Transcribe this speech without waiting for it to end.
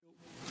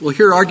We'll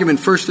hear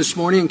argument first this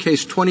morning in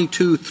Case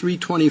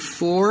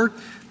 22-324,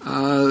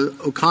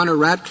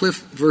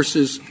 O'Connor-Ratcliffe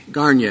versus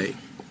Garnier.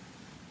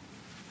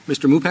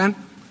 Mr. Mupan?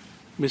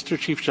 Mr.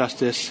 Chief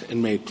Justice,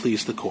 and may it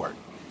please the Court.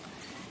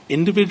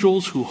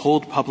 Individuals who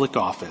hold public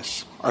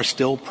office are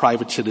still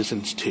private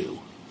citizens too.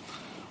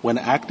 When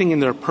acting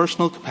in their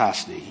personal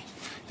capacity,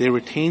 they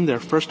retain their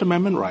First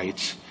Amendment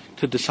rights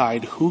to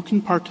decide who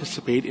can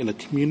participate in a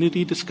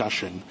community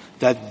discussion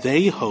that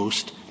they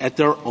host at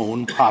their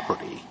own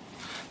property.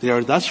 They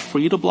are thus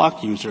free to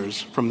block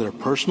users from their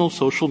personal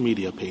social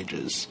media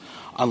pages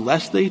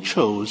unless they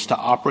chose to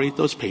operate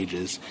those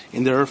pages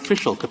in their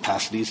official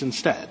capacities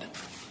instead.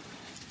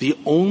 The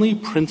only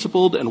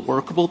principled and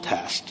workable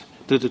test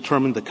to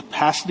determine the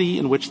capacity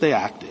in which they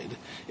acted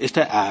is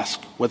to ask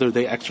whether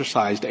they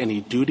exercised any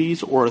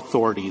duties or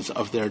authorities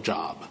of their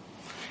job.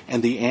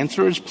 And the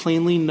answer is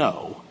plainly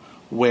no,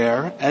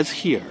 where, as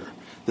here,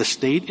 the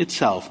state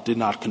itself did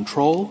not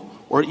control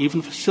or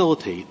even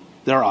facilitate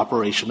their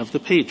operation of the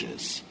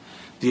pages.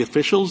 The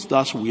officials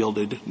thus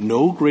wielded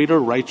no greater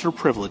rights or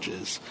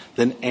privileges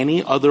than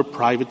any other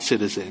private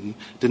citizen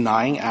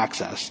denying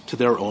access to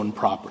their own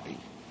property.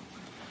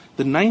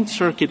 The Ninth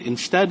Circuit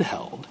instead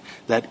held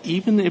that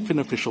even if an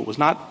official was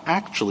not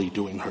actually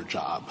doing her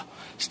job,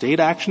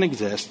 state action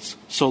exists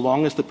so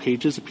long as the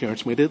page's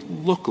appearance made it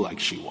look like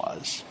she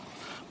was.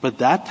 But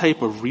that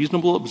type of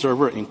reasonable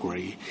observer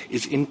inquiry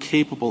is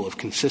incapable of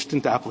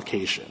consistent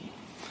application.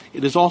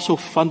 It is also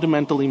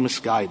fundamentally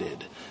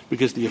misguided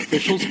because the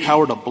official's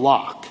power to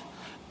block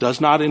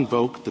does not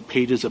invoke the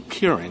page's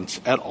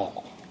appearance at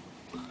all.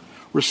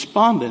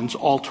 Respondents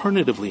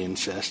alternatively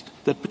insist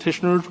that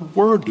petitioners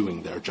were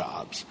doing their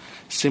jobs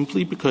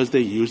simply because they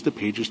used the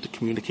pages to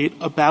communicate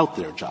about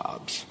their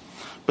jobs.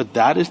 But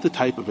that is the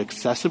type of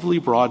excessively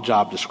broad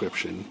job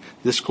description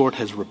this Court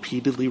has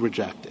repeatedly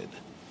rejected.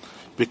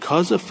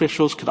 Because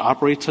officials could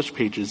operate such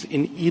pages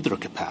in either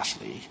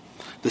capacity,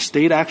 the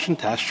state action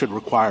test should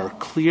require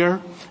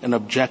clear and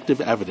objective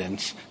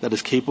evidence that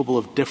is capable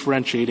of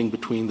differentiating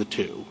between the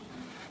two.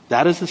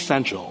 That is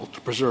essential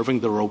to preserving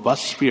the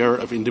robust sphere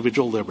of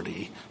individual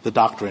liberty the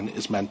doctrine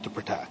is meant to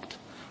protect.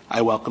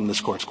 I welcome this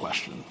Court's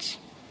questions.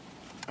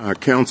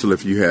 Counsel,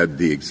 if you had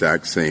the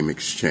exact same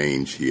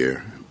exchange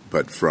here,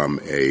 but from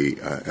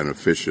an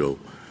official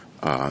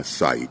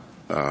site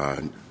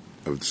of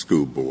the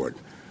school board,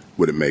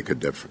 would it make a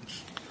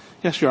difference?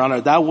 Yes, Your Honor,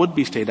 that would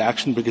be state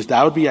action because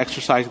that would be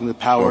exercising the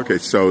power. Okay,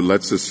 so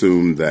let's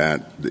assume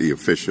that the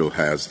official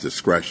has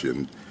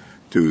discretion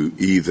to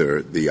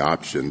either the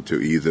option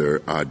to either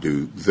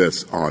do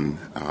this on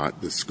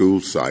the school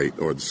site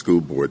or the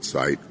school board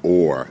site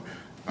or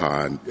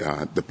on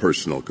the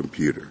personal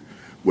computer.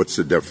 What's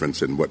the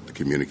difference in what the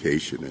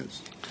communication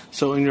is?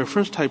 So in your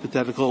first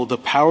hypothetical, the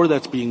power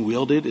that's being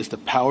wielded is the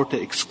power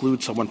to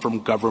exclude someone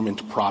from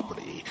government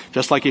property.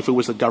 Just like if it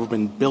was a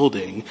government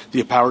building,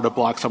 the power to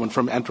block someone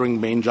from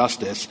entering main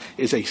justice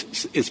is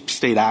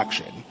state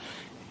action.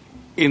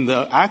 In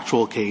the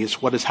actual case,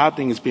 what is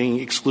happening is being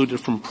excluded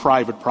from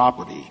private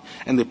property,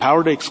 and the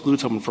power to exclude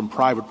someone from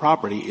private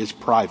property is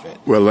private.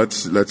 Well,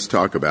 let's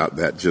talk about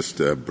that just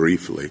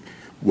briefly.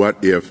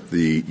 What if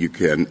you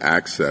can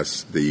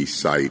access the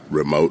site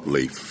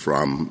remotely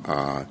from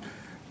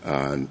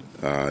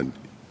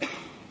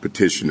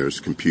petitioner's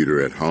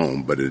computer at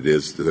home, but it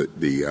is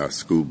the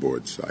school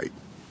board site,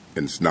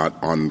 and it's not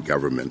on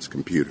government's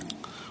computer?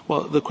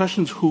 Well, the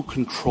question is who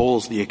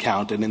controls the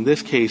account, and in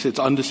this case, it's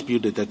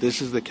undisputed that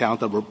this is the account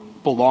that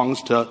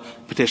belongs to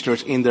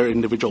petitioners in their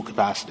individual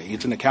capacity.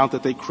 It's an account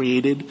that they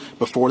created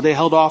before they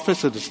held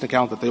office, and it's an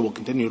account that they will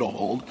continue to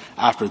hold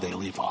after they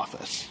leave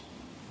office.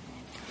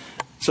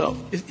 So,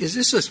 is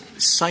this a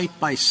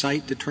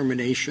site-by-site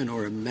determination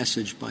or a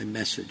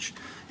message-by-message?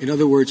 In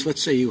other words,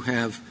 let's say you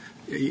have,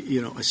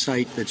 a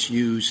site that's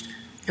used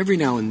every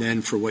now and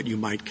then for what you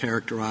might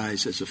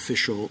characterize as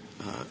official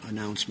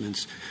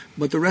announcements,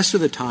 but the rest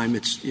of the time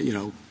it's,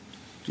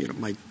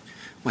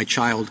 my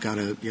child got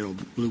a,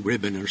 blue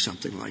ribbon or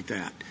something like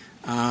that.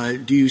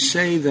 Do you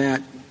say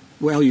that,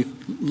 well, you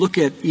look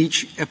at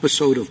each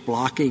episode of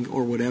blocking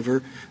or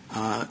whatever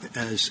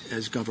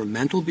as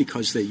governmental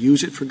because they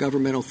use it for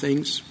governmental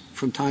things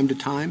from time to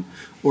time?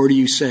 Or do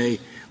you say,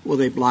 well,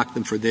 they blocked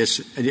them for this?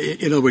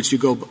 In other words, you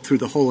go through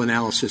the whole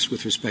analysis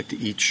with respect to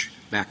each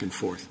back and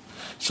forth.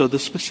 So the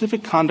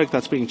specific conduct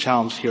that's being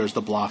challenged here is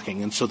the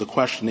blocking. And so the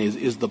question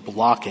is the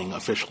blocking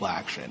official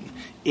action?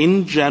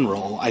 In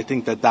general, I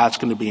think that that's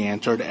going to be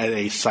answered at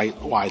a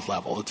site-wide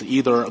level. It's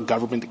either a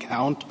government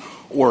account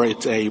or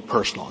it's a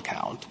personal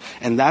account.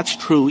 And that's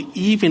true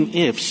even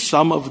if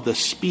some of the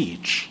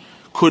speech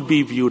could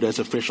be viewed as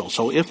official.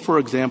 So if, for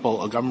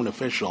example, a government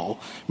official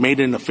made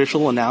an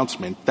official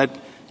announcement that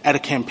at a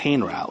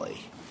campaign rally,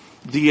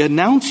 the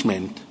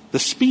announcement, the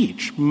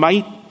speech,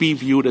 might be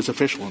viewed as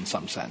official in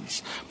some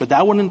sense. But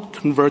that wouldn't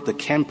convert the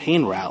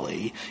campaign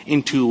rally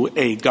into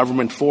a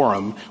government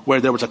forum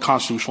where there was a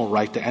constitutional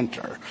right to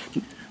enter.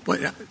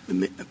 Well,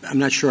 I'm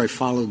not sure I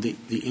followed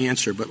the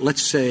answer, but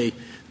let's say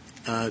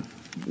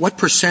what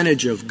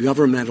percentage of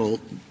governmental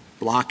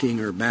blocking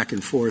or back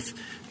and forth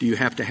do you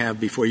have to have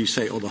before you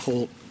say,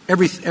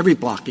 every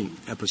blocking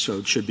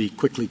episode should be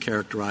quickly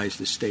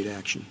characterized as state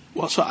action?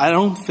 Well, so I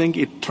don't think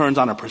it turns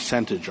on a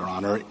percentage, Your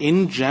Honor.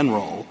 In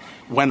general,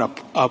 when a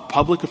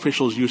public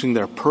official is using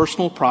their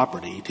personal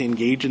property to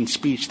engage in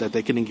speech that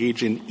they can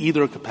engage in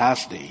either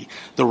capacity,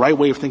 the right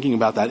way of thinking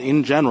about that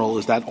in general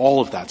is that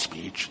all of that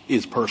speech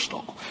is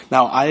personal.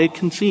 Now, I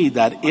concede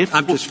that if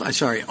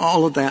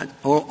all of that,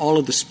 all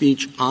of the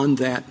speech on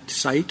that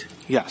site?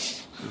 Yes.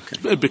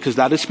 Okay. Because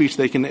that is speech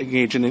they can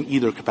engage in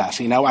either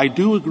capacity. Now, I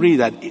do agree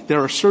that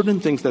there are certain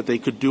things that they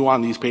could do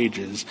on these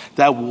pages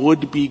that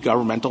would be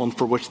governmental and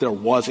for which there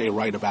was a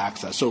right of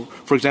access. So,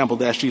 for example,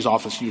 the SG's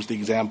office used the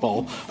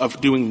example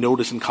of doing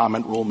notice and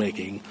comment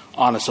rulemaking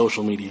on a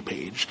social media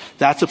page.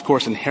 That's, of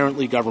course,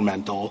 inherently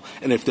governmental,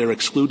 and if they're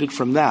excluded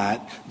from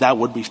that, that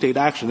would be state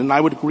action. And I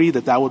would agree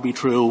that that would be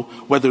true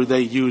whether they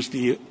use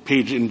the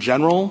page in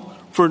general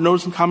for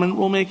notice and comment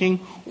rulemaking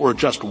or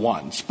just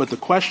once. But the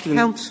question—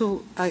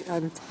 Counsel,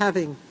 I'm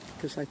having,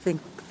 because I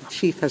think the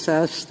Chief has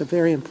asked a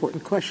very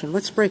important question.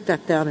 Let's break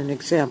that down in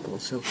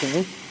examples,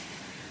 okay?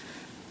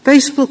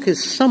 Facebook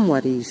is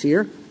somewhat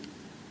easier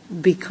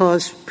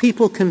because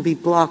people can be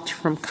blocked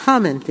from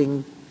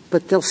commenting,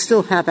 but they'll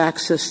still have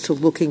access to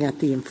looking at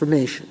the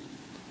information,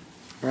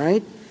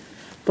 right?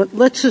 But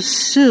let's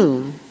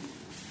assume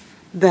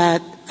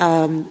that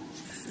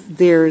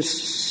there's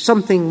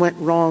something went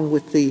wrong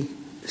with the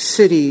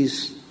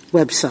city's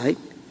website,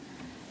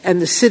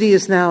 and the city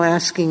is now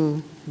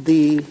asking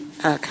the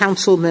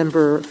council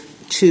member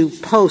to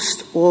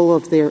post all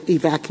of their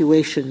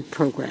evacuation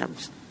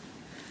programs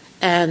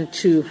and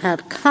to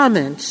have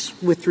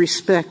comments with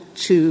respect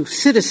to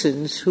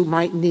citizens who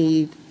might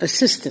need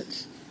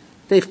assistance.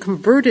 They've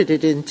converted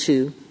it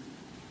into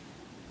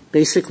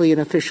basically an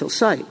official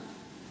site.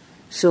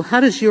 So how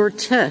does your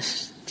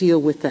test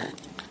deal with that?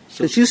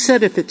 Because you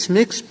said if it's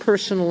mixed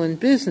personal and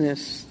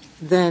business,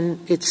 then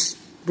it's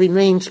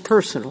remains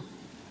personal.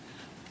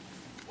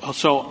 Well,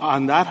 so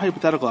on that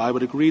hypothetical, I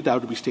would agree that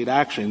would be state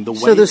action.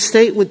 So the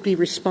state would be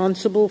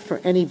responsible for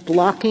any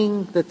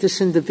blocking that this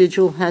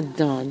individual had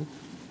done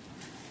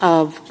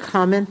of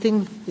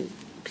commenting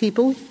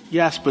people?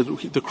 Yes, but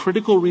the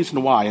critical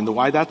reason why, and the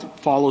why that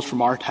follows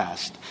from our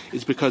test,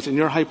 is because in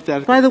your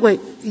hypothetical— By the way,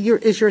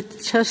 is your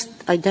test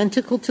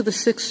identical to the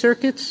Sixth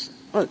Circuit's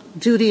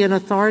duty and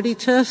authority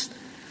test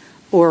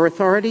or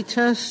authority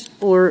test,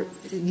 or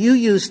you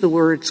use the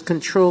words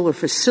control or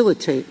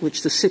facilitate,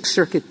 which the Sixth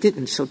Circuit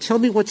didn't. So tell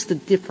me what's the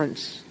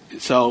difference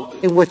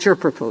in what you're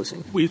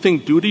proposing. We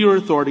think duty or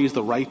authority is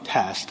the right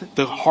test.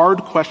 The hard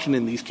question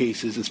in these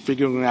cases is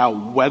figuring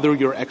out whether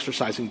you're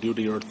exercising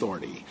duty or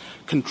authority.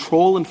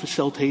 Control and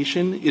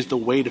facilitation is the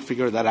way to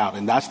figure that out,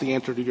 and that's the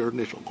answer to your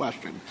initial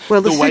question.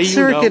 Well, the Sixth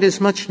Circuit is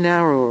much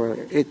narrower.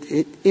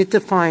 It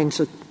defines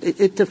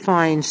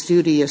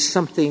duty as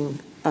something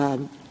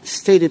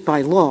stated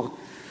by law.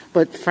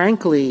 But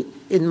frankly,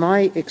 in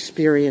my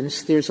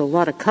experience, there's a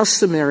lot of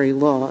customary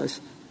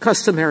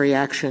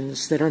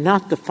actions that are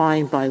not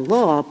defined by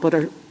law but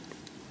are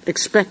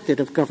expected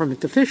of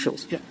government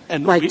officials,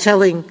 like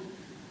telling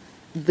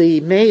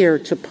the mayor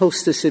to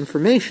post this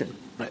information.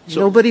 Right. So,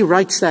 nobody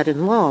writes that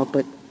in law,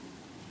 but—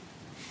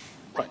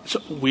 Right.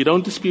 So we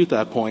don't dispute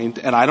that point,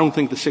 and I don't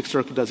think the Sixth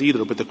Circuit does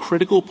either. But the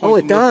critical point— Oh,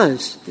 it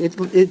does.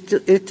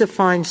 It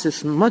defines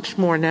this much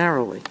more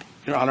narrowly.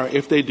 Your Honor,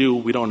 if they do,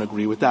 we don't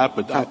agree with that.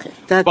 But okay.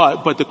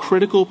 But the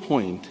critical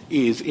point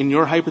is, in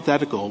your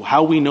hypothetical,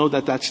 how we know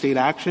that that's state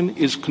action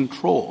is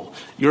control.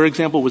 Your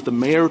example was the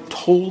mayor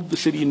told the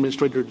city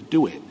administrator to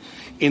do it.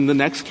 In the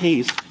next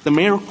case, the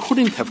mayor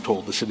couldn't have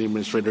told the city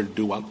administrator to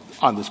do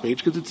on this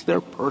page because it's their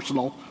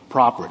personal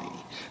property.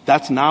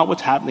 That's not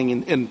what's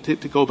happening. And to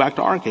go back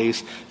to our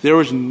case,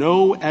 there is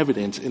no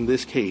evidence in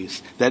this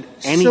case that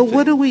anything— So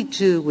what do we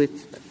do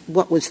with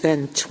what was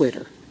then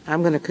Twitter?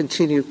 I'm going to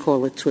continue to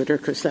call it Twitter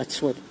because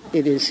that's what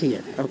it is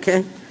here,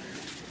 okay?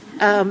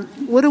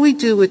 What do we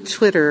do with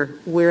Twitter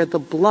where the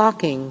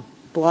blocking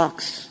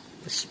blocks,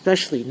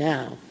 especially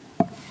now,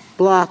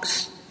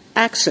 blocks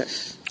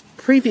access?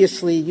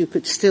 Previously, you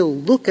could still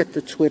look at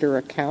the Twitter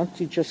account,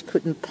 you just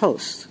couldn't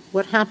post.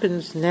 What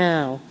happens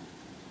now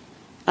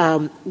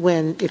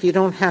if you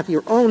don't have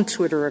your own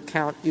Twitter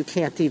account, you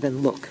can't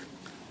even look?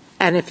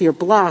 And if you're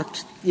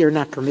blocked, you're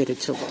not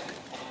permitted to look.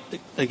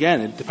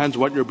 Again, it depends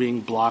what you're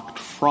being blocked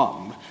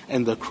from.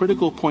 And the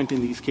critical point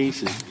in these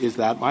cases is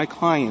that my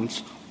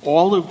clients,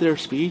 all of their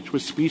speech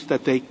was speech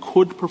that they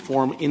could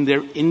perform in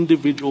their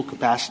individual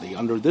capacity.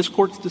 Under this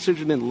Court's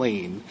decision in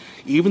Lane,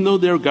 even though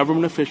they're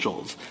government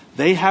officials,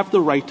 they have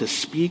the right to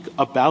speak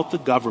about the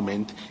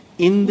government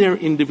in their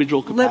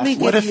individual capacity.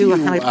 What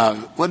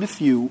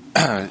if you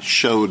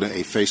showed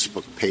a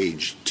Facebook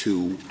page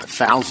to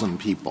 1,000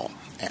 people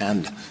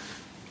and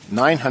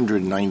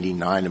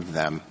 999 of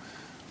them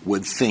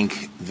would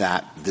think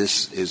that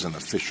this is an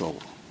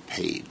official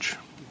page?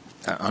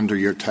 under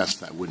your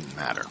test, that wouldn't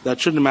matter. That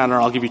shouldn't matter.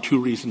 I'll give you two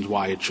reasons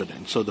why it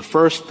shouldn't. So the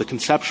first, the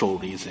conceptual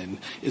reason,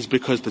 is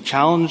because the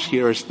challenge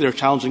here is they're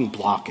challenging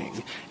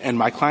blocking. And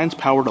my client's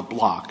power to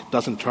block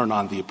doesn't turn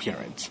on the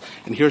appearance.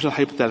 And here's a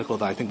hypothetical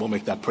that I think will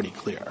make that pretty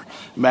clear.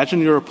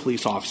 Imagine you're a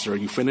police officer,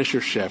 you finish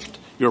your shift,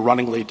 you're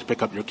running late to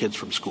pick up your kids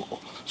from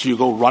school. So you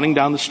go running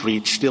down the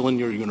street, still in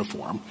your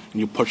uniform, and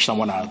you push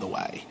someone out of the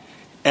way.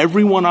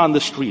 Everyone on the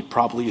street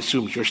probably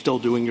assumes you're still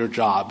doing your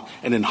job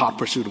and in hot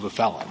pursuit of a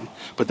felon.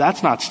 But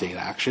that's not state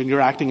action.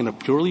 You're acting in a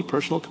purely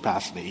personal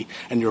capacity,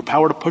 and your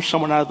power to push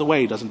someone out of the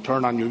way doesn't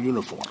turn on your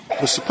uniform.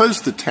 Well,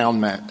 suppose the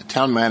town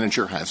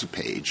manager has a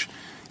page,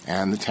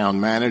 and the town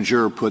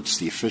manager puts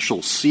the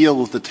official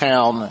seal of the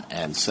town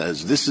and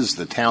says, this is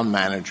the town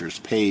manager's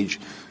page.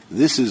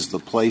 This is the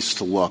place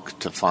to look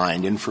to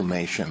find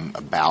information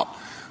about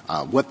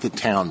what the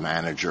town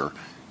manager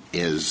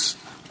is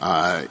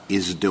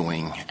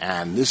doing,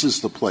 and this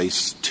is the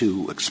place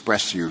to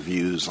express your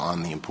views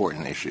on the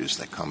important issues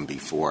that come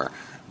before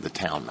the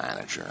town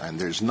manager. And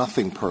there's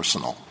nothing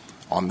personal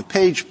on the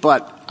page,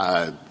 but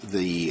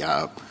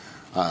the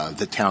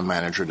town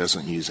manager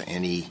doesn't use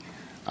any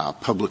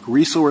public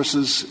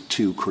resources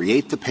to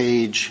create the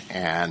page,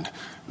 and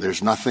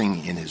there's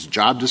nothing in his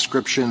job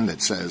description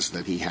that says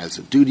that he has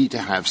a duty to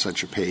have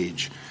such a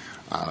page,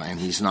 and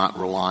he's not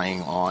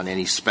relying on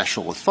any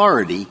special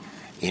authority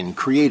in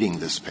creating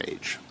this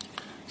page.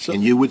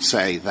 And you would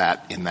say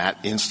that in that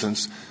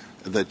instance,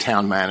 the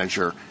town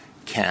manager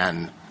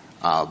can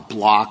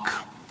block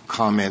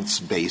comments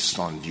based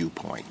on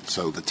viewpoint.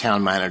 So the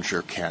town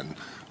manager can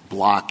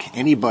block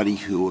anybody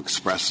who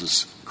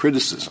expresses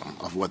criticism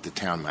of what the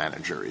town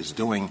manager is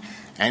doing,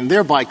 and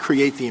thereby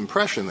create the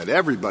impression that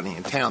everybody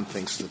in town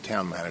thinks the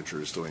town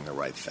manager is doing the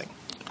right thing.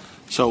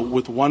 So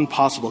with one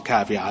possible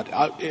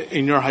caveat,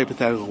 in your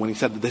hypothetical, when he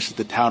said that this is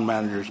the town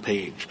manager's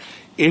page,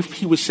 if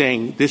he was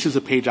saying this is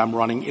a page I'm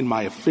running in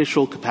my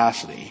official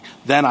capacity,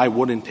 then I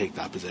wouldn't take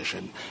that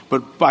position.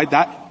 But by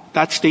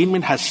that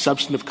statement has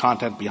substantive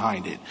content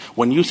behind it.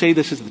 When you say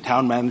this is the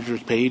town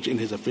manager's page in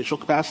his official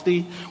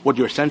capacity, what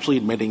you're essentially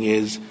admitting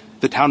is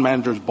the town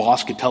manager's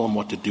boss could tell him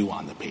what to do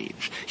on the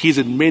page. He's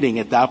admitting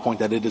at that point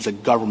that it is a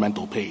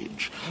governmental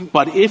page.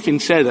 But if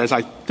instead, as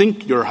I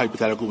think your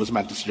hypothetical was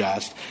meant to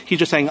suggest, he's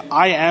just saying,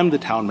 I am the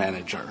town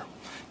manager.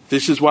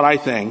 This is what I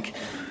think.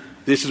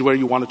 This is where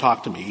you want to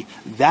talk to me.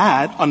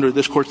 That, under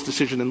this Court's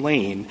decision in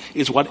Lane,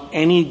 is what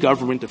any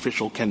government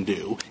official can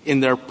do in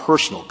their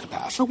personal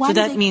capacity. So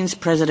that means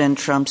President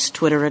Trump's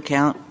Twitter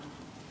account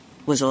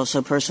was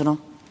also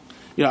personal?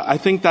 Yeah, I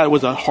think that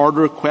was a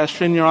harder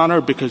question, Your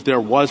Honor, because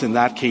there was, in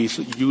that case,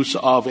 use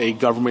of a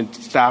government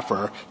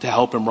staffer to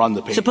help him run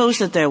the page. Suppose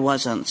that there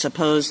wasn't.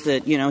 Suppose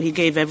that, he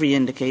gave every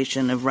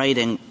indication of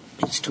writing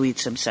his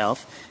tweets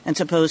himself, and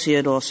suppose he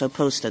had also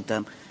posted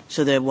them,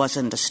 so there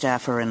wasn't a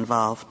staffer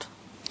involved.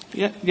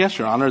 Yes,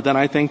 Your Honor. Then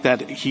I think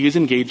that he is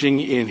engaging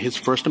in his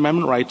First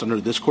Amendment rights under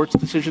this Court's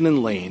decision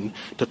in Lane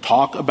to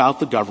talk about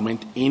the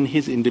government in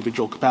his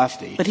individual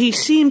capacity. But he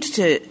seemed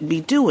to be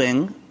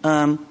doing,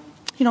 a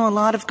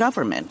lot of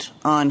government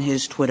on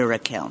his Twitter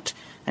account.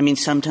 I mean,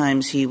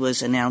 sometimes he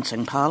was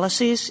announcing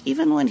policies,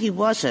 even when he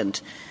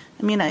wasn't.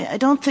 I mean, I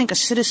don't think a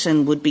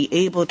citizen would be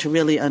able to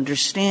really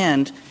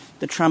understand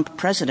the Trump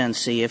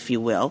presidency, if you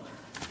will,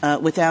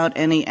 without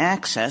any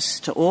access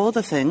to all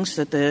the things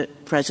that the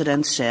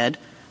president said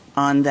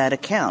on that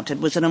account.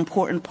 It was an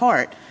important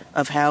part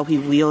of how he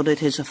wielded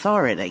his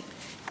authority.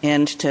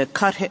 And to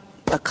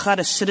cut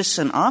a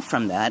citizen off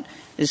from that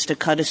is to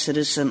cut a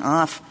citizen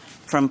off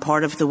from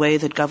part of the way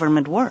that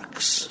government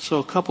works. So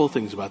a couple of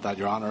things about that,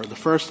 Your Honor. The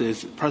first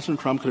is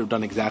President Trump could have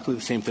done exactly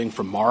the same thing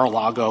from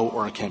Mar-a-Lago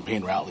or a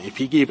campaign rally. If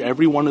he gave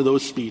every one of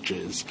those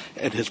speeches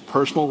at his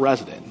personal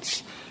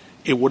residence,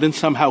 it wouldn't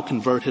somehow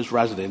convert his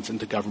residence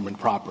into government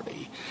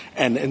property.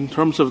 And in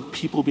terms of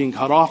people being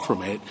cut off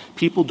from it,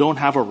 people don't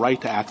have a right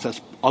to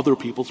access other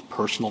people's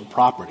personal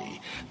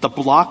property. The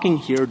blocking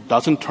here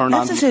doesn't turn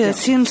on... It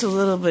seems a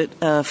little bit,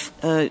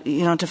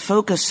 to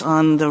focus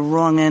on the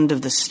wrong end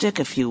of the stick,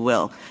 if you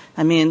will.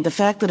 I mean, the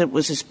fact that it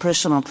was his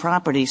personal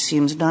property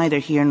seems neither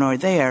here nor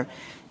there.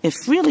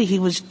 If really he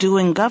was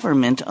doing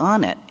government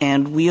on it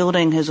and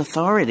wielding his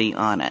authority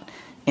on it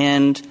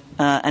and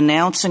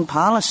announcing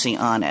policy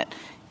on it,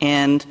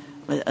 and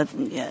it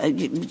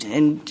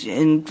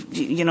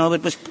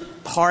was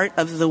part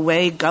of the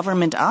way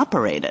government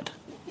operated.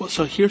 Well,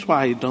 so here's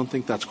why I don't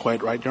think that's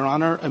quite right, Your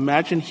Honor.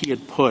 Imagine he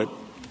had put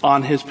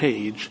on his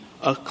page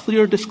a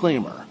clear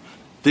disclaimer.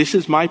 This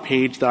is my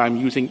page that I'm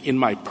using in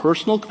my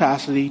personal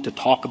capacity to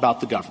talk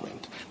about the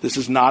government. This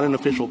is not an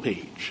official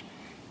page.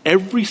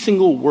 Every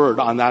single word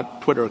on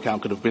that Twitter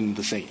account could have been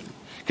the same.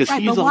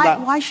 Right,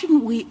 but why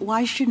shouldn't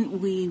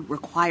we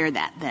require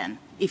that then,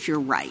 if you're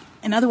right?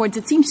 In other words,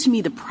 it seems to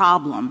me the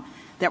problem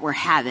that we're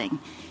having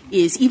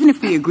is, even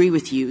if we agree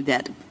with you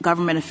that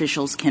government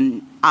officials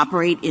can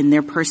operate in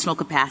their personal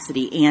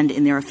capacity and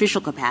in their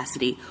official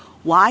capacity,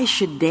 why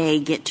should they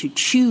get to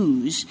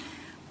choose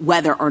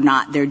whether or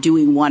not they're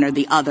doing one or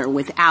the other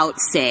without,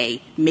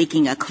 say,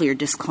 making a clear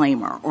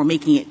disclaimer or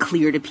making it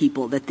clear to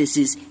people that this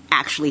is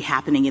actually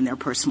happening in their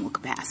personal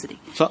capacity?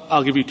 So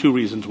I'll give you two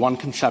reasons, one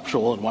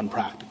conceptual and one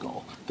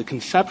practical. The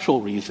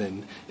conceptual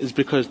reason is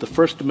because the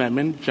First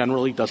Amendment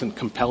generally doesn't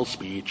compel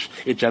speech.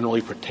 It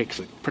generally protects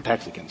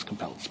against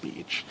compelled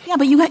speech. Yeah,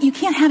 but you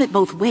can't have it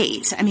both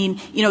ways. I mean,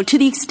 to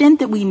the extent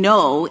that we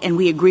know and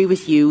we agree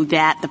with you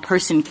that the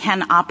person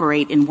can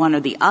operate in one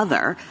or the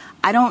other,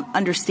 I don't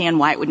understand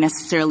why it would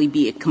necessarily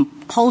be a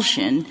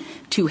compulsion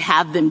to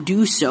have them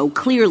do so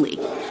clearly.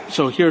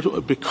 So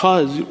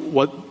because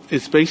what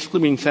is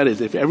basically being said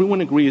is if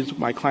everyone agrees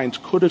my clients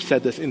could have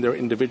said this in their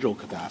individual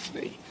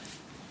capacity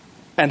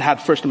and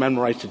had First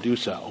Amendment rights to do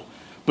so,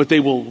 but they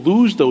will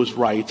lose those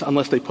rights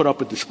unless they put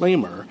up a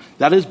disclaimer,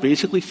 that is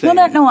basically saying...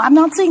 No, I'm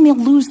not saying they'll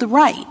lose the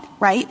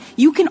right?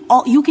 You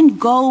can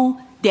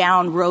go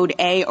down road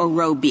A or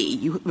road B.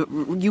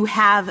 You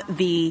have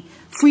the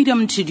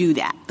freedom to do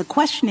that. The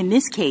question in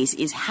this case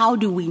is how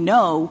do we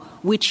know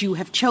which you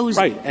have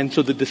chosen? Right, and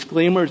so the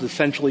disclaimer is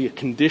essentially a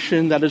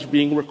condition that is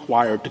being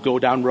required to go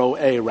down row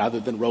A rather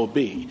than row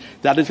B.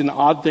 That is an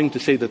odd thing to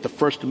say that the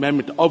First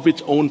Amendment of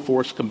its own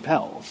force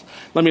compels.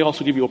 Let me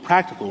also give you a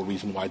practical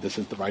reason why this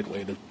is the right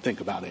way to think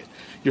about it.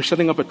 You're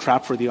setting up a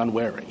trap for the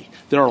unwary.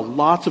 There are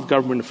lots of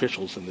government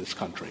officials in this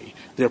country.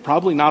 They're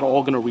probably not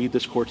all going to read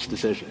this court's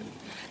decision.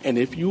 And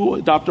if you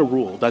adopt a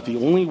rule that the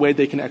only way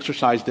they can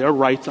exercise their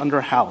rights under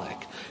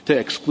Halleck to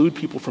exclude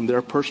people from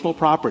their personal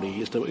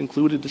property is to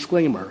include a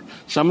disclaimer,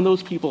 some of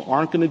those people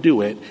aren't going to do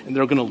it, and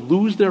they're going to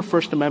lose their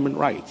First Amendment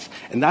rights.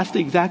 And that's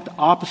the exact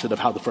opposite of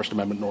how the First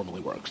Amendment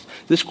normally works.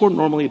 This court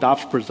normally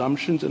adopts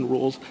presumptions and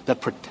rules that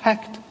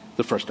protect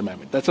the First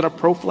Amendment. That's set up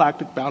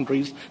prophylactic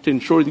boundaries to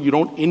ensure that you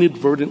don't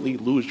inadvertently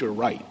lose your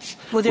rights.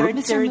 Well,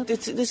 this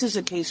is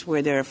a case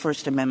where there are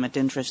First Amendment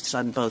interests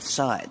on both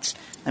sides.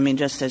 I mean,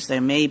 just as there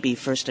may be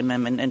First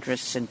Amendment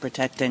interests in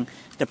protecting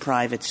the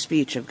private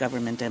speech of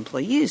government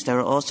employees, there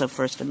are also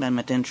First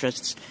Amendment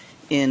interests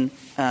in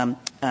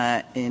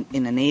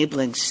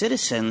enabling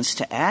citizens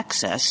to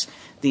access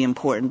the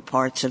important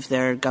parts of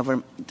their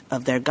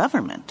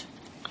government.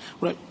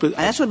 Right, but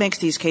that's what makes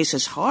these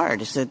cases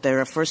hard, is that there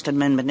are First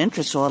Amendment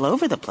interests all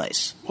over the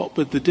place. Well,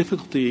 but the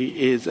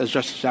difficulty is, as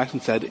Justice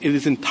Jackson said, it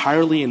is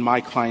entirely in my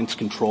client's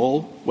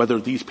control whether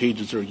these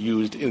pages are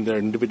used in their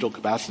individual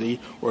capacity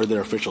or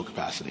their official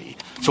capacity.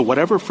 So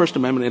whatever First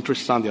Amendment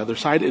interest is on the other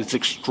side, it's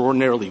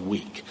extraordinarily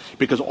weak,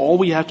 because all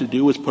we have to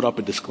do is put up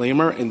a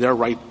disclaimer and their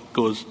right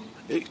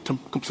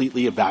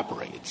completely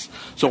evaporates.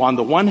 So on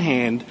the one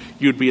hand,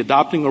 you'd be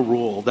adopting a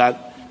rule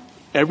that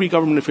every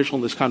government official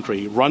in this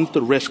country runs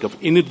the risk of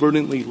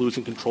inadvertently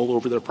losing control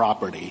over their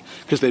property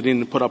because they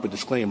didn't put up a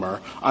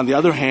disclaimer. On the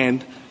other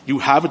hand, you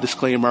have a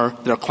disclaimer,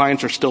 their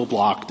clients are still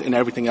blocked, and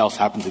everything else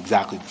happens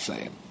exactly the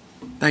same.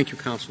 Thank you,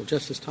 Counsel.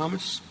 Justice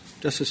Thomas?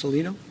 Justice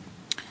Alito?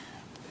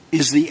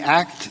 Is the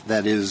act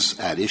that is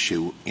at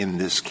issue in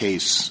this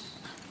case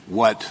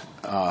what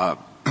the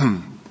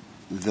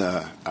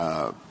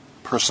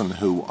person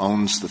who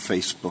owns the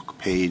Facebook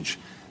page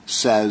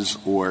says,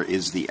 or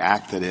is the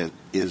act that it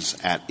is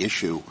at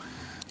issue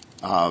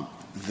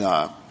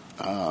the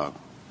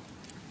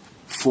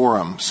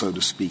forum, so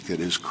to speak, that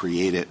is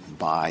created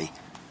by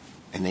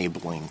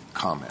enabling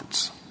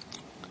comments?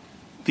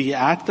 The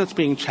act that's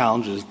being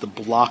challenged is the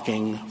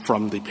blocking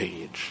from the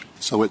page.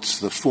 So it's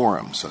the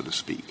forum, so to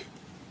speak.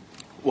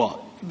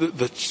 Well,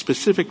 the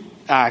specific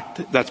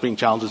act that's being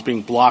challenged is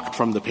being blocked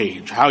from the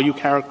page. How you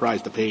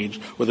characterize the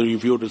page, whether you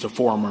view it as a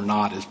forum or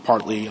not, is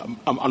partly an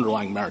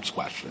underlying merits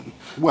question.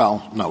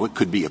 Well, no, it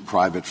could be a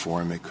private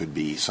forum. It could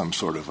be some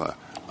sort of a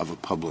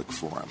public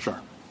forum. Sure.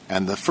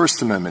 And the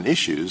First Amendment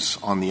issues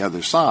on the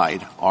other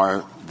side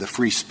are the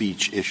free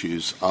speech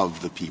issues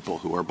of the people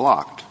who are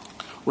blocked.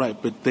 Right,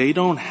 but they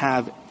don't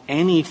have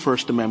any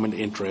First Amendment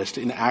interest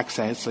in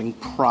accessing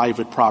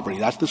private property.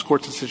 That's this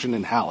Court's decision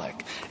in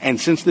Halleck. And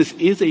since this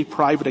is a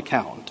private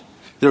account,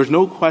 there is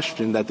no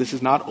question that this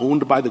is not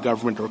owned by the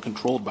government or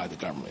controlled by the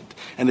government.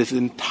 And it's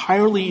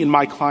entirely in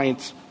my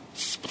client's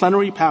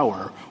plenary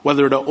power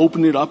whether to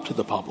open it up to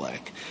the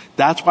public.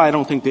 That's why I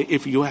don't think that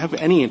if you have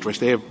any interest,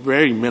 they have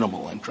very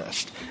minimal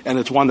interest. And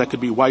it's one that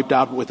could be wiped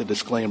out with a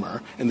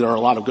disclaimer. And there are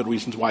a lot of good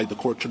reasons why the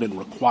Court shouldn't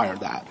require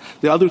that.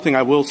 The other thing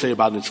I will say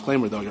about a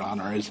disclaimer, though, Your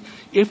Honor, is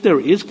if there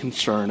is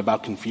concern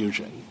about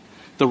confusion,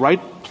 the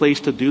right place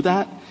to do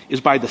that is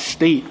by the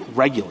state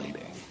regulating.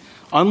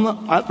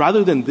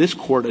 Rather than this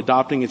Court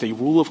adopting as a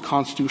rule of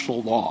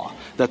constitutional law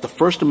that the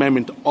First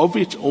Amendment of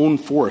its own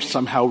force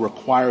somehow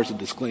requires a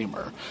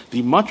disclaimer,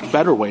 the much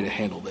better way to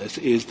handle this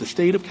is the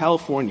state of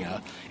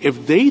California,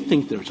 if they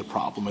think there's a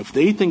problem, if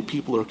they think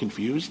people are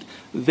confused,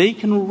 they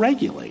can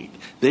regulate.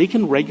 They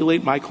can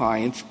regulate my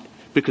clients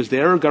because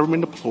they're a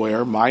government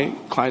employer, my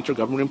clients are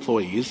government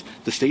employees.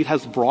 The state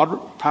has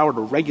broad power to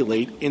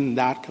regulate in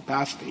that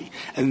capacity.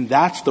 And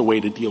that's the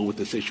way to deal with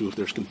this issue if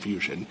there's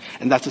confusion.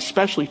 And that's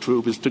especially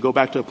true because, to go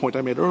back to a point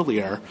I made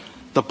earlier,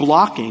 the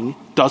blocking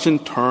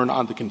doesn't turn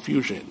on the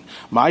confusion.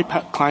 My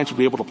clients would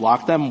be able to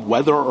block them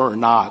whether or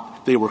not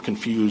they were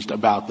confused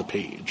about the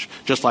page,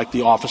 just like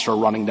the officer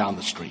running down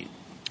the street.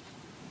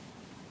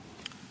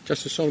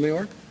 Justice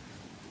Sotomayor?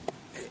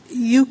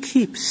 You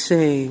keep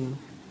saying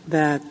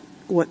that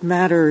what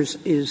matters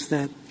is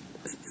that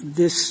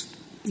this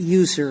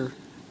user,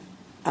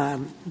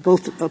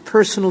 both a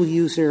personal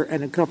user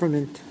and a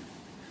government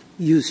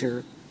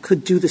user,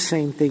 could do the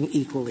same thing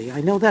equally. I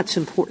know that's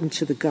important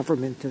to the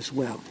government as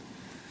well.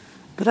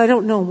 But I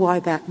don't know why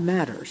that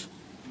matters.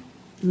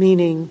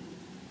 Meaning,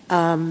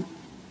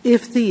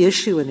 if the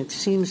issue, and it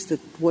seems that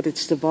what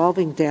it's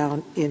devolving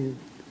down in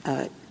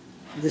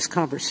this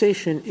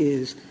conversation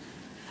is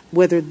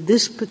whether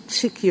this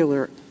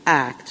particular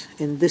act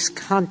in this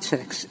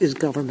context is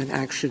government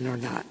action or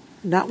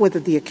not whether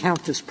the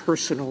account is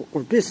personal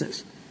or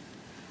business.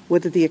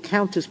 Whether the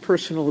account is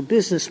personal or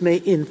business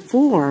may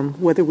inform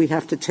whether we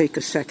have to take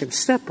a second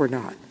step or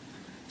not.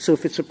 So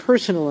if it's a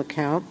personal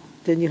account,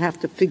 then you have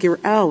to figure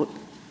out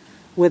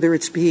whether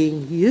it's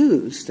being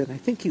used, and I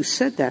think you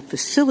said that,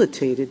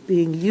 facilitated,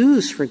 being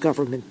used for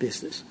government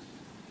business.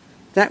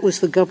 That was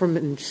the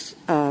government's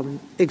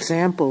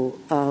example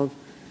of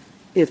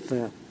if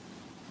a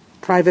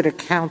private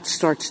account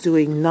starts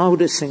doing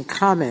notice and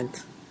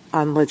comment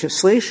on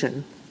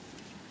legislation,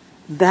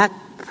 that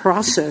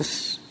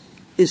process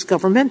is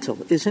governmental,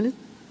 isn't it?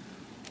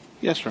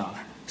 Yes, Your Honor.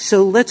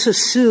 So let's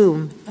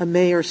assume a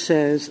mayor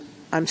says,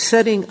 I'm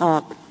setting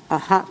up a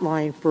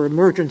hotline for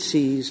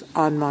emergencies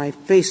on my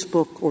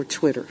Facebook or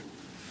Twitter.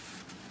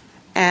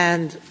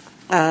 And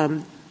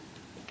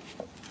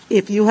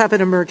if you have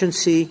an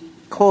emergency,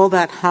 call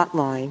that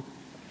hotline,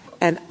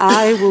 and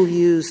I will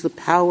use the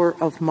power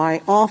of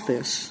my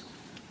office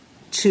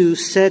to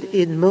set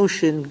in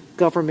motion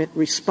government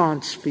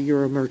response for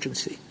your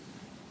emergency.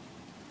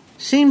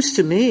 Seems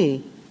to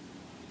me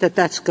that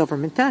that's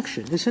government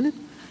action, isn't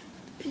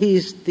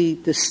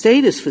it? The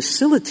state is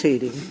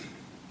facilitating,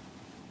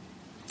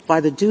 by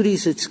the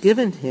duties it's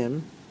given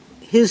him,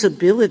 his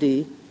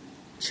ability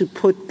to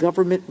put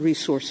government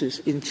resources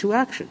into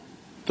action.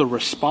 The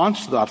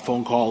response to that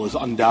phone call is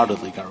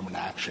undoubtedly government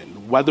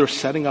action. Whether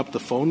setting up the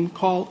phone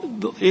call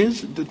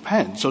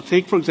depends. So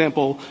take, for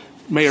example,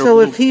 Mayor So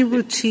if he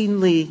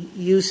routinely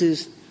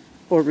uses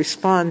or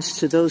responds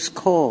to those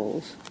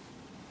calls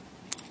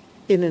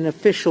in an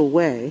official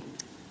way,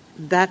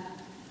 that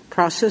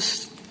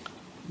process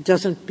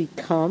doesn't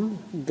become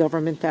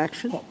government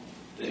action?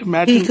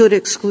 He could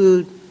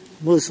exclude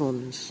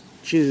Muslims,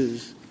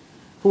 Jews,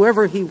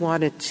 whoever he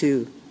wanted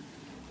to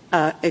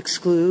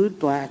exclude,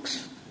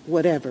 blacks,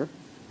 whatever,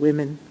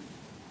 women,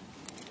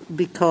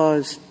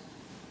 because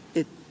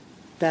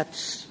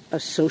that's a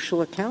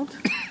social account?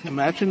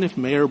 Imagine if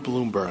Mayor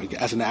Bloomberg,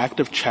 as an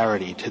act of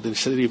charity to the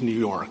city of New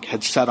York,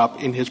 had set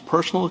up in his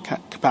personal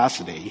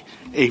capacity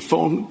a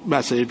phone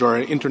message or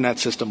an internet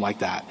system like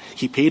that.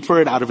 He paid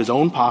for it out of his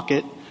own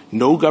pocket.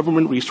 No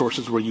government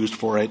resources were used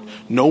for it.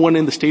 No one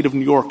in the state of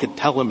New York could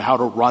tell him how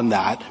to run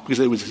that because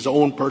it was his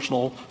own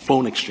personal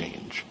phone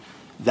exchange.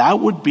 That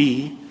would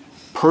be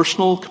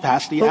personal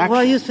capacity action. But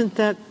why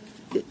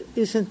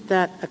isn't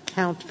that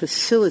account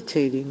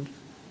facilitating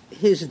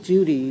his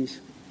duties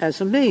as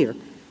a mayor?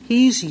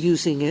 He's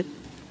using it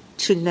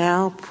to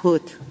now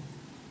put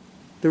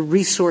the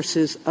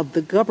resources of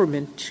the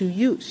government to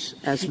use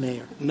as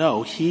mayor.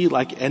 No, he,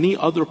 like any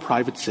other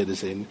private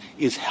citizen,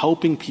 is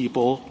helping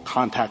people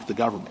contact the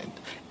government.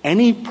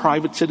 Any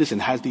private citizen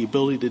has the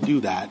ability to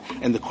do that.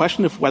 And the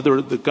question of whether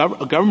a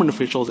government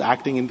official is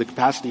acting in the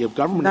capacity of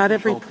government Not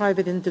official. every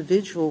private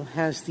individual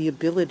has the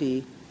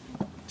ability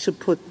to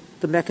put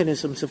the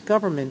mechanisms of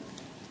government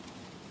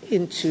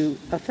into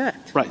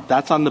effect. Right.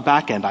 That's on the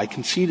back end. I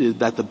conceded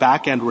that the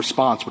back end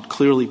response would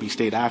clearly be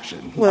state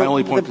action. Well, my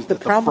only point is the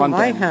that problem the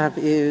front I end, have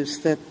is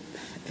that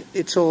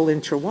it's all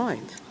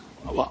intertwined.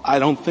 Well, I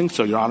don't think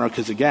so, Your Honor,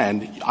 because,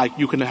 again,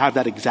 you can have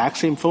that exact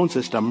same phone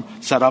system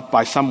set up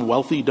by some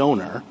wealthy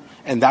donor,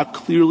 and that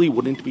clearly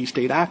wouldn't be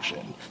state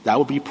action. That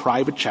would be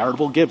private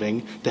charitable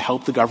giving to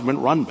help the government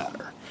run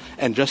better.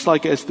 And just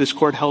like as this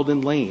Court held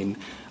in Lane,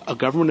 a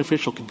government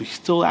official could be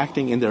still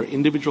acting in their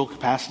individual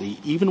capacity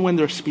even when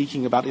they're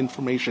speaking about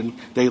information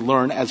they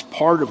learn as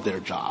part of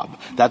their job.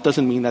 That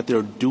doesn't mean that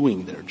they're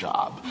doing their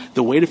job.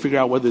 The way to figure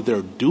out whether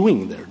they're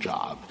doing their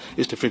job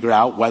is to figure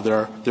out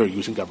whether they're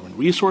using government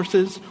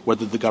resources,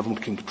 whether the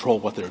government can control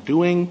what they're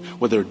doing,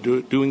 whether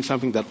they're doing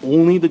something that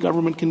only the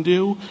government can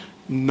do.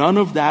 None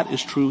of that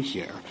is true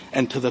here.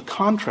 And to the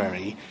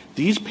contrary,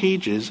 these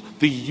pages,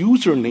 the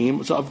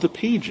usernames of the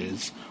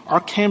pages, are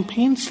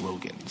campaign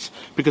slogans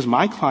because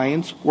my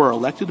clients were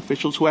elected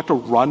officials who had to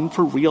run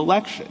for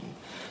re-election.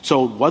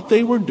 So what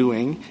they were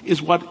doing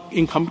is what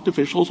incumbent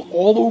officials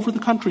all over the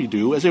country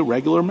do as a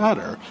regular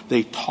matter.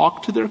 They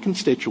talk to their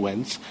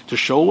constituents to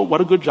show what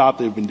a good job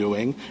they've been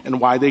doing and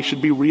why they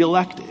should be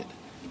re-elected.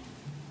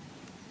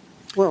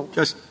 Well,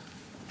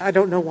 I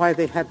don't know why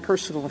they had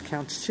personal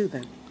accounts too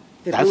then.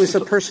 If it was a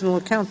personal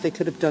account, they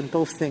could have done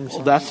both things.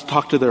 Well, that's to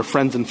talk to their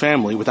friends and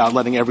family without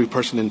letting every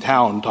person in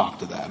town talk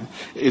to them.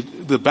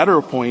 The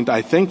better point,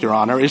 I think, Your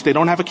Honor, is they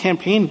don't have a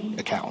campaign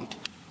account.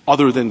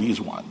 other than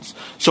these ones.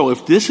 So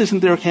if this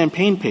isn't their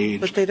campaign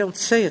page... But they don't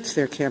say it's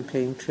their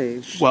campaign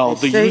page. Well,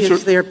 they say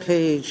it's their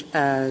page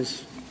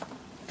as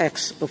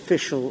X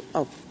official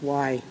of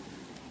Y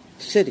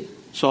city.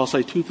 So I'll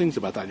say two things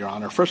about that, Your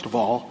Honor. First of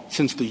all,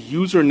 since the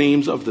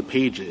usernames of the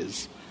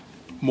pages,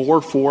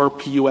 More for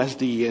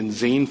PUSD and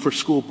Zane for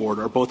School Board,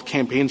 are both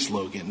campaign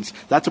slogans,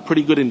 that's a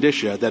pretty good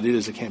indicia that it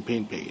is a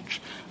campaign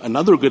page.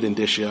 Another good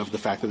indicia of the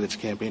fact that it's a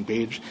campaign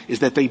page is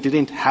that they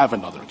didn't have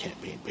another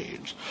campaign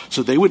page.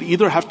 So they would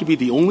either have to be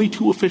the only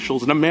two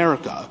officials in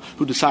America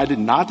who decided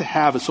not to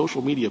have a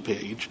social media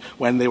page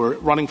when they were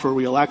running for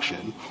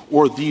re-election,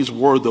 or these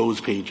were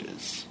those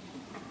pages.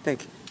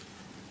 Thank you.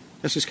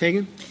 Justice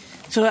Kagan?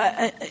 So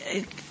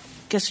I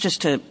guess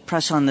just to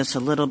press on this a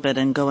little bit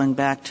and going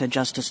back to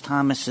Justice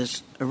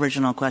Thomas's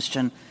original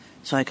question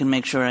so I can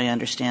make sure I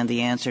understand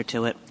the answer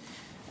to it.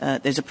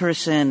 There's a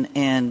person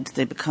and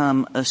they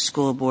become a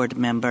school board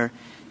member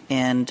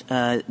and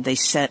they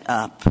set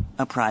up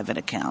a private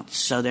account.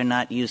 So they're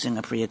not using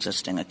a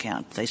pre-existing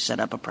account. They set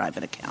up a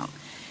private account.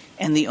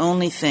 And the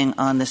only thing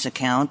on this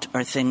account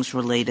are things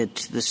related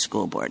to the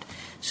school board.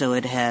 So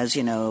it has,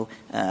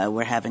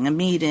 we're having a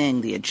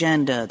meeting, the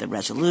agenda, the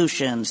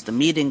resolutions, the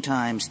meeting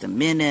times, the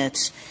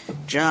minutes,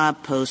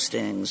 job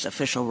postings,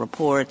 official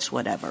reports,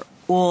 whatever,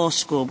 all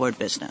school board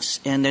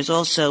business. And there's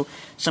also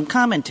some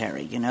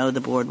commentary.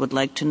 The board would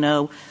like to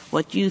know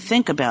what you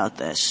think about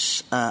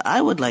this.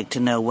 I would like to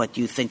know what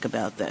you think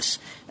about this.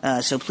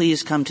 So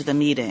please come to the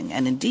meeting.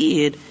 And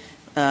indeed,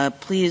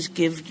 please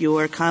give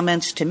your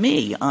comments to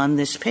me on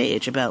this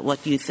page about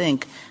what you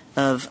think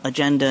of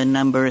agenda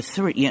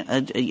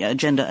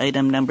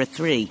item number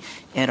 3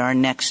 at our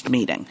next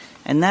meeting.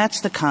 And that's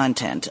the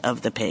content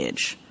of the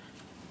page.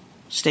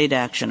 State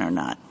action or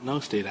not? No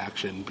state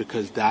action,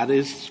 because that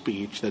is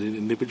speech that an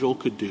individual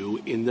could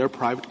do in their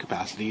private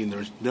capacity, and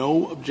there's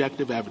no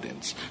objective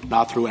evidence,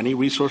 not through any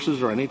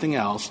resources or anything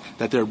else,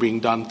 that they're being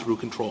done through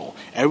control.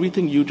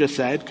 Everything you just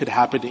said could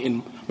happen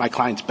in my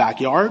client's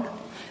backyard.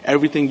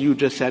 Everything you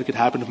just said could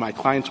happen if my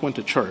clients went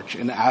to church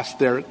and asked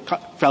their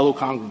fellow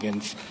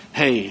congregants,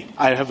 hey,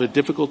 I have a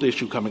difficult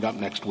issue coming up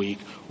next week.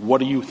 What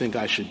do you think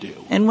I should do?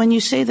 And when you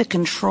say the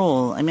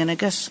control, I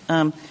guess,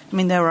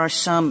 there are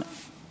some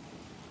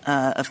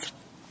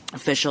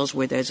officials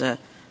where there's a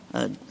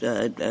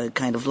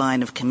kind of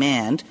line of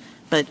command.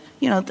 But,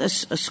 a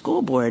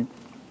school board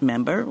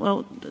member,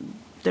 well,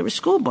 they're a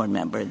school board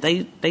member.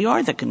 They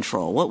are the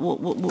control.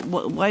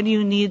 Why do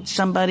you need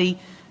somebody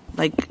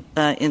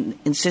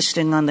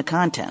insisting on the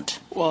content?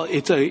 Well,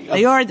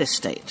 they are the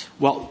state.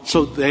 Well,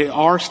 so they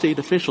are state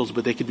officials,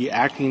 but they could be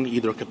acting in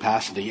either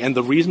capacity. And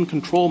the reason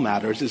control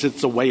matters is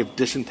it's a way of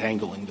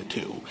disentangling the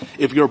two.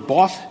 If your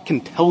boss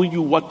can tell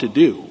you what to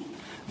do,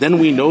 then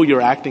we know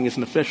you're acting as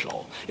an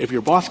official. If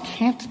your boss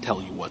can't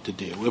tell you what to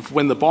do, if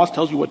when the boss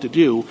tells you what to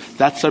do,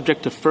 that's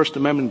subject to First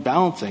Amendment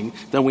balancing,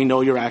 then we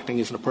know you're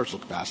acting as in a personal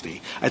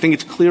capacity. I think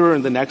it's clearer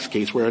in the next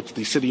case where it's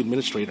the city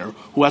administrator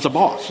who has a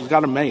boss, who's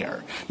got a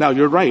mayor. Now,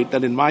 you're right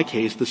that in my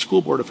case, the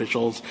school board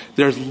officials,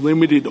 there's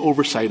limited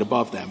oversight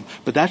above them.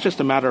 But that's just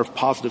a matter of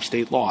positive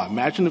state law.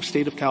 Imagine if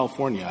state of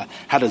California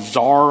had a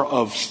czar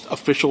of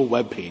official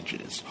web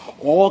pages.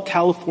 All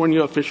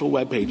California official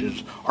web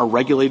pages are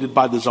regulated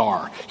by the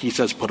czar. He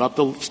says, put up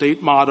the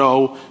state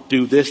motto,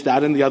 do this,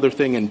 that, and the other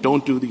thing, and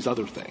don't do these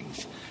other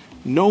things.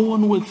 No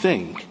one would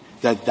think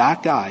that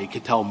that guy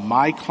could tell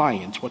my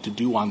clients what to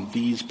do on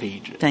these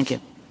pages. Thank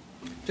you.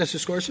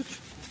 Justice Gorsuch?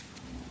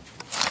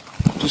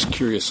 Just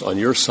curious, on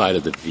your side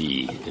of the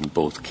V, in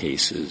both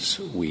cases,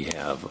 we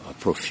have a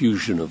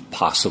profusion of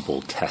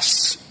possible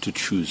tests to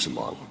choose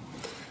among.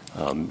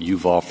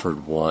 You've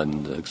offered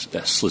one,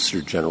 the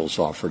Solicitor General's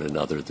offered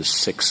another, the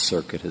Sixth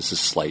Circuit has a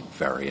slight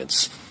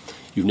variance.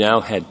 You've now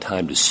had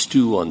time to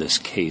stew on this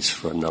case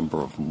for a number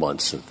of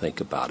months and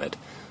think about it.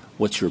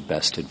 What's your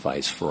best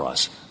advice for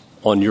us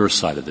on your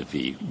side of the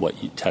V,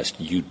 what test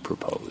you'd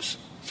propose?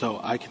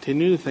 So I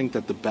continue to think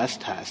that the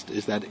best test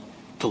is that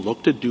to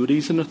look to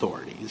duties and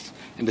authorities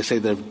and to say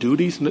that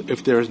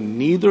if there is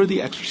neither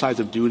the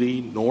exercise of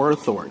duty nor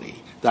authority,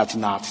 that's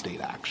not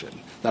state action.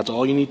 That's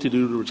all you need to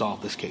do to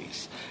resolve this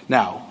case.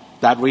 Now,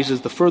 that raises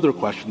the further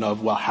question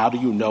of, well, how do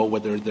you know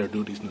whether there are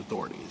duties and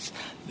authorities?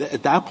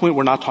 At that point,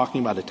 we're not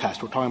talking about a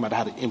test. We're talking about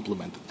how to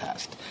implement the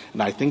test.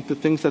 And I think the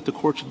things that the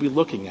court should be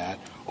looking at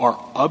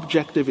are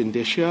objective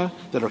indicia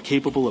that are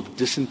capable of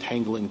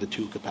disentangling the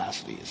two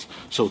capacities.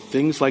 So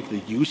things like the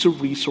use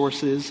of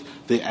resources,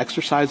 the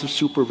exercise of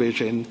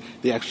supervision,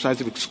 the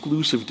exercise of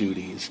exclusive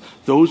duties,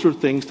 those are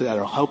things that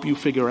will help you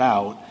figure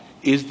out,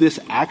 is this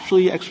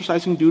actually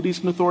exercising duties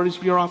and authorities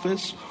of your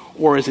office?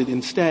 Or is it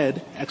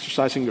instead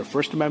exercising your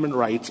First Amendment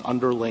rights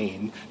under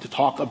Lane to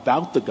talk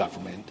about the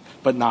government,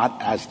 but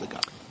not as the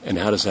government? And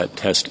how does that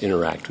test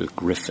interact with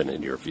Griffin,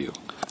 in your view?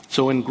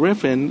 So in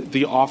Griffin,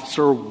 the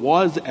officer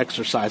was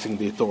exercising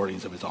the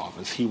authorities of his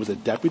office. He was a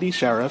deputy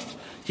sheriff,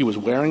 he was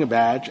wearing a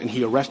badge, and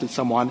he arrested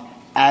someone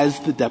as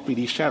the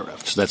deputy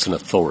sheriff. So that's an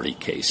authority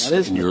case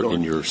in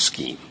your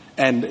scheme.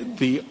 And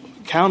the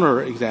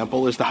counter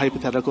example is the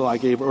hypothetical I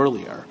gave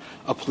earlier.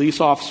 A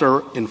police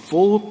officer in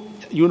full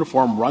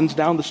uniform, runs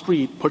down the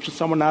street, pushes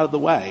someone out of the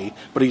way,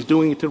 but he's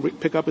doing it to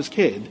pick up his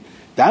kid,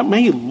 that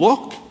may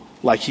look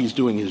like he's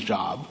doing his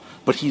job,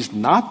 but he's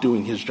not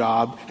doing his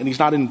job and he's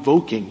not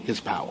invoking his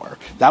power.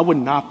 That would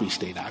not be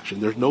state action.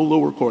 There's no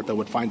lower court that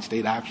would find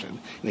state action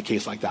in a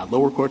case like that.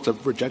 Lower courts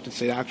have rejected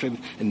state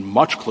action in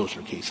much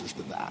closer cases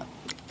than that.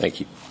 Thank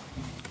you.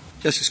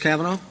 Justice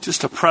Kavanaugh?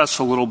 Just to press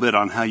a little bit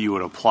on how you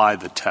would apply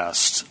the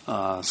test.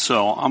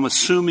 So I'm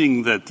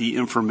assuming that the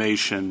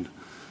information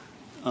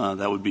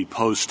that would be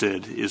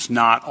posted is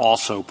not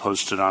also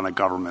posted on a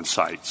government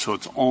site. So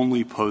it's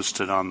only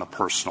posted on the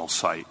personal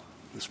site.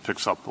 This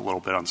picks up a little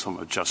bit on some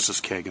of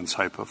Justice Kagan's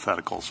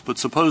hypotheticals. But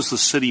suppose the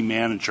city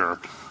manager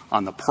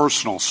on the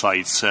personal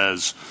site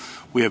says,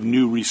 we have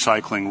new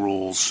recycling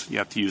rules. You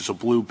have to use a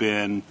blue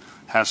bin,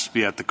 has to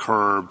be at the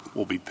curb,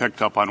 will be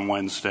picked up on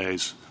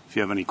Wednesdays. If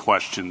you have any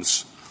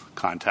questions,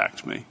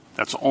 contact me.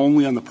 That's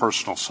only on the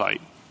personal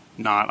site,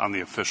 not on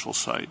the official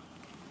site.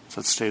 Is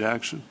that state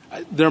action?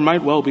 There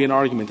might well be an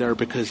argument there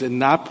because in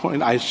that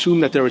point, I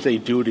assume that there is a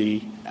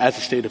duty as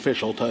a state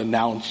official to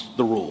announce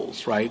the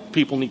rules, right?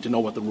 People need to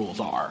know what the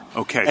rules are.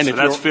 Okay, and so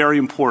that's very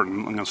important.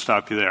 I'm going to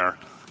stop you there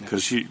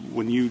because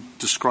when you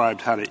described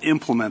how to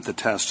implement the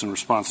test in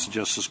response to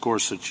Justice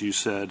Gorsuch, you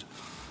said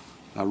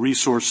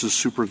resources,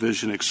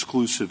 supervision,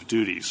 exclusive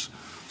duties.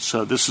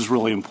 So this is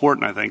really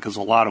important, I think, because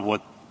a lot of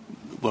what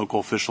local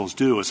officials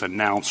do is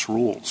announce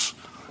rules.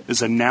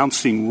 Is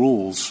announcing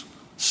rules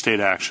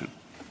state action?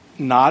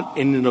 Not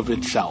in and of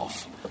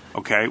itself.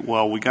 Okay,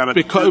 well, we got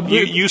to –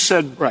 you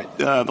said right.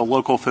 The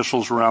local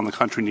officials around the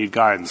country need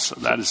guidance.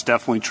 That is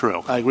definitely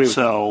true. I agree with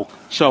that.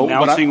 So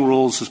announcing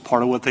rules is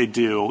part of what they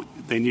do.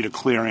 They need a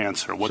clear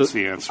answer. What's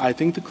the answer? I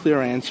think the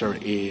clear answer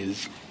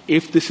is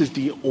if this is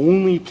the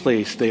only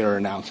place they are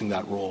announcing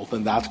that rule,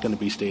 then that's going to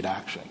be state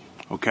action.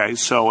 Okay,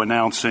 so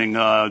announcing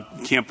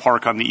can't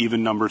park on the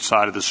even-numbered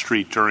side of the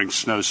street during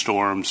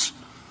snowstorms,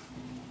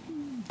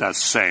 that's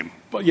the same.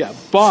 But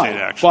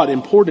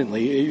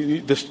importantly,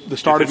 the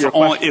start of your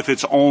question. If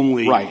it's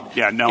only. Right.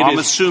 Yeah, no, I'm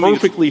assuming.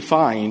 It's perfectly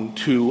fine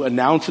to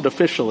announce it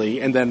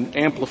officially and then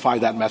amplify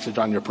that message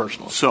on your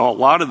personal. So a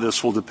lot of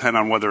this will depend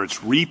on whether it's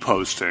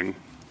reposting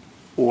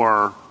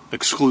or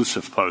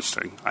exclusive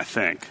posting, I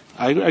think.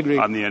 I agree.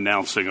 On the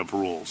announcing of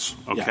rules.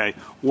 Okay.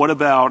 Yeah. What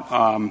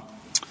about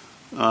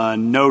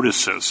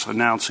notices,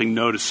 announcing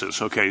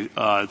notices? Okay,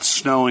 it's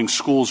snowing,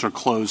 schools are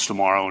closed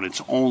tomorrow, and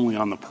it's only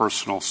on the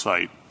personal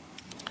site.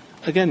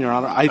 Again, Your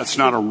Honor, that's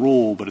not a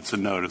rule, but it's a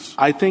notice.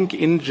 I think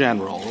in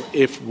general,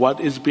 if what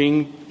is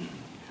being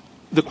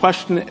 – the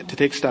question to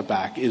take a step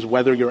back is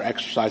whether you're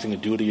exercising a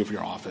duty of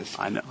your office.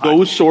 I know.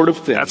 Those sort of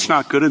things. That's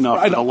not good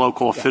enough for the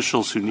local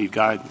officials who need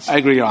guidance. I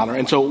agree, Your Honor.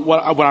 And so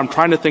what I'm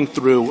trying to think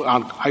through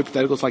on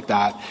hypotheticals like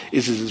that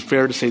is it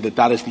fair to say that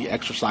that is the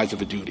exercise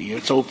of a duty.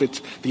 And so if it's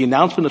the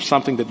announcement of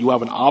something that you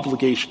have an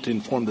obligation to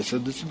inform the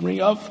citizenry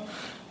of,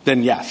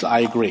 then yes, I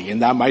agree.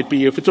 And that might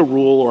be if it's a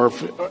rule or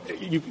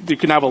if you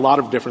can have a lot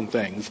of different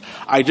things.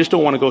 I just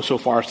don't want to go so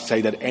far as to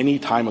say that any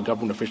time a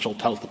government official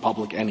tells the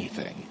public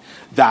anything,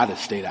 that is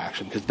state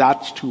action, because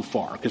that's too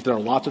far, because there are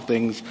lots of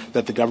things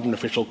that the government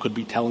official could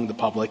be telling the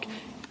public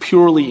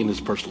purely in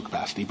his personal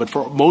capacity. But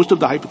for most of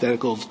the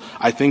hypotheticals,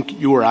 I think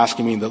you were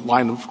asking me in the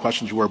line of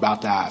questions you were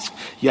about to ask.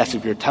 Yes,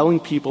 if you're telling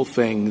people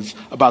things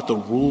about the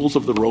rules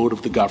of the road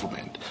of the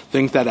government,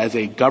 things that as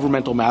a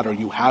governmental matter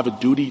you have a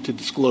duty to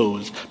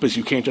disclose because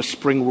you can't just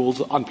spring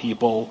rules on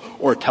people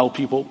or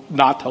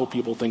not tell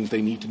people things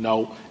they need to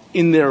know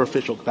in their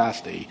official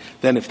capacity,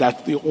 then if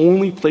that's the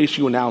only place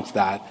you announce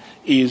that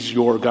is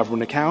your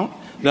government account,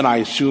 then I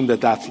assume that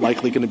that's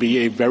likely going to be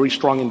a very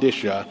strong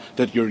indicia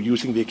that you're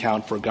using the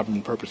account for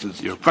government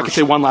purposes. If I could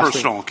say one last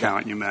personal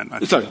account, you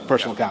meant. Sorry,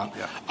 personal account.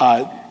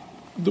 Yeah.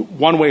 The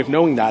one way of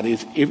knowing that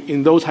is if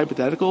in those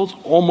hypotheticals,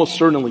 almost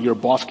certainly your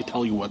boss could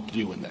tell you what to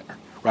do in there,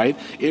 right?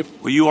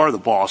 Well, you are the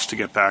boss, to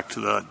get back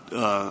to the,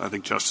 I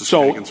think, Justice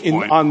Kagan's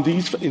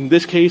point. So in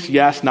this case,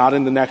 yes, not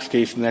in the next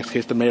case. In the next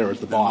case, the mayor is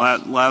the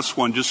boss. Last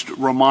one, just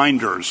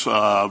reminders.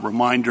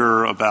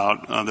 Reminder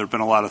about there have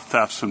been a lot of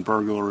thefts and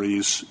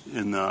burglaries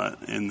in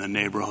the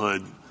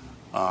neighborhood.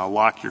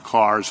 Lock your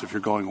cars if you're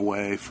going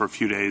away for a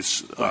few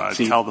days.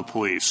 Tell the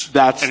police.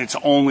 And it's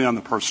only on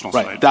the personal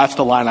side. That's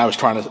the line I was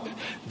trying to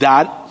 –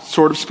 that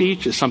sort of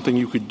speech is something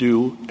you could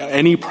do.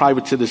 Any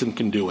private citizen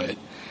can do it.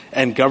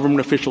 And government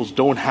officials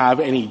don't have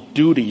any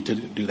duty to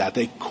do that.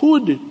 They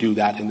could do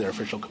that in their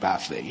official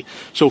capacity.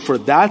 So for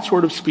that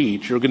sort of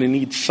speech, you're going to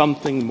need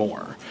something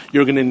more.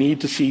 You're going to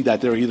need to see that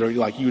they're either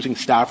like using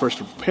staffers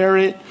to prepare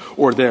it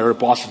or their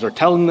bosses are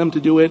telling them to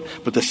do it.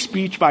 But the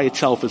speech by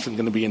itself isn't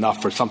going to be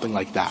enough for something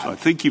like that. So I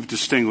think you've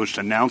distinguished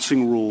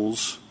announcing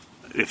rules,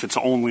 if it's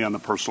only on the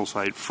personal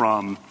side,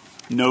 from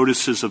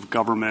notices of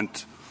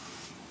government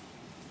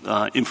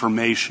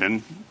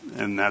information,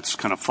 and that's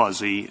kind of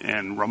fuzzy,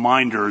 and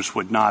reminders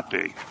would not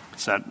be.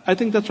 I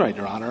think that's right,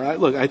 Your Honor.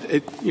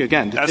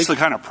 That's the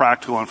kind of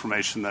practical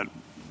information that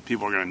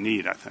people are going to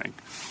need, I think.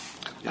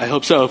 I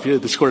hope so, if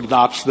this Court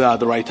adopts the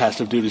right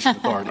test of duties and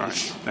authorities. All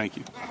right. Thank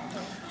you.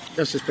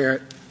 Justice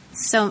Barrett.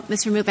 So,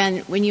 Mr.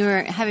 Mubin, when you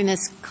were having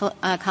this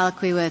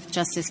colloquy with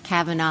Justice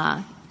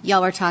Kavanaugh,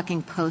 y'all were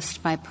talking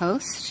post by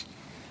post.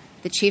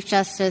 The Chief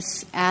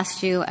Justice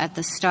asked you at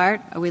the start,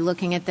 are we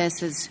looking at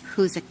this as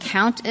whose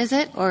account is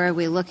it, or are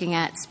we looking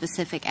at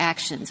specific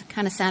actions? It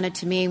kind of sounded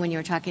to me when you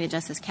were talking to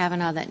Justice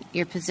Kavanaugh that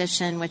your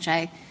position, which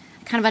I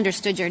kind of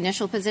understood your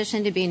initial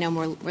position to be, no,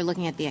 we're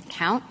looking at the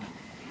account.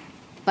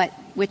 But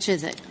which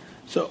is it?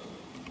 So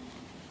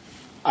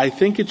I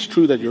think it's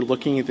true that you're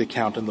looking at the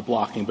account and the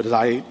blocking, but as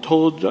I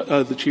told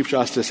the Chief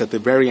Justice at the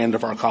very end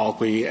of our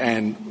colloquy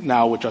and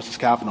now with Justice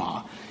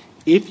Kavanaugh,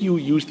 if you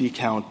use the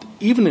account,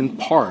 even in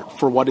part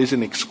for what is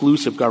an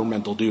exclusive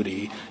governmental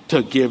duty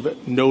to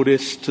give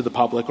notice to the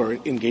public or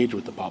engage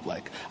with the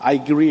public, I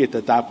agree at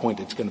that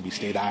point it's going to be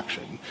state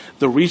action.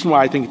 The reason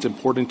why I think it's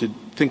important to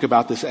think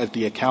about this at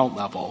the account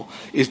level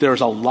is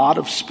there's a lot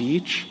of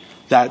speech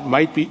that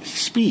might be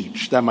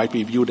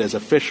viewed as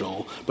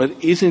official,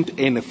 but isn't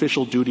an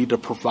official duty to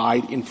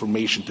provide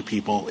information to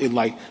people in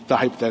like the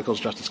hypotheticals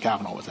Justice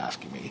Kavanaugh was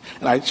asking me.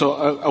 And so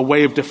a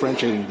way of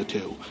differentiating the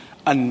two.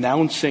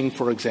 Announcing,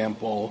 for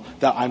example,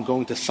 that I'm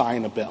going to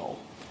sign a bill,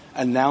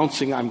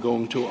 announcing I'm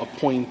going to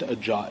appoint a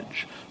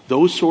judge.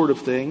 Those sort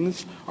of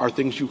things are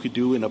things you could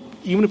do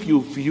even if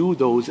you view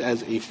those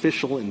as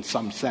official in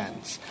some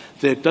sense.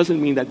 That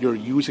doesn't mean that you're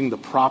using the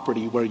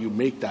property where you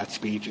make that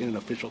speech in an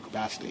official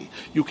capacity.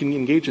 You can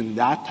engage in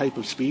that type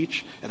of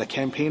speech at a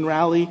campaign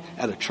rally,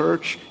 at a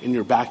church, in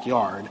your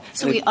backyard.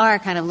 So we are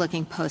kind of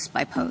looking post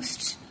by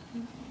post,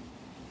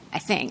 I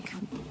think.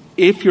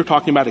 If you're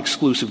talking about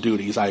exclusive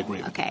duties, I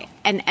agree. Okay.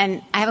 And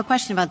I have a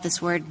question about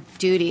this word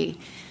duty.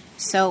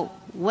 So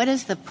what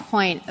is the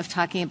point of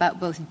talking about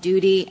both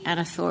duty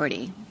and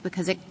authority?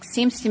 Because it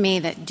seems to me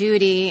that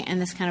duty,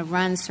 and this kind of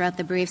runs throughout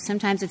the brief,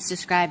 sometimes it's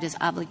described as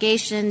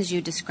obligations.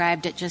 You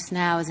described it just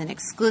now as an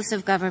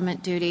exclusive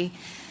government duty,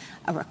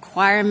 a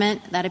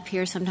requirement that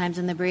appears sometimes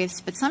in the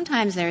briefs. But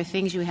sometimes there are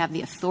things you have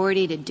the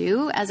authority to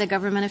do as a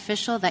government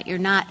official that you're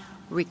not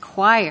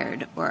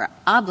required or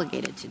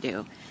obligated to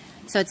do.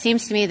 So it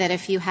seems to me that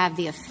if you have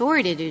the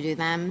authority to do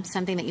them,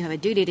 something that you have a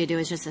duty to do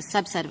is just a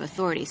subset of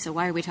authority. So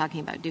why are we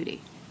talking about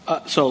duty?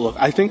 So, look,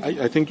 I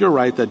think you're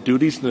right that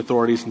duties and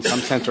authorities in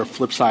some sense are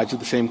flip sides of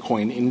the same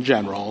coin in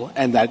general,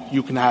 and that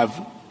you can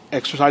have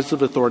exercises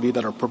of authority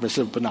that are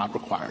permissive but not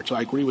required. So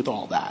I agree with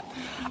all that.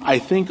 I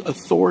think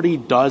authority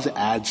does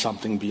add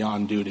something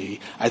beyond duty.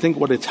 I think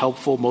what it's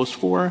helpful most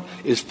for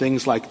is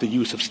things like the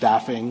use of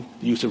staffing,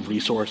 the use of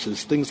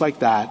resources, things like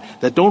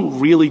that don't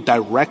really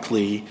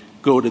directly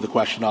go to the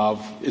question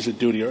of is it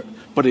duty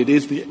but it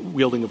is the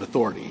wielding of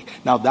authority.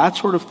 Now, that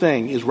sort of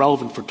thing is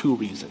relevant for two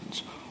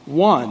reasons.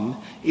 One,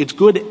 it's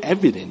good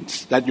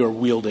evidence that you're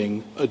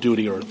wielding a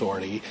duty or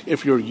authority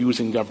if you're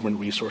using government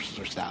resources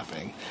or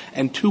staffing.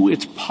 And two,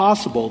 it's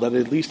possible that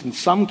at least in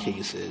some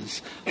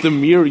cases, the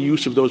mere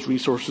use of those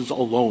resources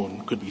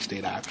alone could be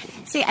state action.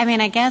 See,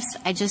 I guess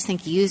I just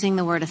think using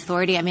the word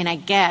authority, I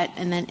get,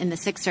 and then in the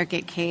Sixth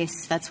Circuit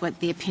case, that's what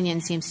the opinion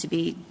seems to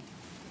be.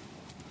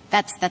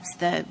 That's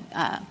the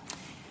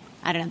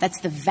that's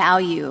the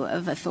value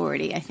of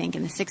authority, I think,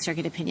 in the Sixth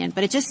Circuit opinion.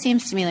 But it just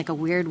seems to me like a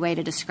weird way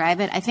to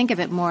describe it. I think of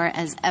it more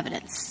as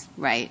evidence,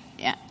 right?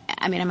 Yeah.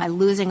 Am I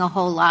losing a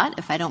whole lot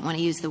if I don't want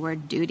to use the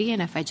word duty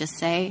and if I just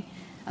say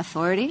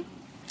authority?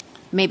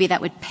 Maybe that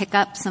would pick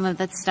up some of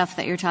that stuff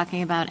that you're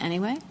talking about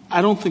anyway?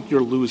 I don't think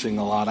you're losing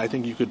a lot. I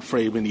think you could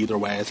frame it either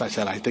way. As I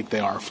said, I think they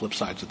are flip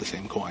sides of the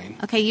same coin.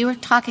 Okay, you were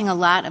talking a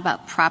lot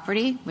about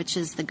property, which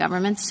is the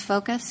government's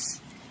focus.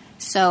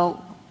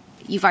 So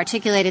you've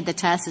articulated the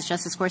test. As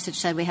Justice Gorsuch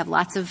said, we have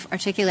lots of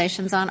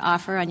articulations on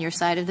offer on your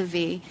side of the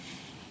V.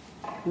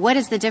 What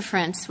is the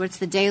difference? What's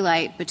the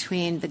daylight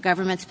between the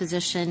government's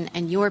position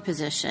and your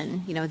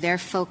position? Their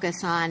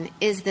focus on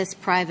is this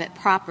private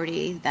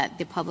property that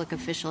the public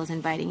official is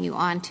inviting you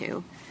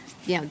onto,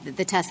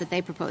 the test that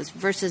they propose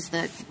versus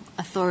the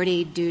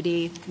authority,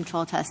 duty,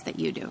 control test that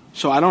you do.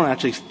 So I don't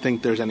actually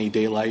think there's any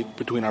daylight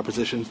between our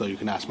positions, though you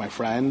can ask my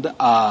friend.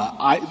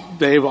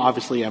 They've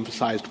obviously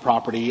emphasized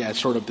property as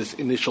sort of this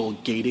initial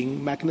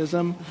gating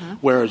mechanism,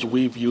 whereas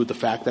we view the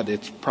fact that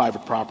it's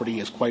private property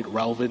as quite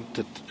relevant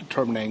to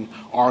determining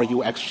are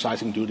you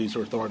exercising duties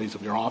or authorities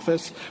of your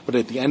office. But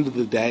at the end of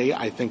the day,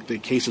 I think the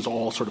cases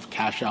all sort of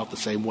cash out the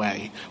same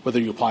way. Whether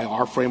you apply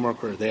our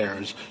framework or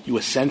theirs, you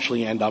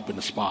essentially end up in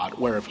a spot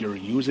where if you're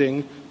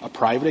using a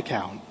private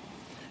account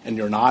and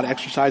you're not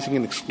exercising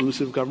an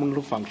exclusive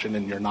governmental function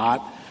and you're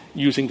not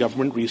using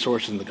government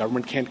resources and the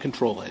government can't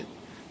control it,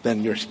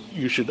 then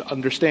you should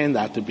understand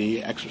that to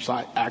be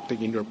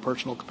acting in your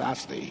personal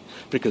capacity,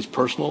 because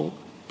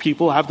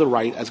people have the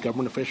right as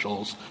government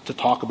officials to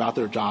talk about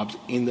their jobs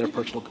in their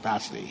personal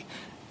capacity.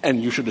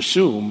 And you should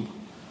assume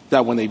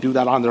that when they do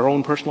that on their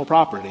own personal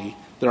property,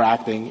 they're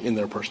acting in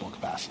their personal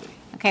capacity.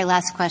 Okay,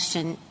 last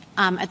question.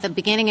 At the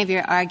beginning of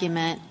your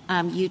argument,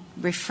 you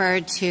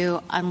referred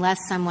to unless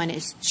someone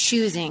is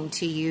choosing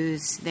to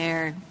use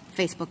their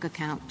Facebook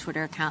account,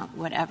 Twitter account,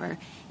 whatever,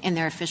 in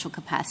their official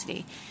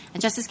capacity.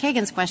 And Justice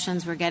Kagan's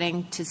questions were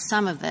getting to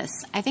some of this.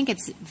 I think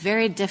it's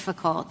very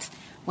difficult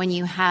when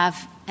you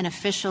have an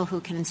official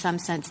who can in some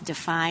sense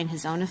define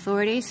his own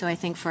authority. So I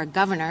think for a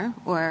governor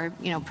or,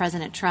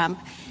 President Trump,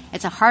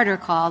 it's a harder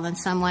call than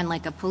someone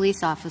like a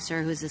police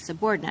officer who's a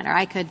subordinate. Or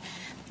I could,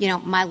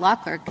 my law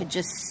clerk could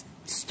just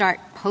start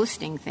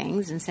posting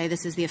things and say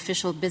this is the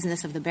official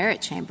business of the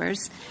Barrett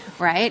Chambers,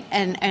 right?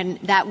 And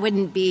that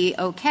wouldn't be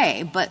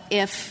okay. But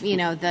if,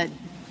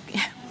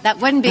 that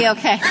wouldn't be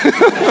okay.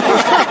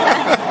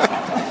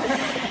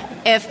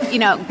 If,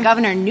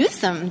 Governor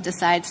Newsom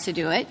decides to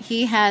do it,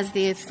 he has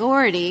the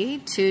authority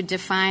to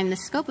define the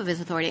scope of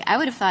his authority. I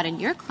would have thought in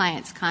your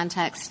client's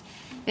context,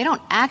 they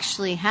don't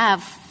actually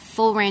have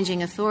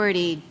full-ranging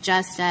authority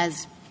just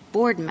as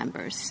board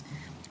members,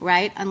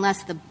 right?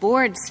 Unless the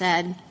board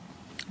said,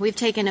 we've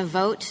taken a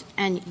vote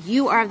and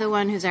you are the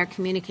one who's our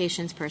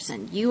communications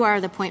person. You are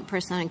the point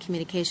person on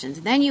communications.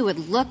 Then you would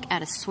look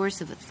at a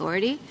source of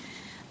authority.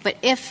 But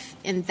if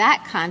in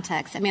that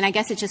context, I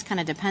guess it just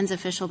kind of depends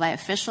official by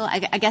official.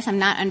 I guess I'm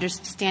not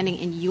understanding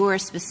in your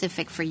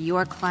specific for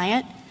your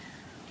client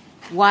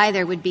why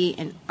there would be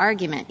an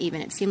argument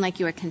even. It seemed like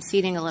you were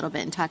conceding a little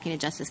bit and talking to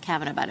Justice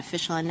Kavanaugh about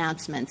official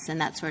announcements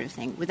and that sort of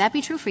thing. Would that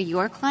be true for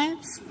your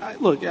clients?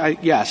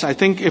 Yes. I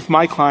think if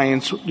my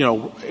clients,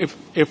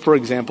 if, for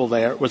example,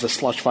 there was a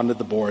slush fund at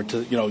the board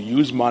to,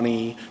 use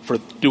money for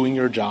doing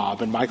your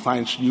job and my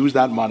clients use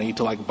that money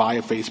to, buy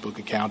a Facebook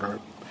account or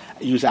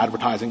use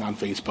advertising on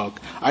Facebook,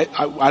 I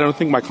don't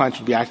think my clients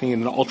would be acting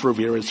in an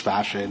ultra-virus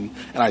fashion,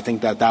 and I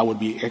think that would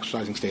be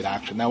exercising state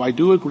action. Now, I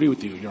do agree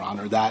with you, Your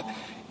Honor, that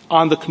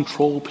on the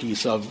control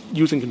piece of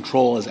using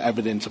control as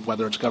evidence of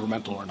whether it's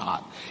governmental or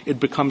not, it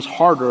becomes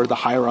harder the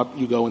higher up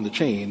you go in the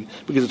chain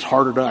because it's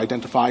harder to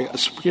identify a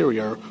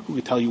superior who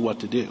can tell you what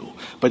to do.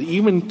 But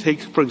even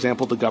take, for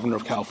example, the governor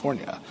of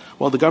California.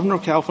 Well, the governor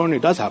of California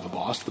does have a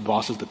boss. The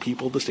boss is the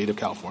people of the state of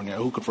California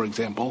who could, for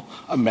example,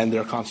 amend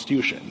their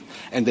constitution.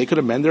 And they could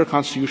amend their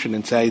constitution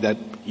and say that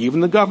even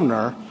the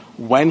governor,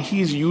 when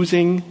he's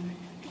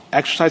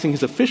exercising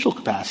his official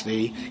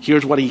capacity,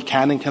 here's what he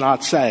can and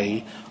cannot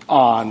say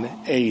on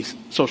a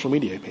social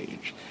media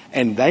page.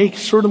 And they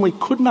certainly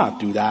could not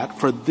do that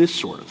for this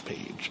sort of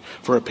page,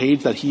 for a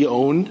page that he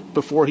owned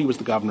before he was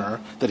the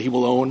governor, that he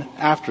will own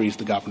after he's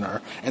the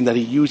governor, and that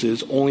he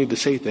uses only to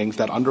say things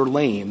that under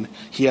Lane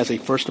he has a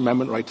First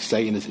Amendment right to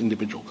say in his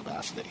individual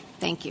capacity.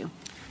 Thank you.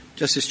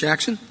 Justice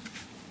Jackson?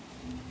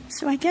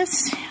 So I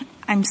guess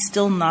I'm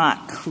still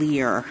not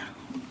clear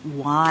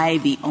why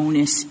the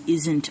onus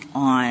isn't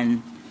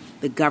on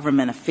the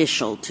government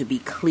official to be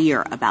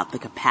clear about the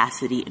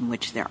capacity in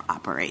which they're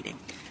operating.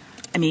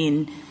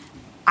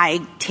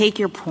 I take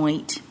your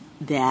point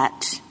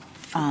that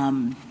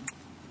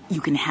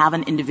you can have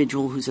an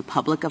individual who's a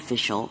public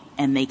official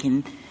and they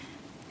can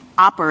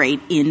operate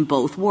in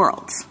both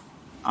worlds,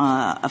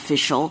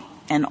 official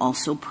and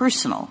also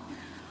personal.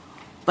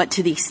 But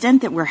to the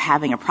extent that we're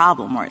having a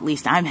problem, or at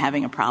least I'm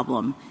having a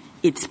problem,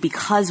 it's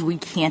because we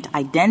can't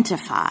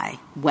identify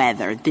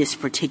whether this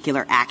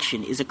particular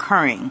action is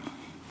occurring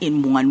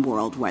in one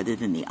world rather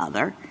than the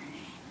other.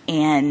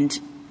 And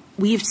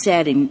we've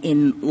said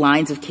in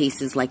lines of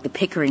cases like the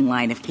Pickering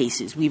line of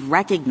cases, we've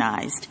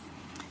recognized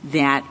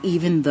that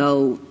even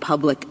though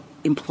public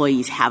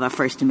employees have a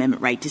First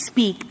Amendment right to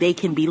speak, they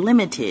can be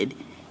limited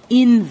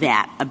in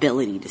that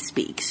ability to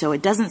speak. So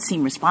it doesn't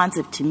seem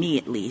responsive to me,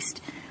 at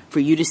least, for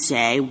you to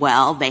say,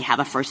 well, they have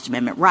a First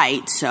Amendment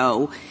right,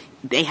 so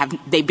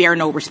they bear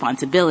no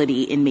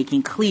responsibility in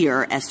making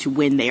clear as to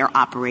when they are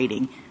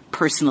operating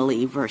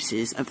personally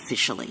versus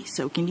officially.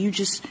 So can you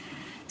just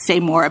say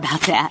more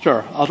about that?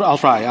 Sure. I'll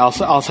try.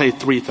 I'll say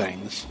three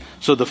things.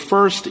 So the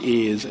first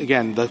is,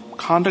 again, the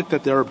conduct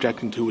that they're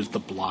objecting to is the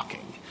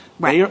blocking.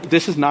 Right.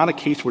 This is not a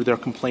case where they're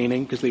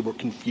complaining because they were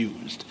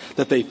confused,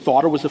 that they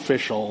thought it was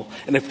official,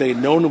 and if they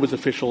had known it was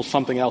official,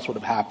 something else would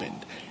have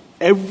happened.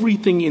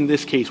 Everything in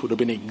this case would have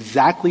been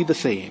exactly the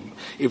same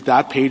if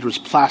that page was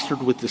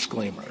plastered with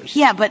disclaimers.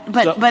 Yeah, but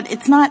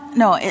it's not.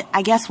 No,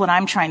 I guess what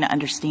I'm trying to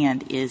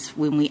understand is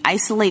when we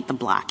isolate the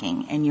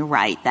blocking, and you're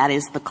right, that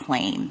is the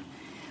claim.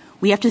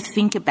 We have to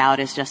think about,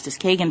 as Justice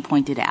Kagan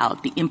pointed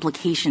out, the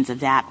implications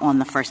of that on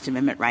the First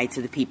Amendment rights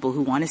of the people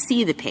who want to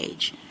see the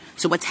page.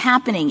 So what's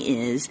happening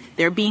is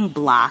they're being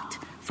blocked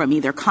from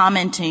either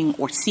commenting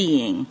or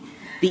seeing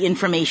the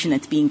information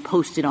that's being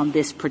posted on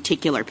this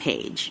particular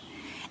page.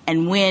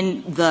 And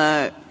when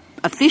the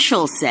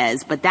official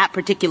says, but that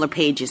particular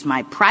page is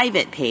my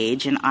private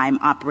page and I'm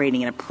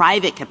operating in a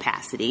private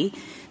capacity,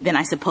 then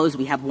I suppose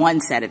we have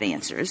one set of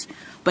answers.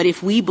 But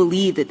if we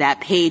believe that that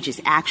page is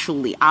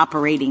actually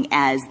operating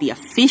as the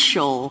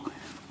official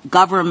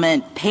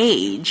government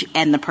page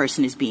and the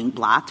person is being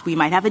blocked, we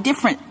might have a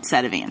different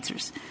set of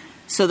answers.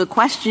 So the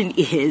question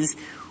is,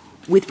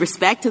 with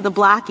respect to the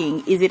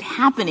blocking, is it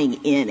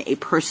happening in a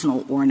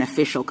personal or an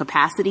official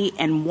capacity,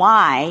 and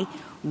why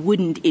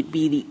wouldn't it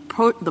be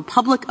the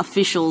public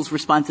official's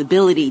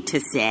responsibility to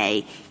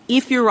say,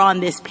 if you're on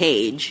this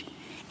page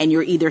and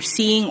you're either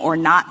seeing or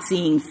not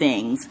seeing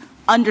things,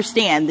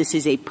 understand this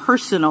is a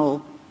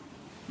personal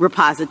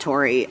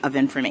repository of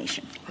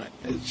information. Right.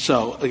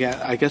 So, again,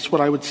 I guess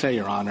what I would say,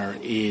 Your Honor,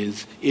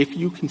 is if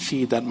you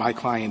concede that my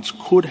clients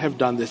could have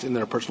done this in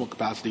their personal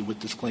capacity with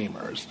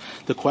disclaimers,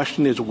 the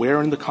question is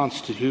where in the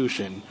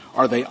Constitution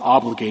are they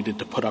obligated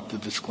to put up the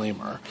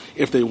disclaimer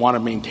if they want to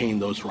maintain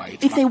those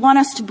rights? If they want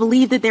us to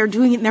believe that they're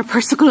doing it in their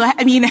personal –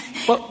 I mean,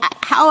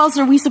 how else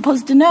are we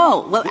supposed to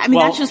know? Well, I mean,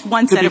 that's just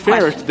one set of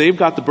questions. To be fair, they've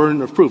got the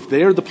burden of proof.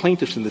 They're the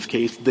plaintiffs in this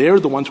case. They're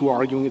the ones who are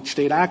arguing it's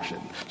state action.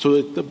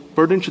 So the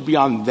burden should be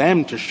on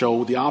them to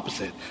show the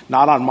opposite,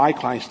 not on my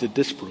clients to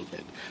disprove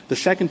it. The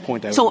second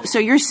point So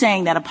you're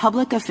saying that a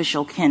public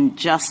official can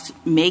just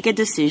make a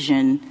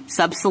decision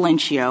sub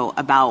silentio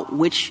about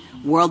which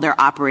world they're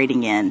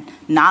operating in,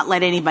 not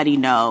let anybody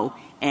know,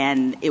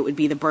 and it would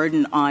be the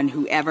burden on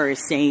whoever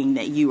is saying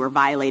that you are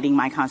violating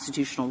my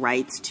constitutional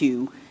rights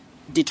to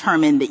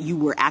determine that you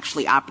were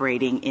actually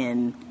operating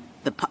in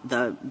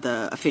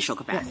the official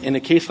capacity. In a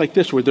case like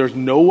this where there's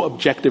no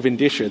objective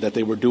indicia that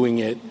they were doing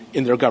it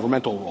in their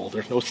governmental role,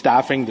 there's no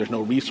staffing, there's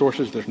no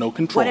resources, there's no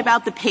control. What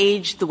about the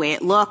page, the way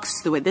it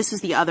looks, this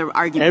is the other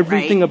argument,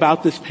 Everything right?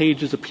 about this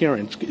page's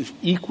appearance is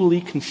equally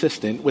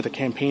consistent with a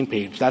campaign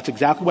page. That's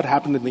exactly what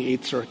happened in the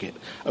Eighth Circuit.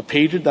 A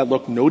page that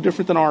looked no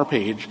different than our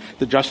page,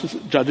 the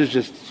judges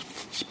just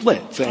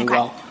split, saying, okay.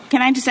 well...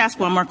 Can I just ask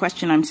one more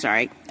question? I'm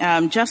sorry.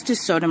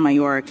 Justice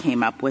Sotomayor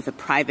came up with a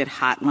private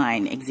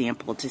hotline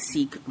example to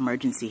seek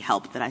emergency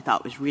help that I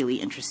thought was really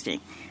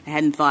interesting. I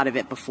hadn't thought of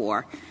it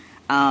before.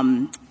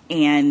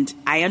 And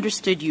I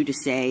understood you to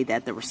say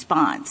that the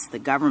response, the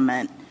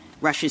government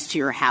rushes to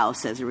your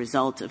house as a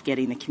result of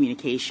getting the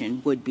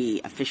communication, would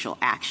be official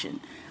action.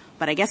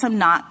 But I guess I'm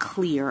not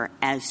clear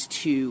as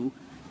to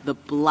the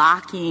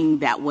blocking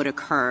that would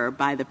occur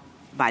by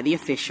the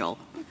official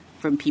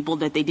from people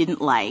that they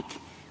didn't like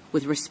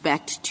with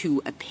respect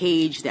to a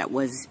page that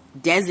was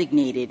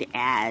designated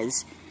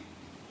as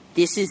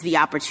this is the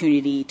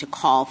opportunity to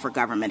call for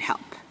government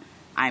help.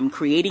 I'm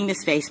creating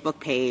this Facebook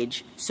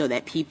page so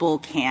that people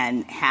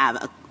can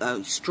have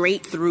a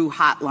straight-through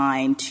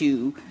hotline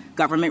to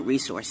government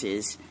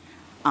resources.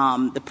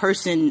 The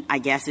person, I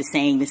guess, is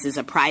saying this is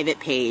a private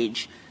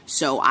page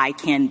so I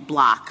can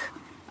block,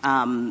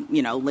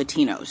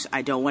 Latinos.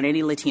 I don't want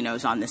any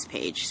Latinos on this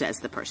page, says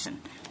the person.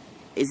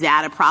 Is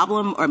that a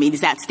problem? Or,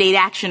 is that state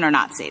action or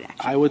not state action?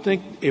 I would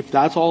think if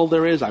that's all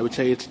there is, I would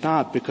say it's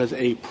not, because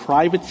a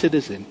private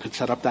citizen could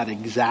set up that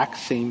exact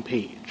same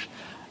page.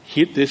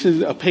 This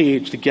is a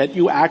page to get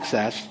you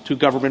access to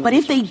government But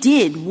resources. if they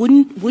did,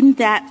 wouldn't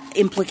that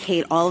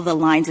implicate all of the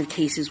lines of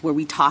cases where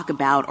we talk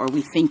about or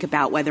we think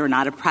about whether or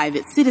not a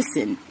private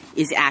citizen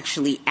is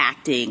actually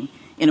acting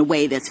in a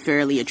way that's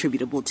fairly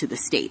attributable to the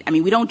state? I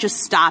mean, we don't just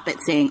stop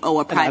at saying, a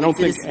private citizen. I don't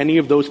think any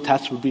of those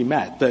tests would be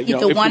met.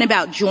 The one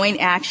about joint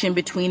action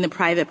between the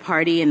private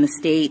party and the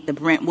state, the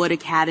Brentwood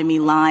Academy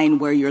line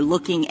where you're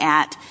looking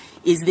at,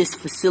 is this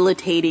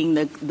facilitating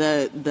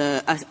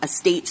a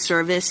state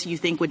service you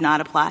think would not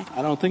apply?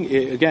 I don't think,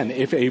 again,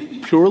 if a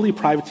purely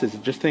private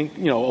citizen, just think,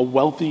 a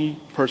wealthy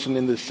person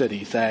in the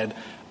city said,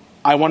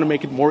 I want to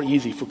make it more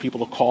easy for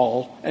people to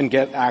call and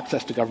get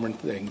access to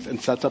government things,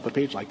 and sets up a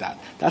page like that.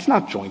 That's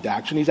not joint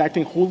action. He's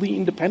acting wholly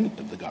independent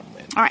of the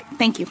government. All right.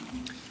 Thank you.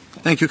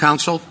 Thank you,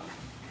 counsel.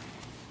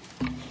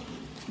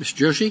 Mr.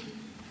 Joshi?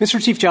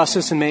 Mr. Chief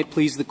Justice, and may it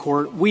please the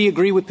Court, we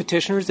agree with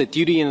petitioners that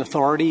duty and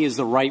authority is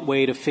the right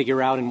way to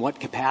figure out in what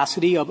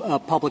capacity a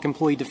public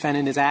employee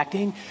defendant is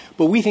acting,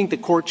 but we think the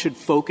Court should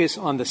focus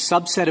on the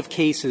subset of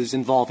cases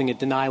involving a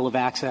denial of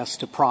access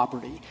to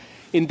property.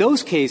 In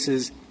those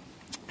cases,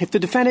 if the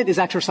defendant is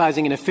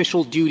exercising an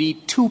official duty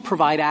to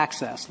provide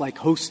access, like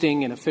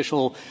hosting an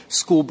official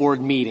school board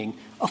meeting,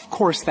 of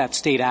course that's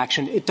state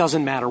action. It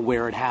doesn't matter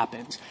where it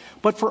happens.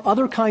 But for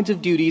other kinds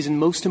of duties, and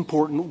most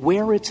important,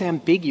 where it's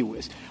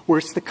ambiguous, where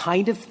it's the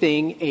kind of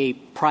thing a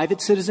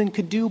private citizen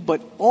could do,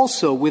 but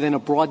also within a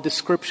broad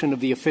description of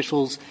the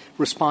official's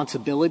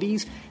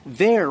responsibilities,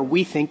 there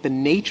we think the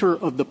nature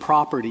of the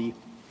property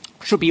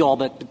should be all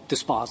but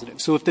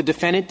dispositive. So if the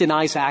defendant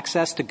denies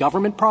access to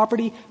government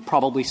property,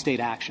 probably state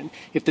action.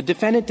 If the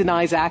defendant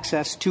denies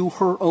access to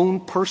her own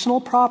personal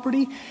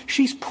property,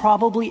 she's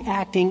probably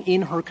acting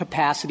in her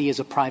capacity as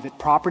a private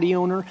property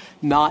owner,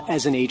 not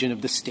as an agent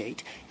of the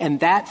state.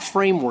 And that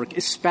framework,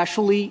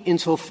 especially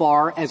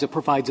insofar as it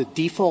provides a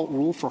default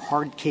rule for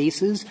hard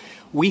cases,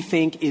 we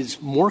think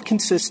is more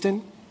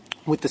consistent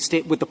with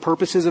the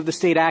purposes of the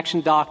state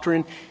action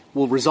doctrine,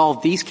 will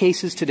resolve these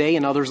cases today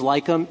and others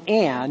like them,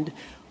 and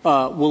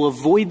will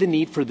avoid the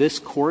need for this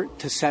Court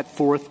to set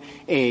forth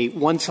a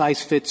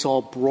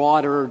one-size-fits-all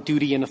broader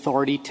duty and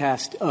authority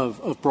test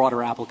of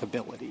broader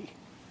applicability.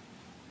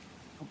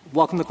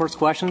 Welcome the Court's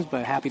questions,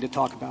 but happy to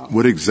talk about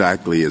what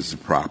exactly is the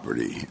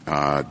property.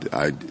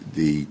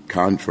 The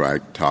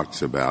contract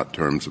talks about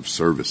terms of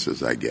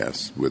services, I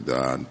guess.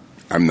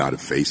 I'm not a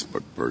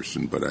Facebook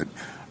person, but I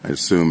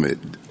assume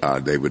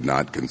they would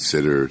not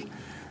consider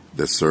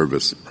the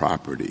service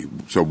property.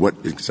 So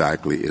what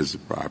exactly is the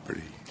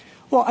property?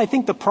 Well, I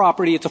think the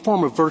property, it's a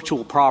form of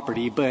virtual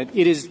property, but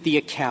it is the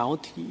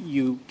account.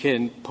 You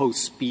can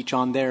post speech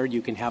on there.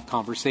 You can have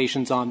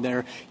conversations on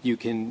there. You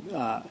can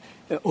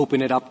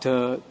open it up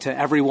to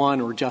everyone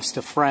or just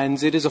to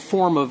friends. It is a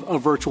form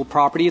of virtual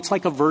property. It's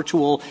like a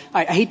virtual –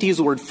 I hate to use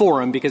the word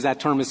forum because that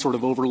term is sort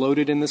of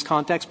overloaded in this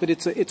context, but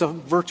it's a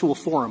virtual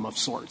forum of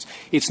sorts.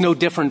 It's no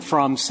different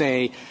from,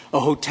 say, a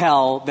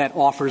hotel that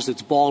offers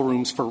its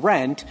ballrooms for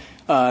rent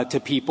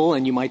to people,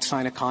 and you might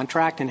sign a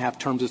contract and have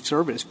terms of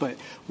service. But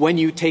when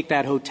you take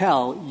that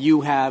hotel,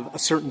 you have a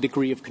certain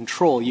degree of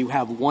control. You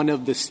have one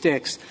of the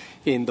sticks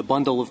in the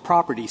bundle of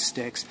property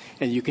sticks,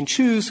 and you can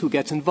choose who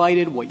gets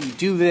invited, what you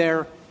do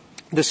there.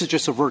 This is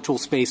just a virtual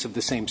space of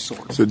the same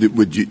sort. So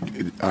would you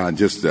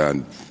just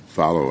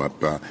follow up?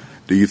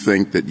 Do you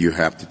think that you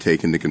have to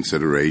take into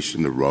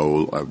consideration the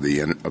role of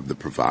the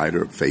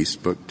provider,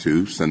 Facebook,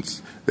 too,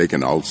 since they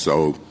can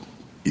also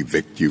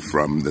evict you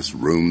from this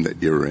room that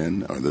you're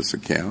in or this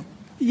account?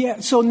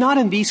 Yeah, so not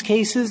in these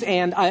cases,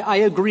 and I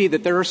agree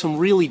that there are some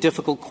really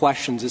difficult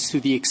questions as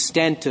to the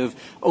extent of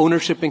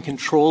ownership and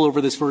control over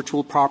this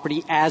virtual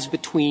property as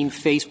between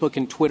Facebook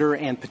and Twitter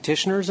and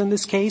petitioners in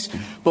this case.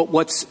 But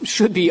what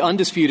should be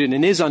undisputed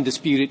and is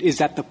undisputed is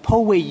that the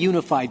Poway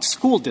Unified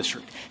School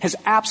District has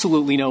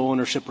absolutely no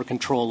ownership or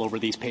control over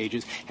these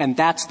pages, and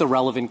that's the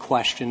relevant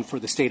question for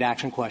the state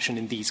action question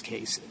in these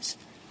cases.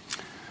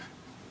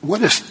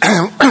 What if,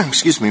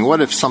 what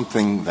if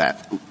something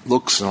that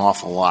looks an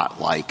awful lot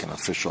like an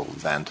official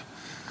event,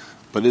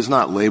 but is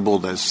not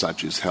labeled as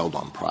such, is held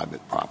on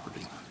private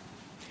property?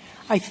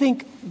 I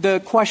think the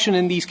question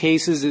in these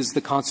cases is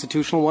the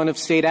constitutional one of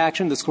state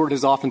action. This Court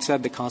has often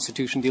said the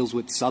Constitution deals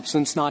with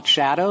substance, not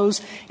shadows.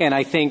 And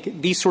I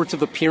think these sorts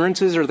of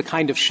appearances are the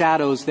kind of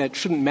shadows that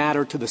shouldn't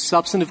matter to the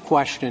substantive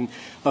question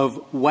of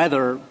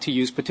whether, to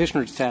use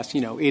petitioner's test,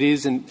 it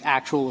is an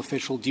actual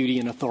official duty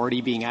and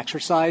authority being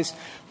exercised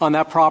on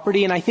that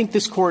property. And I think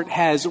this Court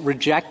has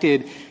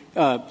rejected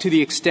to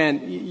the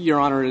extent Your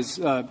Honor is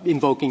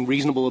invoking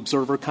reasonable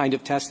observer kind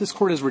of test, this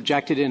Court has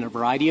rejected it in a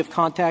variety of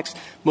contexts,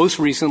 most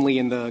recently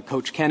in the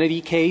Coach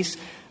Kennedy case.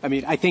 I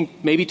mean, I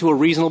think maybe to a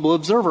reasonable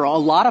observer, a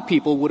lot of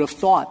people would have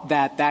thought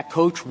that that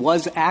coach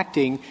was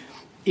acting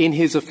in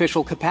his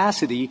official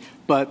capacity,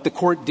 but the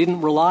Court didn't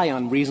rely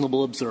on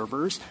reasonable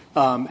observers,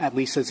 at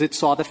least as it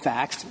saw the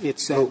facts. It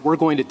said, we're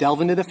going to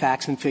delve into the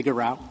facts and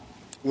figure out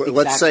exactly.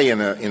 Let's say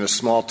in a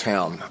small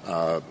town,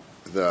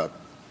 the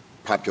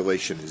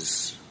population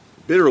is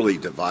bitterly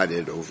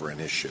divided over an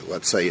issue.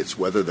 Let's say it's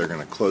whether they're going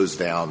to close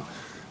down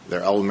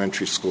their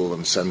elementary school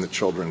and send the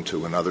children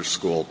to another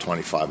school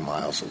 25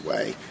 miles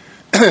away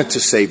to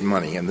save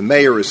money. And the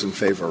mayor is in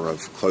favor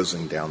of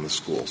closing down the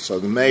school. So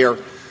the mayor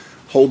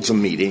holds a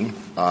meeting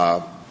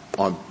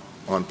on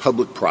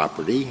public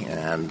property,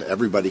 and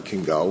everybody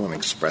can go and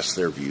express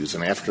their views.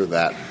 And after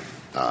that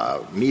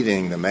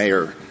meeting, the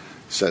mayor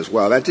says,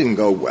 well, that didn't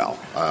go well.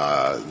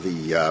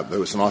 There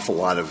was an awful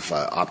lot of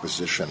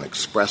opposition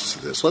expressed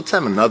to this. Let's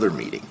have another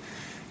meeting.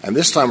 And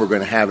this time we're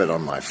going to have it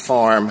on my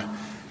farm,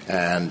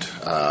 and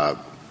I'm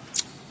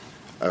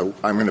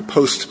going to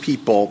post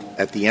people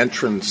at the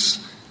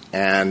entrance,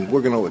 and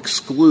we're going to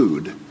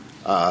exclude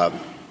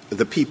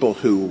the people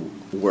who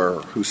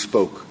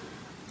spoke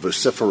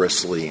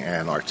vociferously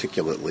and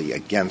articulately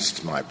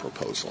against my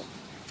proposal.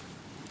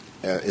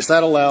 Is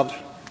that allowed?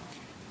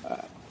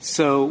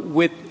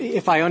 So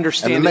if I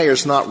understand and the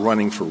mayor's not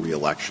running for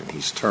re-election.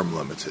 He's term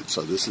limited,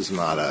 so this is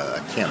not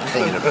a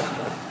campaign of it.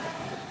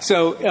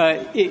 So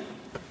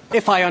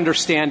if I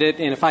understand it,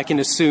 and if I can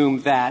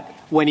assume that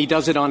when he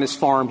does it on his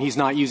farm, he's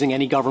not using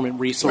any government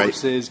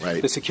resources,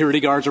 right. The security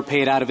guards are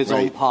paid out of his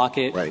own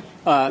pocket,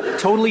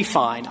 totally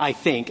fine, I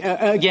think.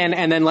 Again,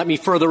 and then let me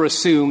further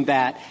assume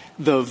that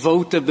the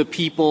vote of the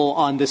people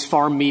on this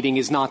farm meeting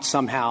is not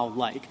somehow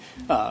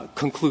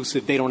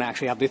conclusive. They don't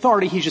actually have the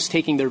authority. He's just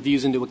taking their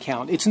views into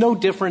account. It's no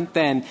different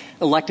than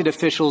elected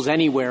officials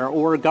anywhere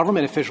or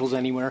government officials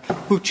anywhere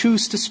who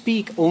choose to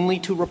speak only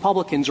to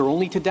Republicans or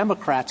only to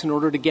Democrats in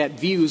order to get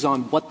views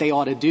on what they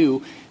ought to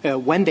do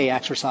when they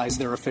exercise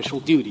their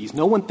official duties.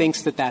 No one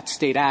thinks that that's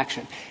state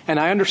action. And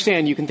I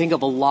understand you can think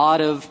of a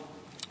lot of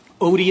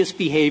odious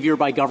behavior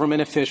by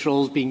government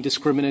officials being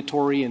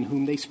discriminatory in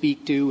whom they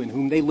speak to and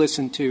whom they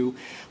listen to.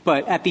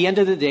 But at the end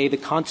of the day, the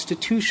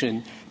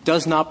Constitution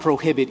does not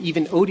prohibit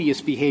even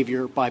odious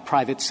behavior by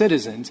private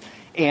citizens.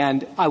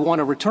 And I want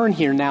to return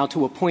here now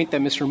to a point that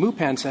Mr.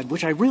 Mupan said,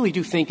 which I really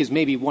do think is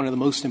maybe one of the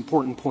most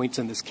important points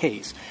in this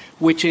case,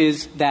 which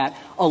is that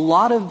a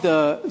lot of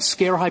the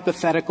scare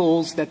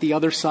hypotheticals that the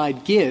other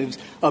side gives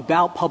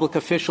about public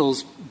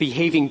officials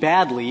behaving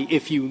badly,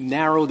 if you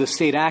narrow the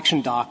state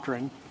action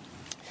doctrine,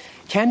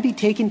 can be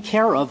taken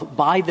care of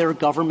by their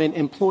government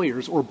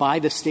employers or by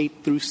the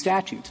state through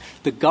statutes.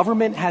 The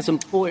government as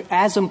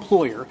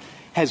employer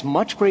has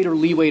much greater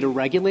leeway to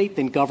regulate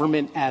than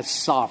government as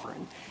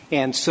sovereign.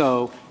 And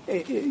so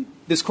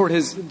this Court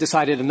has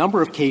decided a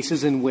number of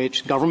cases in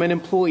which government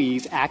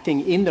employees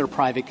acting in their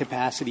private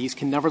capacities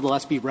can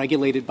nevertheless be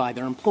regulated by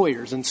their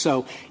employers. And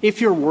so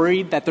if you're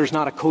worried that there's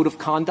not a code of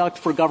conduct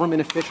for government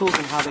officials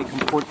and how they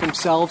comport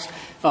themselves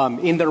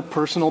in their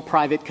personal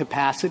private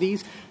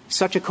capacities,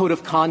 such a code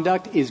of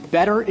conduct is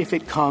better if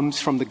it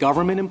comes from the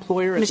government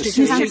employer. Mr.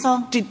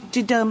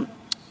 Counsel,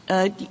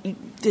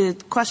 the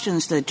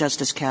questions that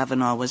Justice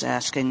Kavanaugh was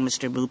asking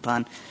Mr.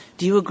 Mupon,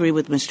 do you agree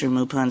with Mr.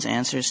 Mupon's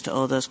answers to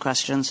all those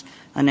questions?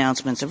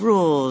 Announcements of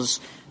rules,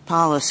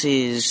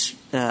 policies,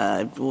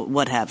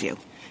 what have you?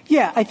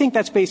 Yeah, I think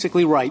that's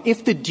basically right.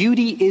 If the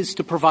duty is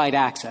to provide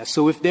access,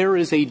 so if there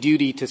is a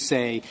duty to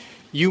say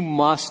you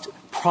must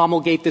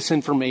promulgate this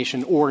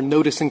information or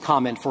notice and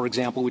comment, for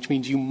example, which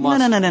means you must.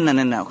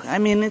 No. I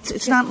mean,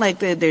 it's not like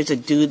there's a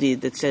duty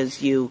that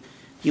says you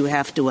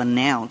have to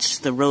announce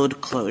the road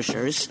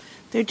closures.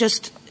 They're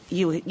just,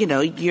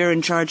 you're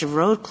in charge of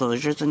road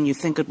closures and you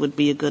think it would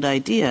be a good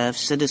idea if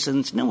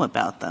citizens knew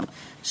about them.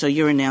 So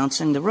you're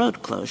announcing the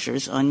road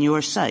closures on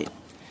your site.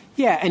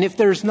 Yeah, and if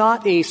there's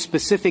not a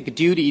specific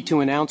duty to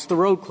announce the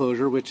road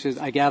closure, which is,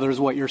 I gather is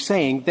what you're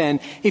saying, then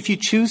if you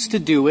choose to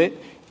do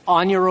it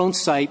on your own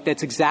site,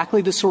 that's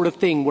exactly the sort of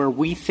thing where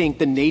we think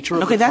the nature of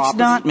the property. Okay, that's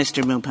not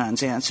Mr.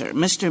 Mupon's answer.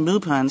 Mr.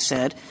 Mupon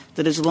said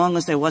that as long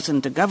as there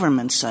wasn't a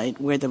government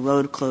site where the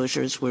road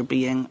closures were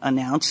being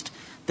announced,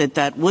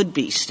 that would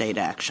be state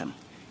action.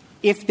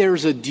 If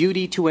there's a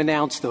duty to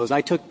announce those,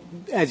 I took,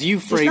 as you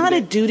framed it. It's not a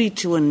duty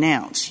to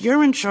announce.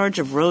 You're in charge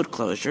of road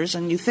closures,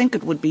 and you think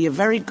it would be a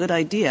very good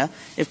idea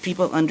if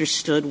people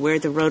understood where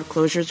the road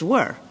closures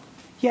were.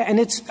 Yeah, and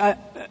it's,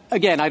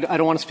 again, I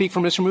don't want to speak for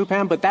Mr.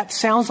 Mupon, but that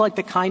sounds like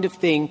the kind of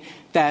thing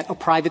that a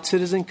private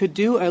citizen could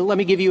do. Let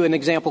me give you an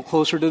example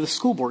closer to the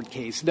school board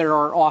case. There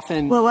are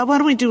often. Well, why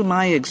don't we do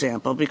my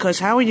example? Because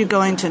how are you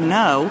going to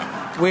know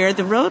where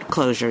the road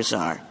closures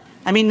are?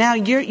 I mean, now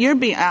you're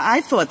being.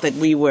 I thought that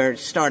we were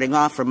starting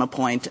off from a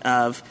point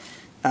of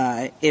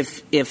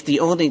if the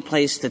only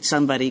place that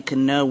somebody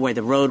can know where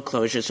the road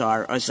closures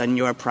are is on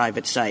your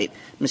private site.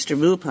 Mr.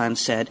 Mupon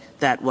said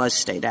that was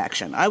state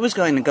action. I was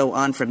going to go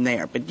on from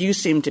there, but you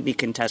seem to be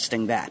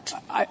contesting that.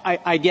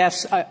 I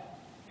guess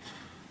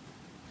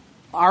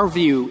our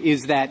view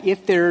is that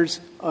if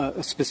there's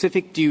a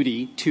specific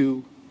duty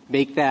to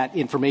make that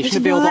information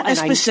available. It's not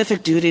a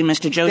specific duty,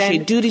 Mr.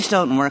 Joshi. Duties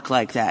don't work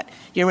like that.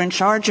 You're in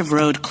charge of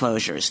road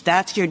closures.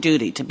 That's your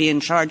duty, to be in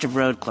charge of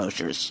road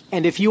closures.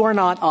 And if you are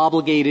not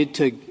obligated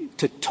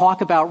to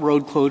talk about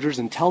road closures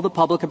and tell the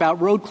public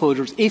about road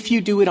closures, if you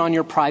do it on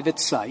your private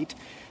site,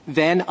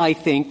 then I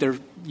think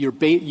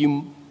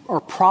you are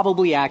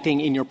probably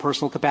acting in your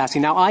personal capacity.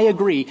 Now, I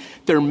agree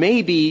there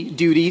may be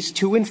duties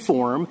to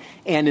inform,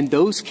 and in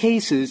those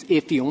cases,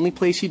 if the only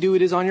place you do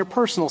it is on your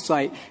personal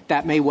site,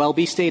 that may well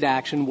be state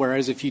action,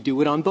 whereas if you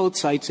do it on both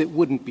sites, it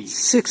wouldn't be.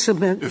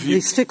 The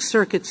Sixth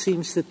Circuit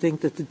seems to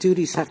think that the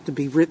duties have to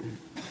be written.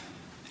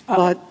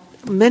 But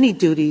many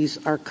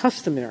duties are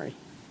customary,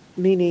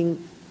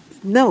 meaning,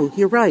 no,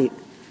 you're right.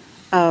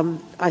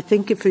 I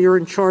think if you're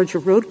in charge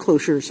of road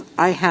closures,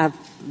 I have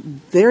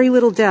very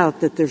little doubt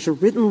that there's a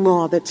written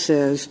law that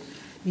says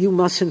you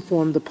must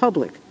inform the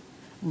public.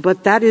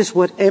 But that is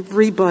what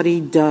everybody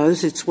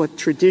does. It's what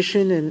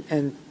tradition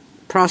and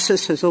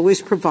process has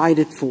always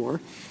provided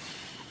for.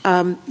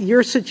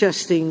 You're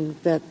suggesting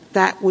that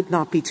that would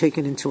not be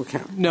taken into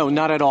account. No,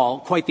 not at all.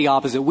 Quite the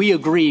opposite. We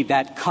agree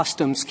that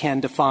customs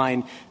can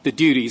define the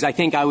duties. I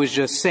think I was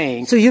just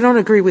saying. So you don't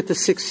agree with the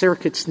Sixth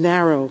Circuit's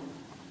narrow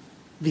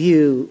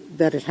view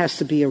that it has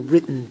to be a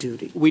written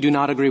duty? We do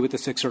not agree with the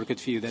Sixth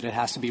Circuit's view that it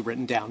has to be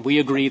written down. We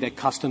agree that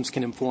customs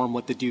can inform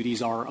what the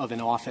duties are of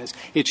an office.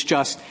 It's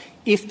just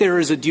if there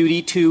is a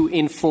duty to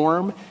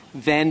inform,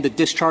 then the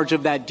discharge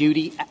of that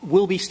duty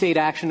will be state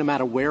action no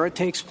matter where it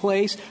takes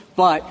place.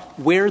 But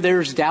where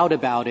there's doubt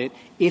about it,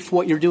 if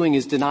what you're doing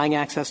is denying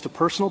access to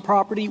personal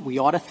property, we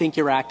ought to think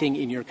you're acting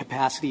in your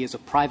capacity as a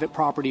private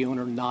property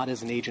owner, not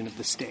as an agent of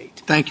the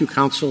state. Thank you,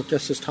 counsel.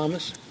 Justice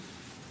Thomas?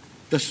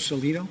 Justice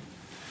Alito?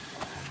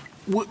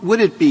 Would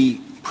it be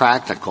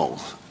practical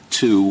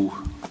to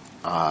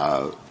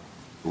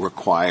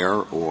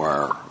require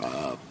or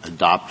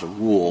adopt a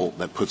rule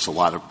that puts a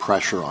lot of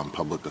pressure on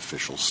public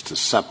officials to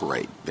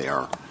separate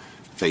their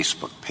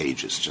Facebook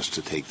pages, just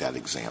to take that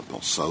example,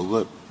 so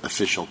the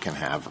official can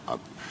have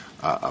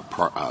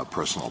a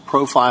personal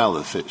profile,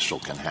 the official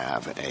can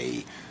have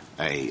a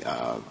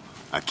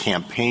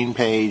campaign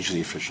page,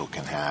 the official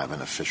can have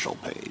an official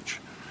page?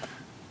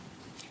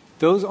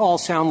 Those all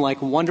sound like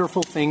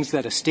wonderful things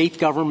that a state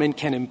government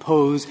can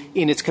impose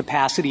in its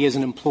capacity as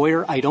an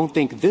employer. I don't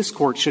think this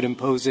Court should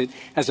impose it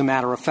as a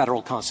matter of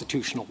federal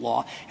constitutional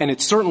law. And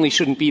it certainly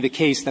shouldn't be the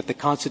case that the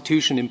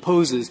Constitution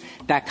imposes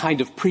that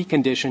kind of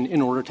precondition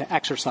in order to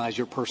exercise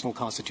your personal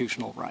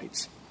constitutional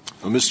rights.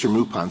 Well, Mr.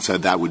 Mupon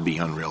said that would be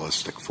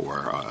unrealistic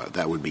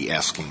that would be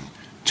asking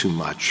too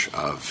much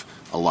of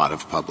a lot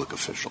of public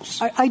officials.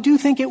 I do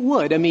think it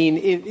would. I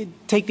mean,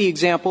 take the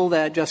example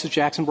that Justice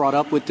Jackson brought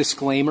up with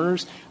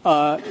disclaimers.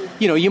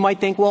 You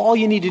might think, well, all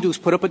you need to do is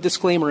put up a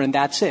disclaimer and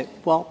that's it.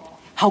 Well,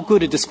 how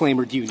good a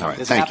disclaimer do you need? All right,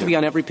 Does it have to be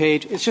on every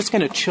page? It's just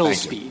going to chill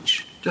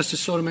speech.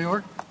 Justice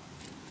Sotomayor?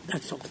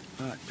 That's all.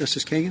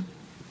 Justice Kagan?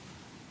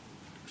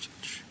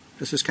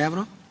 Justice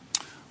Kavanaugh?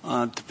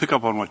 To pick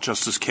up on what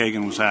Justice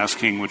Kagan was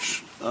asking,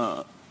 which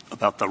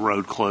about the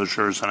road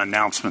closures and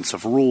announcements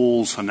of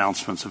rules,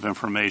 announcements of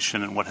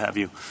information, and what have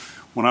you.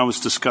 When I was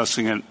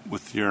discussing it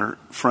with your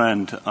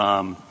friend,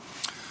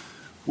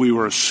 we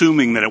were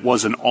assuming that it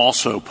wasn't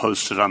also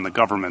posted on the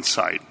government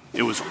site.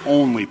 It was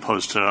only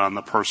posted on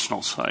the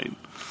personal site.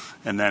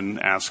 And then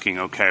asking,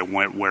 okay,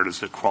 where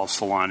does it cross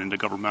the line into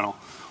governmental?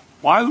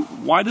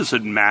 Why does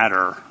it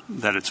matter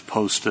that it's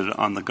posted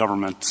on the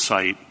government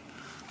site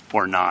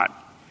or not?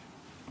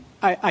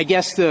 I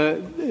guess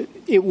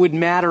it would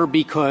matter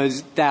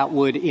because that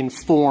would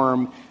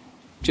inform,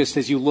 just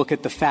as you look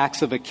at the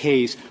facts of a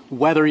case,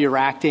 whether you're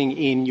acting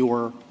in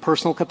your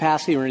personal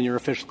capacity or in your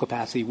official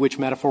capacity, which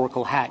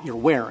metaphorical hat you're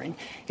wearing.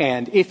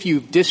 And if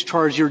you've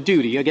discharged your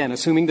duty, again,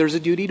 assuming there's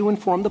a duty to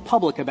inform the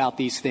public about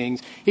these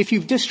things, if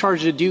you've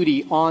discharged a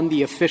duty on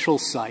the official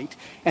site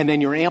and then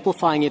you're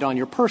amplifying it on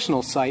your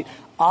personal site,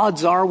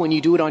 odds are when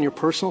you do it on your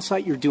personal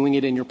site, you're doing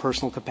it in your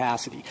personal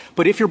capacity.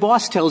 But if your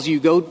boss tells you,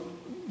 go,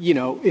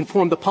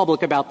 inform the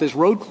public about this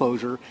road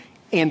closure,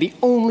 and the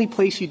only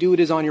place you do it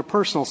is on your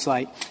personal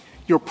site,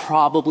 you're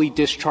probably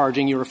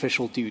discharging your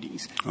official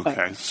duties.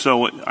 Okay.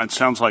 So it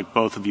sounds like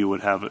both of you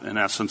would have, in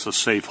essence, a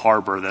safe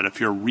harbor that if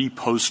you're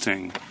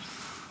reposting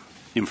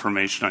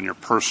information on your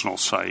personal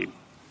site,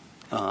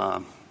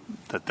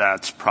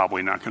 that's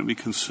probably not going to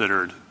be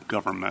considered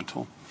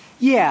governmental.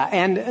 Yeah,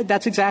 and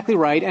that's exactly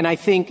right. And I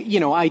think,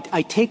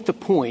 I take the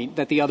point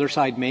that the other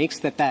side makes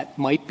that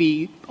might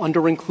be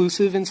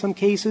under-inclusive in some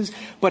cases,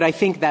 but I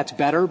think that's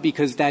better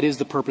because that is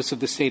the purpose of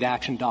the state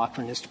action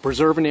doctrine, is to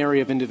preserve an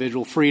area of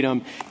individual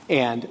freedom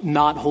and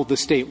not hold the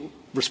state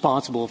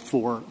responsible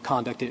for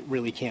conduct it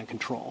really can't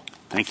control.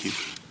 Thank you.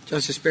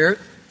 Justice Barrett?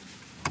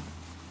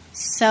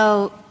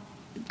 So,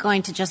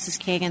 going to Justice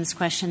Kagan's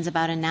questions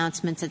about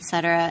announcements, et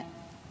cetera,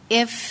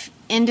 if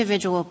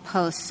individual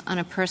posts on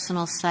a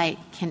personal site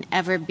can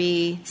ever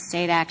be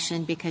state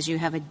action because you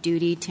have a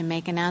duty to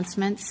make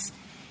announcements,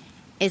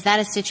 is that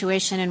a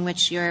situation in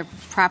which your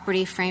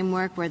property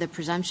framework where the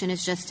presumption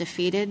is just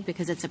defeated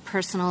because it's a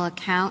personal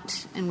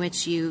account in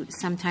which you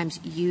sometimes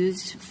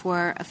use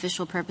for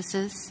official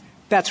purposes?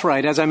 That's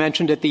right. As I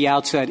mentioned at the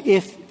outset,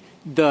 if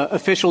the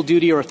official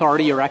duty or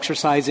authority you're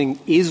exercising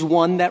is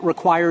one that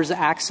requires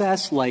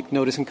access, like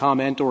notice and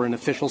comment or an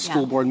official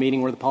school board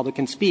meeting where the public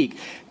can speak,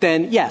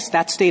 then yes,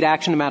 that's state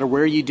action no matter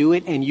where you do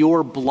it, and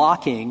your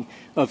blocking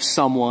of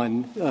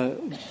someone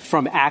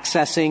from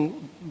accessing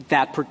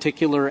that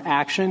particular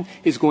action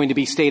is going to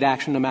be state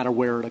action no matter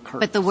where it occurs.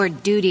 But the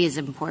word duty is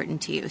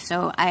important to you.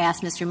 So I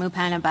asked Mr.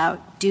 Mupan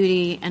about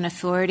duty and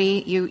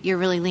authority. You're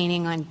really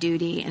leaning on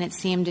duty, and it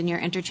seemed in your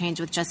interchange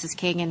with Justice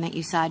Kagan that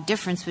you saw a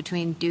difference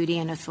between duty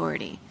and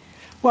authority.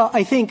 Well,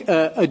 I think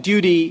a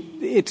duty,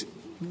 it's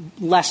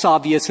less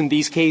obvious in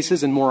these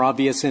cases and more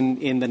obvious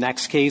in the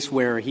next case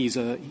where he's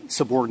a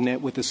subordinate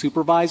with a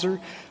supervisor.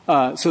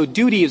 So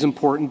duty is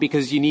important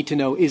because you need to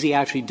know, is he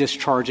actually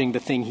discharging the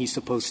thing he's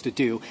supposed to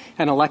do?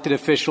 An elected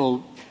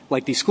official,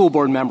 like these school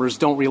board members,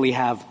 don't really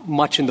have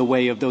much in the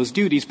way of those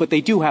duties, but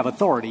they do have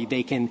authority.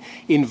 They can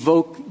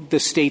invoke the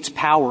state's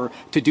power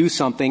to do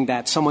something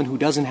that someone who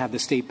doesn't have the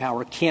state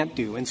power can't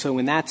do. And so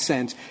in that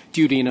sense,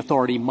 duty and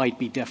authority might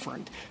be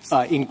different.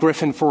 In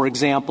Griffin, for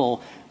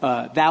example,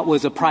 that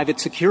was a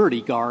private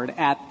security guard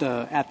at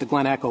the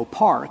Glen Echo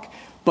Park.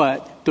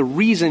 But the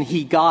reason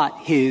he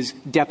got his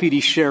deputy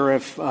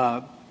sheriff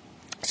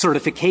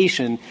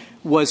certification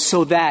was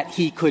so that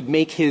he could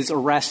make his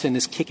arrest and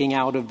his kicking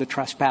out of the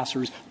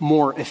trespassers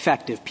more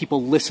effective.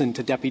 People listen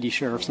to deputy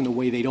sheriffs in a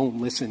way they don't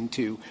listen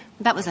to.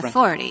 That was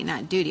authority,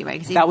 not duty,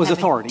 right? That was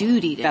authority.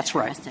 Duty to That's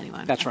arrest right.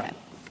 anyone. That's okay. right.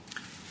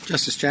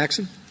 Justice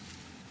Jackson?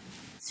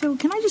 So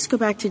can I just go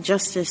back to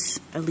Justice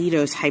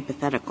Alito's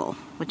hypothetical,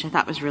 which I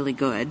thought was really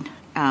good,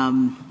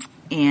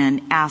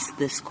 and ask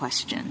this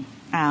question.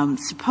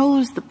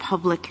 Suppose the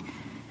public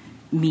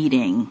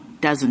meeting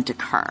doesn't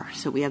occur.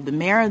 So we have the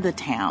mayor of the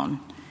town,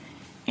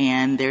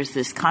 and there's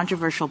this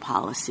controversial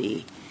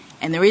policy,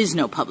 and there is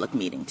no public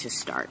meeting to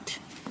start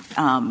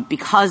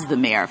because the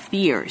mayor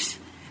fears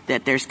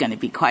that there's going to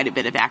be quite a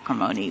bit of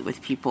acrimony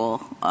with people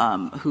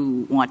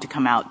who want to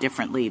come out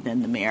differently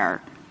than the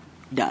mayor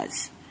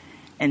does.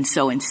 And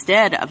so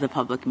instead of the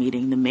public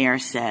meeting, the mayor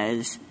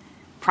says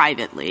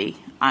privately,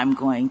 I'm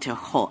going to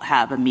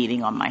have a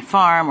meeting on my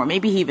farm, or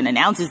maybe he even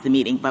announces the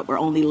meeting, but we're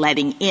only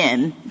letting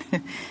in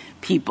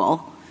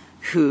people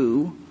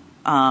who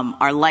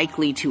are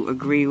likely to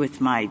agree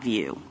with my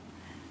view.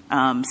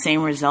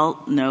 Same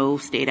result, no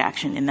state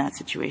action in that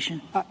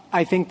situation?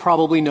 I think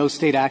probably no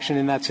state action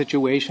in that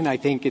situation. I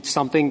think it's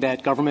something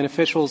that government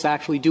officials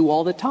actually do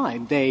all the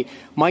time. They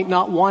might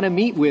not want to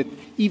meet with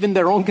even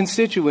their own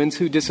constituents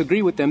who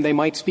disagree with them. They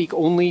might speak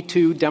only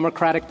to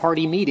Democratic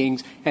Party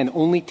meetings and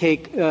only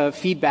take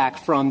feedback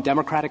from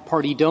Democratic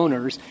Party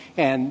donors.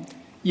 And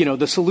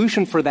the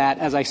solution for that,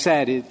 as I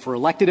said, for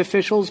elected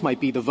officials might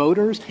be the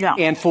voters,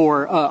 and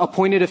for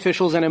appointed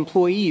officials and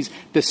employees,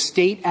 the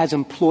state as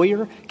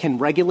employer can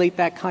regulate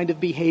that kind of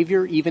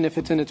behavior, even if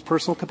it's in its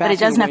personal capacity.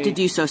 But it doesn't have to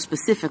do so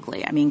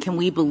specifically. I mean, can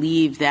we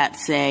believe that,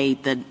 say,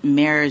 the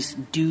mayor's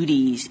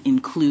duties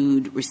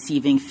include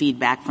receiving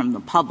feedback from the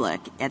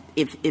public?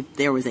 If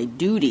there was a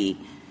duty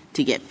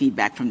to get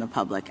feedback from the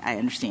public, I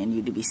understand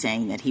you to be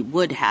saying that he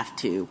would have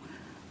to.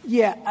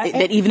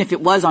 That even if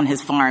it was on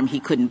his farm, he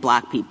couldn't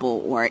block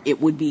people, or it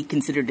would be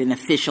considered an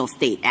official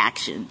state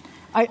action.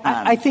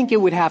 I think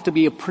it would have to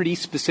be a pretty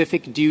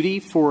specific duty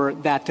for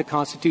that to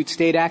constitute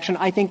state action.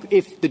 I think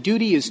if the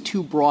duty is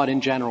too broad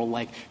in general,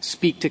 like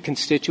speak to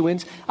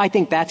constituents, I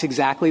think that's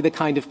exactly the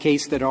kind of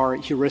case that our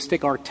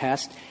heuristic, our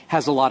test,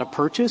 has a lot of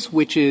purchase,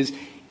 which is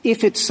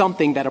if it's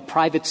something that a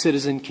private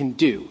citizen can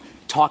do,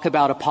 talk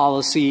about a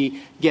policy,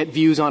 get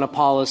views on a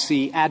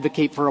policy,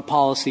 advocate for a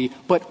policy,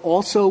 but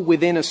also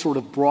within a sort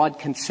of broad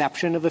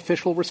conception of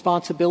official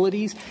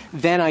responsibilities,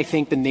 then I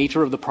think the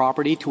nature of the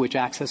property to which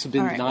access has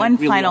been denied. One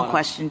final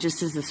question,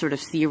 just as a sort of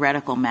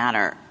theoretical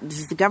matter.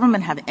 Does the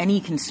government have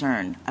any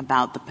concern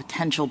about the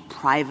potential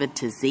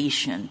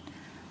privatization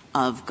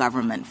of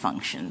government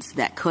functions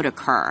that could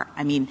occur?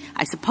 I mean,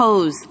 I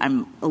suppose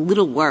I'm a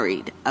little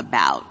worried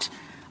about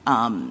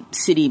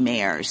city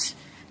mayors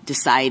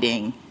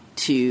deciding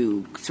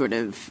to sort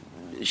of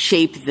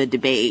shape the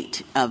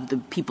debate of the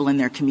people in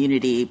their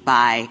community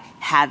by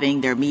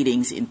having their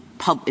meetings in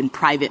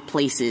private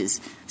places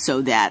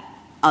so that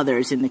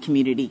others in the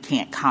community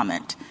can't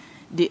comment.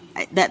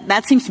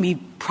 That seems to me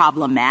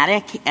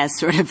problematic as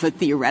sort of a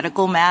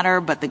theoretical matter,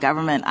 but the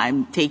government,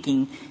 I'm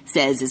taking,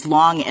 says as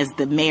long as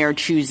the mayor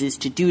chooses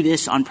to do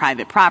this on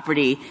private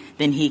property,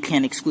 then he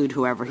can exclude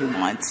whoever he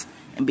wants,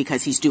 and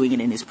because he's doing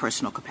it in his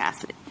personal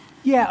capacity.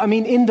 Yeah, I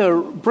mean, in the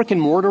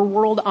brick-and-mortar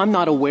world, I'm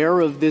not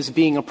aware of this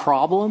being a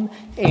problem.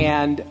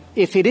 And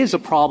if it is a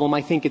problem,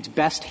 I think it's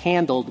best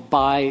handled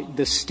by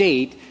the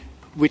state,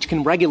 which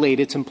can regulate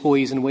its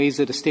employees in ways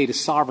that a state as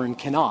sovereign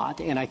cannot.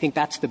 And I think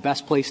that's the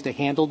best place to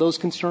handle those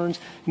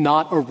concerns,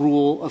 not a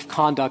rule of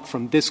conduct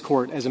from this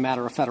court as a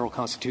matter of federal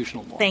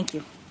constitutional law. Thank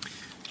you.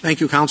 Thank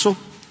you, counsel.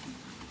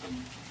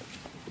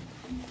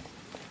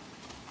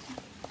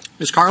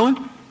 Ms.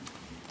 Carlin?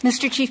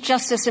 Mr. Chief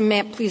Justice, and may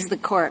it please the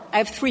Court, I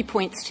have 3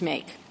 points to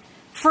make.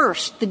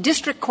 First, the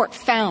district court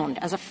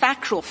found as a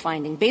factual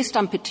finding based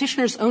on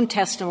petitioner's own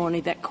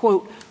testimony that,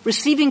 quote,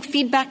 receiving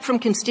feedback from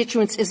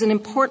constituents is an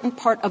important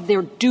part of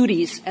their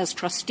duties as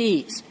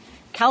trustees.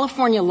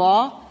 California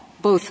law,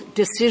 both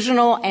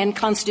decisional and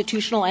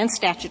constitutional and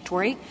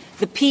statutory,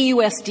 the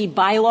PUSD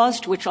bylaws,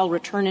 to which I'll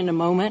return in a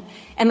moment,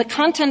 and the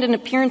content and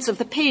appearance of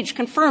the page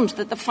confirms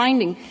that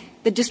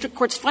the district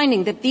court's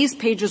finding that these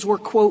pages were,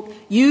 quote,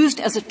 used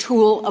as a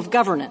tool of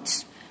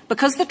governance.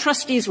 Because the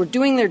trustees were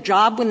doing their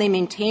job when they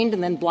maintained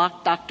and then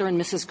blocked Dr. and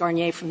Mrs.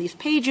 Garnier from these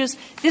pages,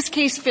 this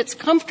case fits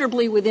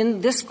comfortably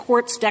within this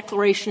court's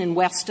declaration in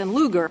West and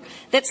Lugar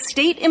that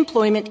state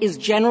employment is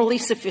generally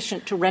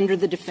sufficient to render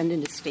the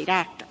defendant a state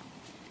actor.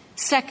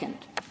 Second,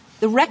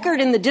 the record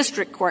in the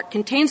district court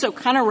contains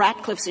O'Connor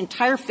Ratcliffe's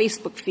entire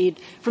Facebook feed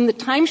from the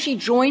time she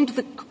joined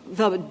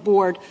the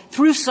board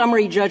through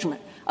summary judgment.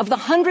 Of the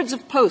hundreds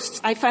of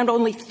posts, I found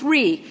only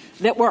 3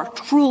 that were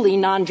truly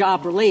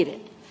non-job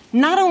related.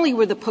 Not only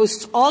were the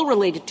posts all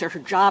related to her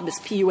job as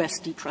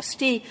PUSD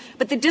trustee,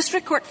 but the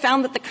district court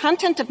found that the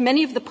content of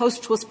many of the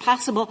posts was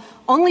possible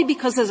only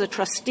because as a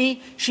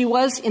trustee, she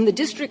was, in the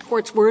district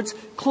court's words,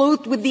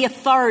 clothed with the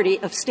authority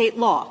of state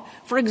law.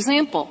 For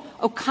example,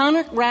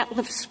 O'Connor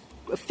Ratcliffe's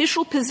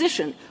official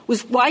position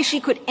was why she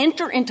could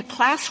enter into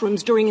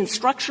classrooms during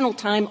instructional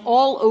time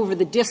all over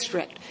the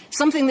district,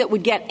 something that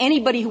would get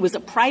anybody who was a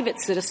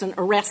private citizen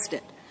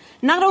arrested.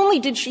 Not only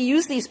did she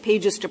use these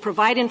pages to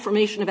provide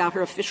information about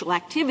her official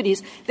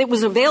activities that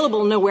was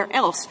available nowhere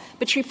else,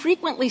 but she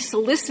frequently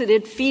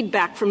solicited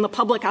feedback from the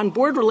public on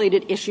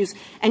board-related issues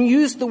and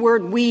used the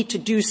word we to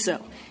do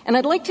so. And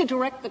I'd like to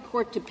direct the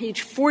Court to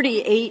page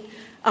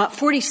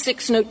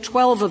 46, note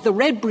 12 of the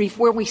red brief,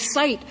 where we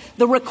cite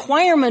the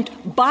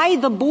requirement by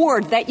the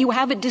board that you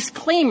have a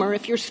disclaimer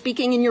if you're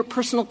speaking in your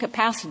personal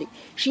capacity.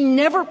 She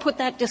never put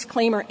that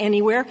disclaimer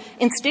anywhere.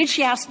 Instead,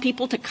 she asked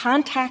people to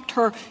contact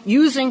her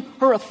using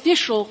her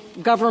official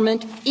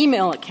government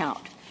email account.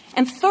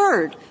 And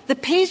third, the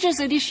pages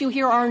at issue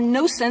here are in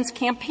no sense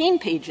campaign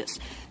pages.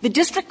 The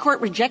district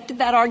court rejected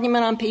that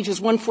argument on pages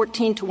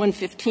 114 to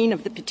 115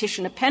 of the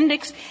petition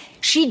appendix.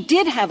 She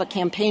did have a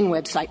campaign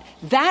website.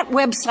 That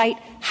website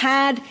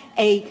had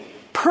a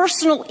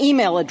personal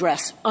email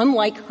address,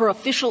 unlike her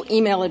official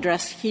email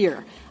address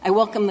here. I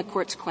welcome the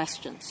Court's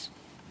questions.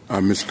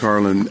 Ms.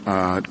 Carlin,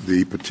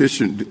 the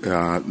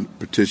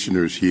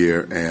petitioners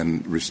here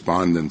and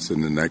respondents in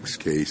the next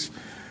case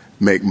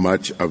make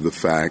much of the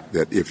fact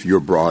that if your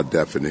broad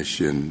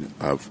definition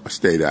of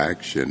state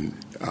action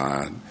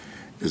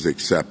is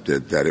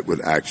accepted, that it would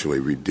actually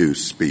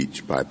reduce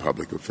speech by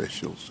public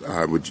officials.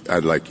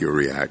 I'd like your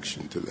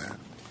reaction to that.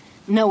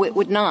 No, it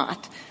would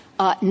not.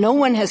 no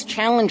one has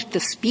challenged the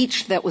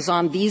speech that was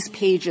on these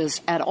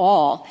pages at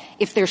all.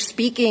 If they're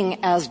speaking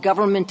as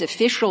government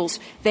officials,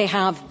 they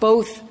have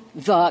both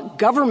the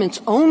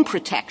government's own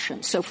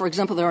protections. So, for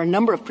example, there are a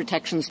number of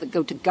protections that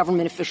go to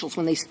government officials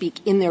when they speak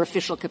in their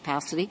official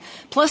capacity.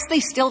 Plus, they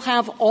still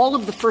have all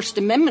of the First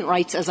Amendment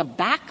rights as a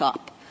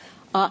backup.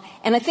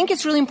 And I think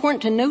it's really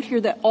important to note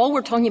here that all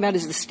we're talking about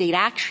is the state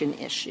action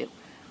issue.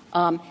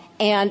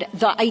 And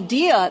the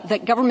idea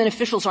that government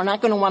officials are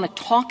not going to want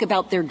to talk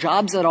about their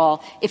jobs at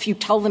all if you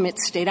tell them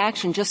it's state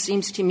action just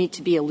seems to me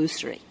to be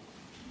illusory.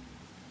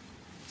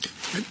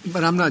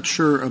 But I'm not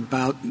sure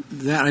about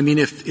that. I mean,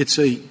 if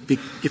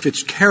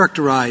it's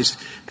characterized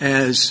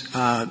as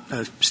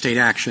a state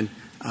action,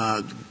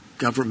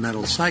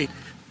 governmental site,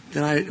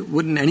 then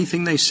wouldn't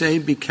anything they say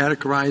be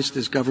categorized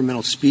as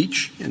governmental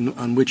speech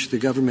on which the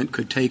government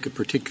could take a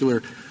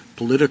particular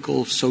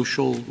political,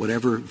 social,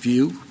 whatever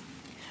view?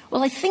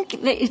 Well, I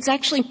think that it's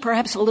actually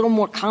perhaps a little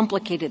more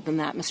complicated than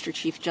that, Mr.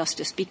 Chief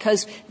Justice,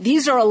 because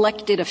these are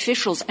elected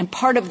officials, and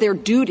part of their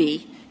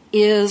duty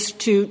is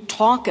to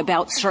talk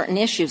about certain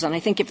issues. And I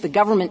think if the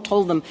government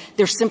told them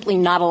they're simply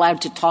not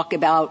allowed to talk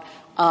about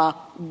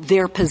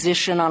their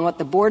position on what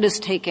the board is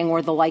taking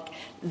or the like,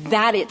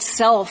 that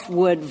itself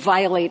would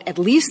violate at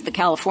least the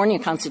California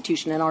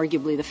Constitution and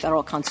arguably the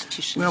federal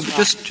Constitution. Well, but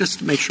just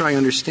to make sure I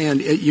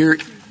understand,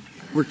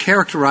 we're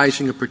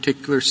characterizing a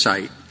particular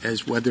site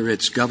as whether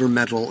it's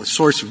governmental, a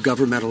source of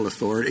governmental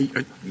authority,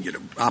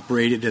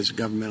 operated as a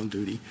governmental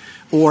duty,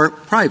 or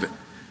private.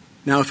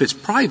 Now, if it's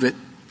private,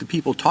 the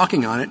people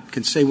talking on it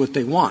can say what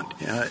they want.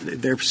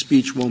 Their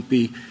speech won't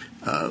be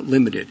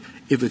limited.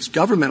 If it's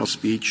governmental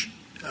speech,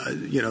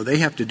 they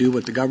have to do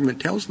what the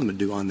government tells them to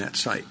do on that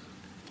site.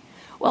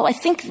 Well, I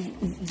think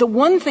the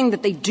one thing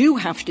that they do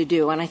have to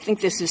do, and I think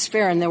this is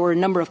fair, and there were a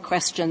number of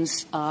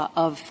questions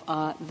of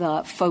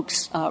the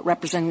folks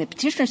representing the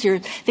petitioners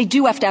here, they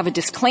do have to have a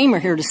disclaimer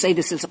here to say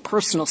this is a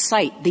personal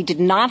site. They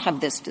did not have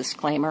this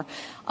disclaimer.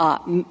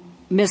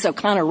 Ms.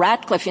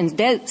 O'Connor-Ratcliffe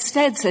instead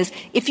says,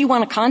 if you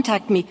want to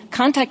contact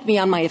me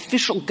on my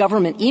official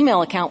government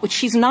email account, which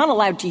she's not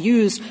allowed to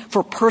use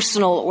for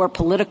personal or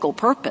political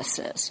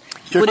purposes.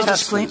 Your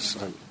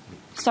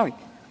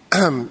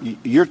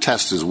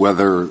test is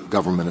whether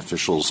government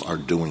officials are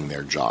doing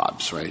their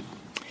jobs, right?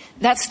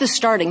 That's the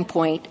starting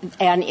point,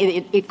 and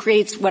it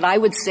creates what I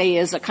would say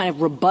is a kind of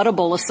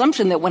rebuttable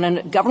assumption that when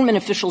a government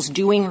official's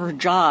doing her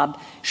job,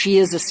 she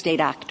is a state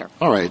actor.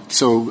 All right.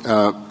 So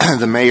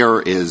the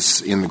mayor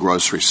is in the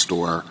grocery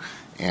store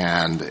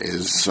and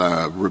is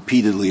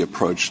repeatedly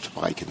approached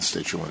by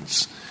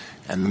constituents.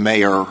 And the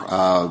mayor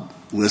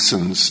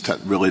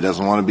really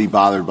doesn't want to be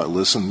bothered, but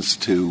listens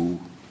to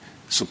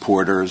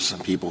supporters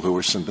and people who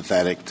are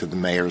sympathetic to the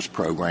mayor's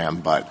program,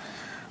 but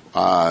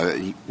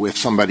with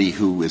somebody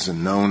who is a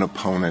known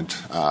opponent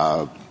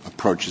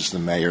approaches the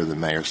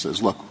mayor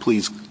says, look,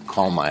 please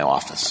call my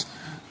office.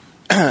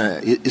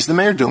 Is the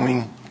mayor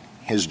doing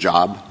his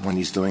job when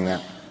he's doing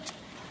that?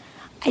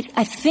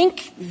 I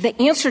think the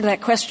answer to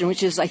that question,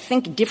 which is, I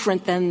think,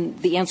 different than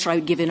the answer I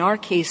would give in our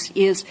case,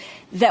 is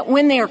that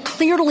when they are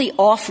clearly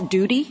off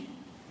duty,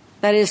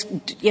 that is,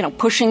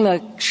 pushing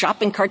the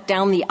shopping cart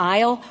down the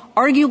aisle,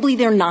 arguably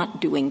they're not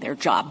doing their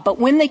job. But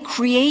when they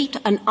create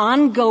an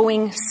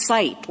ongoing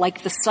site,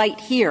 like the site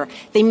here,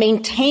 they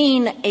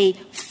maintain a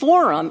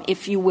forum,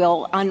 if you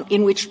will,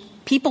 in which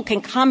people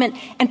can comment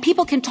and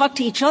people can talk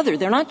to each other.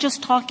 They're not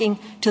just talking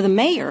to the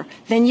mayor.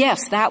 Then,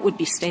 yes, that would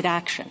be state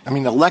action. I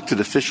mean, elected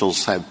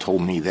officials have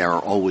told me they're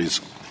always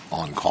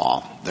on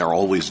call. They're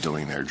always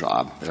doing their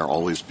job. They're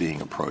always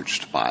being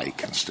approached by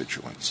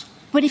constituents.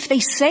 But if they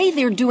say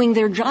they're doing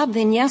their job,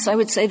 then yes, I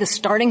would say the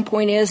starting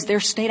point is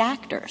they're state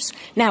actors.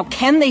 Now,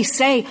 can they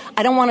say,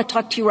 I don't want to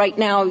talk to you right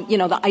now,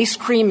 the ice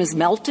cream is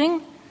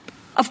melting?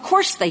 Of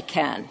course they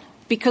can,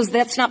 because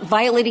that's not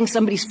violating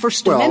somebody's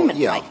First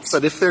Amendment rights.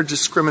 But if they're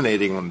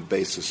discriminating on the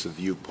basis of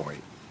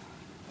viewpoint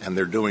and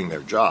they're doing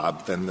their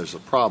job, then there's a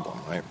problem,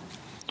 right?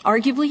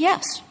 Arguably,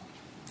 yes.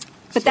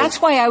 But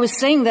that's why I was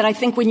saying that I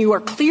think when you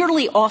are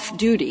clearly off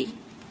duty,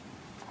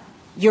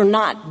 you're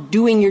not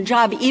doing your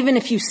job. Even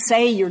if you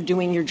say you're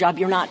doing your job,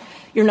 you're not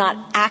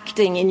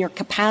acting in your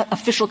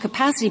official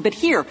capacity. But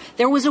here,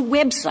 there was a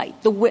website.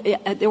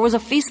 There was a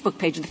Facebook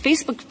page. The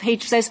Facebook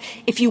page says,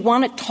 if you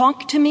want to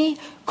talk to me,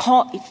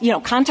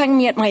 contact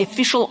me at my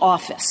official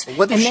office.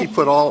 What if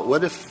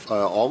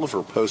all of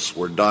her posts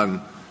were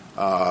done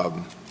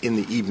in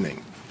the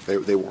evening?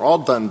 They were all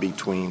done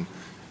between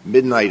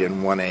midnight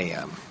and 1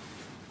 a.m.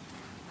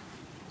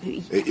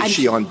 Is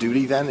she on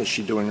duty then? Is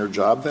she doing her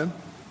job then?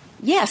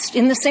 Yes,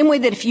 in the same way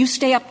that if you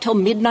stay up till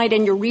midnight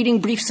and you're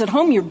reading briefs at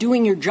home, you're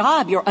doing your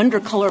job, you're under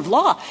color of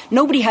law.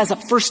 Nobody has a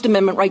First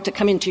Amendment right to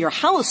come into your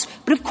house,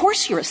 but of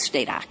course you're a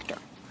state actor.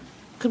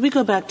 Could we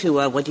go back to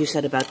what you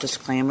said about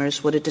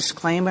disclaimers? Would a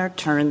disclaimer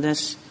turn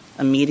this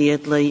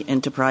immediately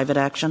into private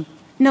action?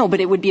 No,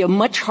 but it would be a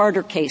much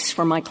harder case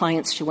for my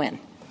clients to win.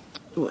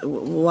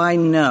 Why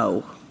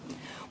no?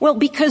 Well,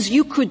 because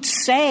you could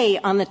say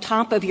on the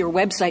top of your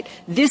website,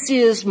 this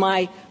is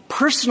my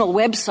personal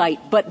website,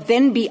 but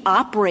then be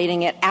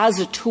operating it as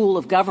a tool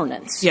of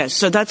governance. Yes,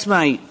 so that's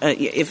my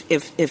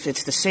if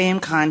it's the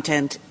same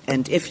content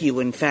and if you,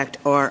 in fact,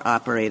 are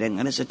operating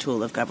it as a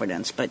tool of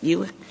governance, but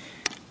you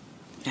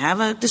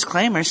have a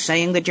disclaimer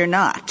saying that you're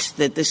not,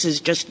 that this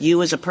is just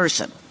you as a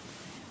person.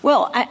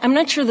 Well, I'm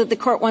not sure that the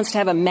Court wants to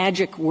have a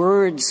magic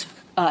words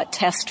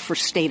test for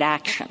state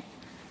action.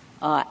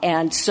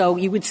 And so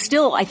you would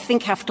still, I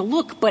think, have to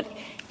look, but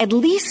at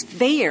least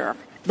there,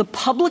 the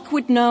public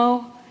would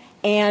know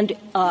and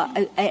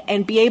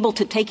be able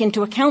to take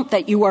into account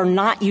that you are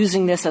not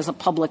using this as a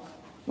public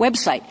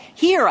website.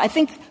 Here, I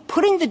think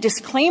putting the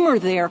disclaimer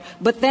there,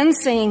 but then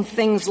saying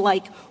things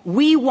like,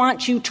 we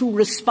want you to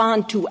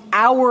respond to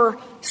our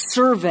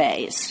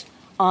surveys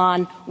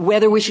on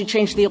whether we should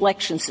change the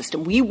election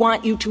system. We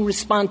want you to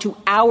respond to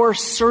our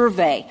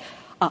survey.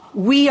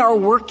 We are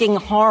working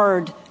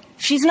hard.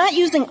 She's not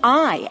using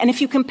I. And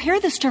if you compare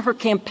this to her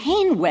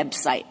campaign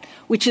website,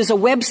 which is a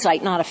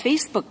website, not a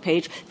Facebook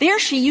page, there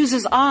she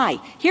uses I.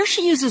 Here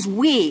she uses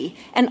we.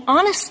 And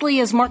honestly,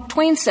 as Mark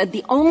Twain said,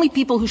 the only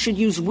people who should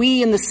use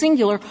we in the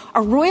singular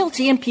are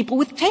royalty and people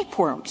with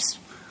tapeworms.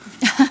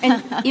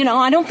 And,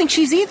 I don't think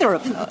she's either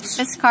of those.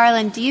 Ms.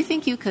 Carlin, do you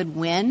think you could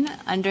win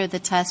under the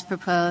test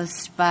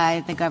proposed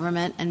by the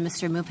government and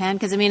Mr. Mupan?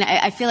 Because,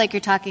 I feel like you're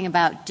talking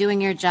about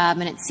doing your job,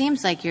 and it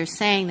seems like you're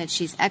saying that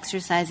she's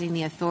exercising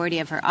the authority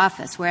of her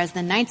office, whereas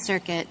the Ninth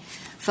Circuit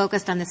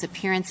focused on this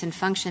appearance and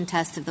function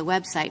test of the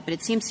website. But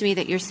it seems to me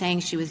that you're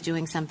saying she was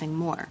doing something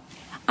more.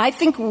 I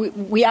think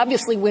we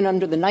obviously win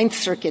under the Ninth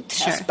Circuit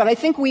test, sure. But I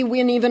think we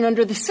win even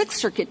under the Sixth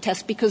Circuit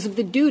test because of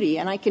the duty.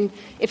 And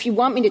if you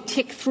want me to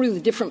tick through the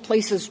different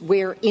places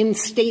where in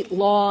state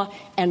law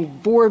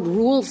and board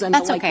rules and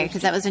that's the like. Okay,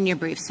 because that was in your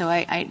brief. So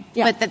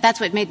but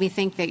that's what made me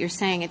think that you're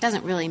saying it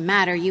doesn't really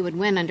matter. You would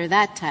win under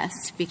that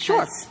test because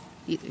sure.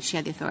 She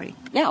had the authority.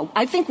 Yeah,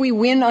 I think we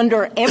win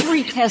under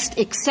every test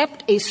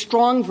except a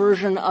strong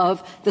version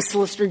of the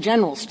Solicitor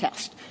General's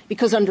test.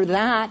 Because under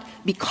that,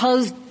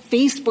 because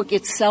Facebook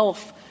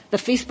itself, the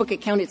Facebook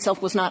account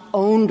itself was not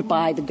owned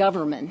by the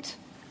government,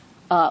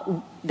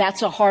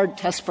 that's a hard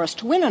test for us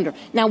to win under.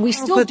 Now, we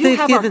still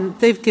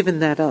they've given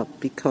that up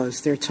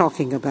because they're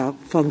talking about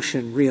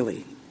function,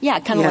 really. Yeah, I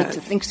kind of like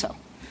to think so.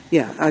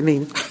 Yeah,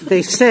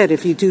 they said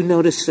if you do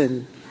notice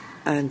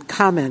and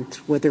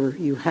comment whether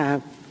you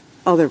have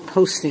other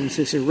postings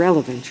is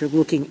irrelevant. You're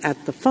looking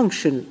at the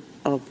function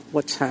of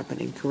what's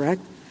happening, correct?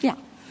 Yeah.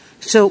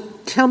 So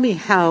tell me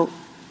how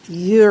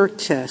your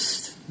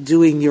test,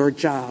 doing your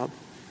job,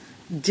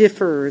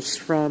 differs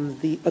from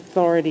the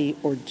authority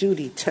or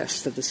duty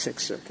test of the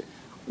Sixth Circuit.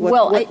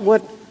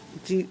 What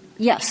do you...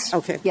 Yes.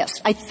 Okay. Yes.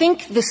 I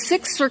think the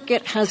Sixth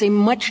Circuit has a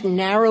much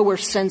narrower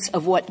sense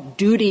of what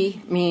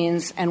duty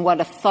means and what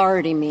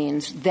authority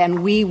means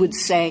than we would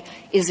say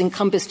is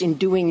encompassed in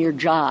doing your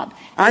job.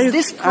 I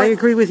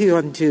agree with you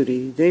on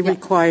duty. They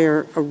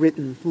require a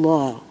written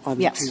law on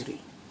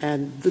duty.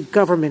 And the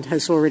government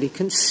has already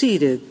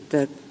conceded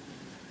that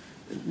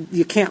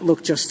you can't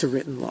look just to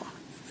written law.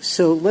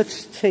 So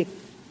let's take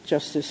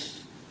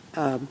Justice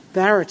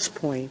Barrett's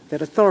point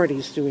that authority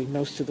is doing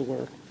most of the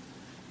work.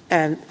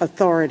 And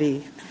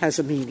authority has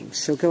a meaning.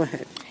 So go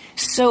ahead.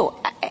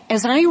 So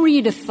as I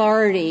read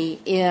authority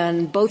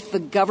in both the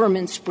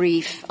government's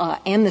brief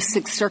and the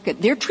Sixth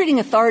Circuit, they're treating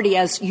authority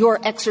as you're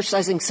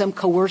exercising some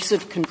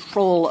coercive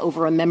control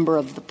over a member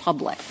of the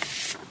public.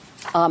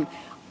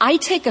 I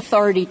take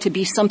authority to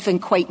be something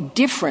quite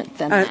different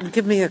than that.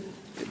 Give me a...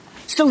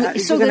 So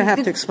you're going to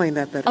have to explain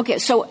that better. Okay,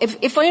 so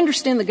if I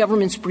understand the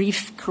government's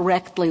brief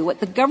correctly, what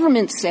the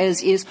government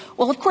says is,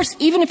 well, of course,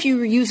 even if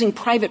you're using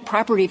private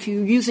property, if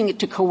you're using it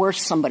to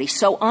coerce somebody,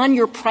 so on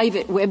your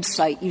private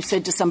website you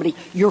said to somebody,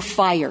 you're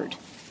fired,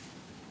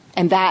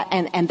 and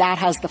that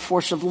has the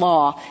force of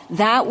law,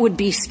 that would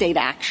be state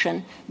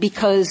action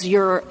because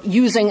you're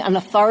using an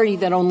authority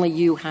that only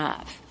you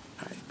have.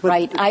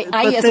 Right?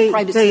 As a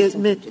private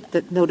citizen, they admit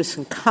that notice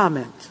and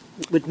comment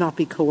would not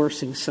be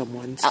coercing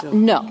someone. So.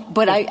 No,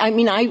 but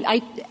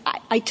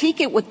I take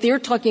it what they're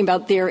talking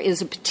about there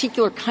is a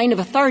particular kind of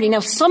authority.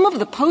 Now, some of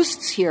the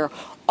posts here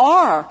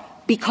are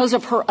because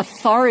of her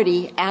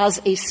authority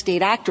as a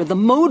state actor. The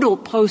modal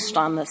post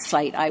on the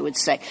site, I would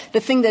say,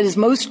 the thing that is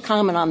most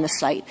common on the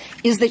site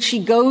is that she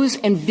goes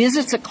and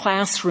visits a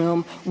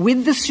classroom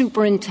with the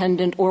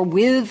superintendent or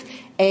with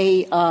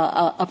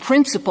a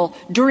principal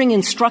during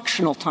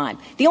instructional time.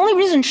 The only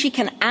reason she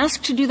can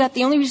ask to do that,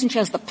 the only reason she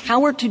has the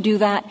power to do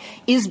that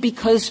is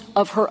because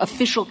of her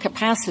official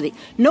capacity.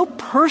 No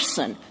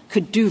person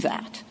could do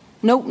that.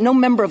 No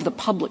member of the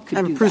public could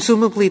do that. And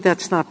presumably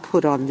that's not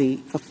put on the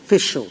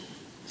official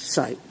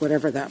site,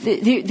 whatever that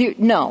means.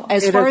 No.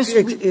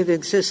 It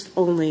exists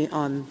only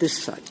on this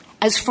site.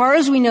 As far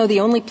as we know, the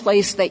only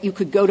place that you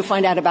could go to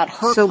find out about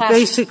her So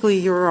basically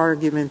your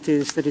argument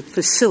is that it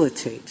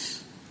facilitates.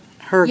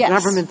 Her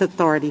government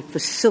authority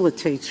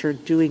facilitates her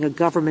doing a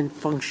government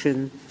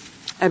function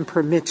and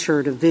permits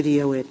her to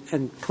video it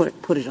and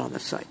put it on the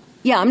site.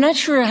 Yeah, I'm not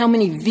sure how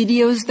many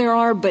videos there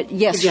are, but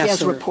yes, she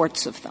has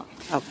reports of them.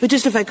 But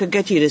just if I could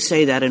get you to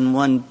say that in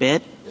one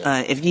bit,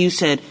 if you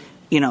said,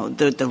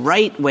 the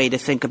right way to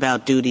think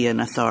about duty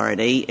and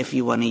authority, if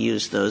you want to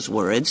use those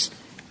words,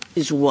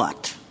 is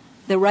what?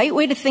 The right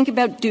way to think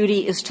about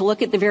duty is to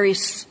look at the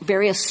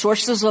various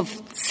sources of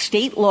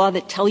state law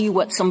that tell you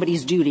what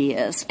somebody's duty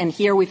is. And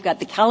here we've got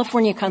the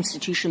California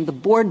Constitution, the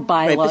board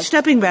bylaws. Right, but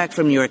stepping back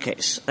from your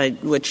case,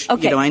 which,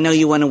 I know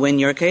you want to win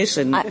your case,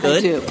 and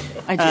good.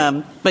 I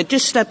do. But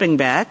just stepping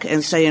back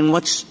and saying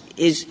does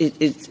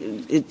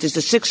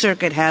the Sixth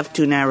Circuit have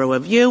too narrow a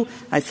view?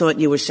 I thought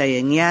you were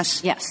saying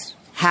yes. Yes.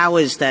 How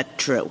is that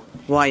true?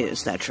 Why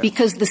is that true?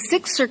 Because the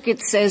Sixth Circuit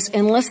says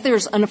unless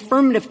there's an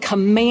affirmative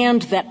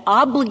command that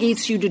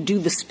obligates you to do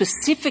the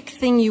specific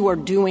thing you are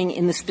doing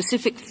in the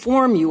specific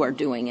form you are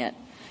doing it,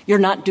 you're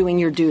not doing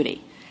your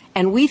duty.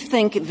 And we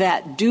think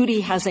that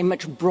duty has a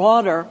much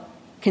broader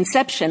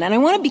conception. And I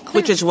want to be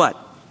clear. Which is what?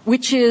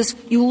 Which is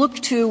you look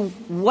to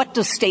what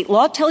does state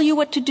law tell you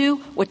what to do?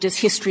 What does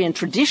history and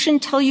tradition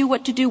tell you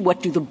what to do?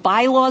 What do the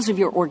bylaws of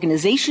your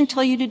organization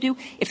tell you to do?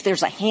 If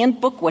there's a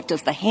handbook, what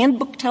does the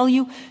handbook tell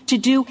you to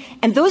do?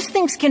 And those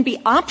things can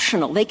be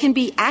optional. They can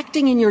be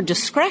acting in your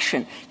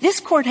discretion. This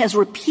Court has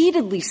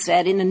repeatedly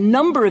said in a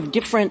number of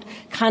different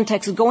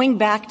contexts, going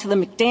back to the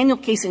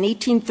McDaniel case in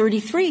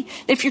 1833, that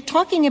if you're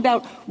talking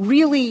about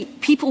really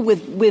people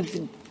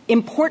with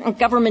important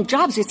government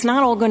jobs, it's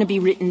not all going to be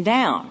written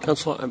down.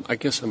 Counsel, I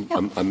guess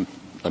I'm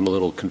a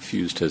little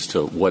confused as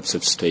to what's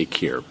at stake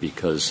here,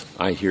 because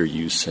I hear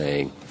you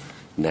saying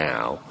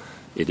now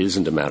it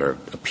isn't a matter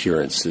of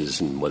appearances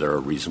and whether a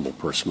reasonable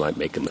person might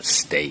make a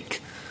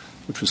mistake,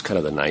 which was kind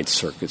of the Ninth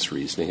Circuit's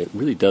reasoning. It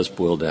really does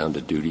boil down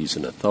to duties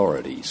and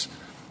authorities.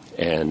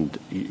 And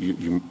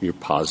you're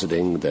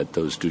positing that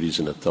those duties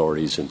and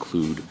authorities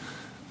include,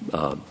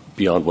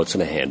 beyond what's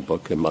in a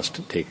handbook, and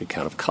must take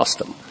account of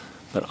custom.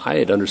 But I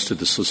had understood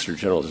the Solicitor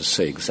General to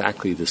say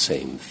exactly the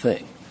same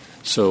thing.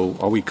 So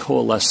are we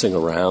coalescing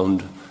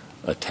around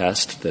a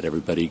test that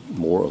everybody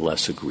more or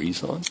less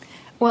agrees on?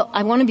 Well,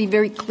 I want to be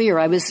very clear.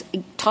 I was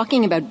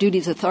talking about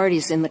duties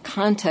authorities in the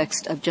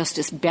context of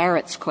Justice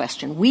Barrett's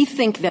question. We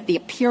think that the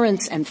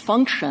appearance and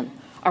function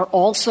are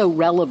also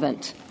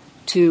relevant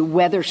to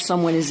whether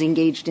someone is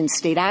engaged in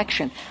state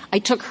action. I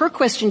took her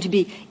question to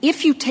be,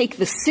 if you take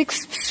the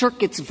Sixth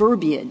Circuit's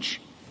verbiage,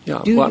 do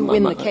you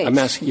win the case? I'm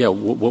asking,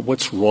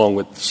 what's wrong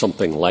with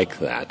something like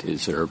that?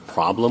 Is there a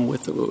problem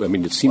with it? I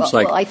mean, it seems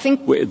I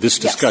think, this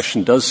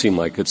discussion does seem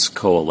like it's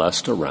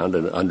coalesced around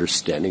an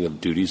understanding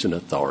of duties and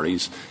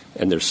authorities,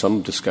 and there's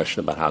some discussion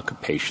about how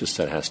capacious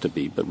that has to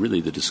be, but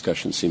really the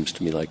discussion seems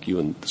to me like you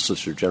and the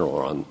Solicitor General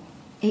are on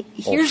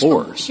all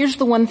fours. Here's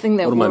the one thing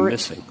that what am I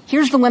missing?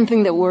 Here's the one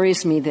thing that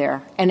worries me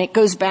there, and it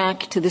goes back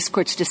to this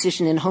Court's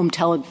decision in Home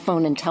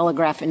Telephone and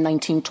Telegraph in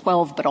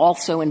 1912, but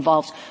also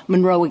involves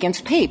Monroe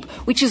against Pape,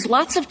 which is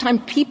lots of time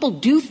people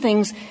do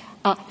things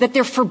that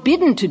they're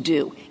forbidden to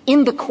do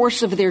in the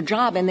course of their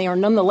job, and they are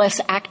nonetheless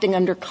acting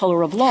under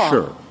color of law.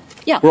 Sure.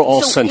 Yeah. We're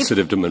all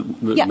sensitive to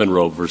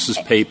Monroe versus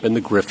Pape and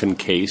the Griffin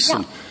case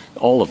and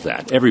all of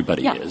that.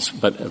 Everybody is.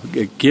 But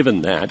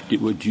given that, do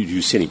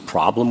you see any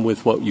problem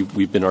with what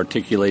we've been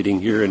articulating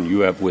here and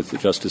you have with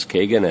Justice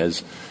Kagan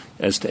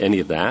as to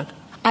any of that?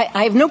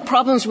 I have no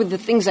problems with the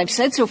things I've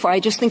said so far. I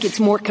just think it's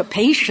more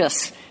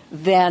capacious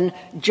than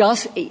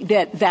just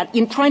that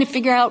in trying to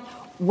figure out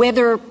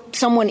whether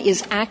someone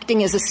is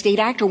acting as a state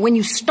actor. When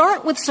you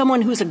start with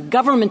someone who's a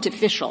government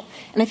official,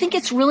 and I think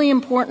it's really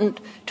important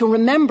to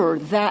remember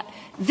that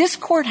this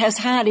Court has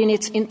had in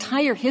its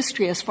entire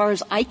history, as far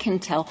as I can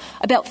tell,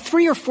 about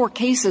 3 or 4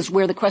 cases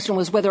where the question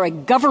was whether a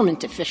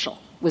government official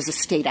was a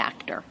state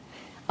actor.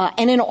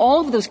 And in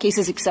all of those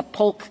cases, except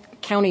Polk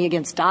County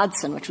against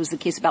Dodson, which was the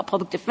case about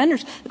public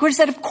defenders, the Court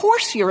said, of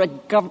course you're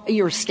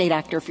a state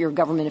actor if you're a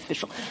government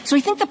official. So I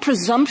think the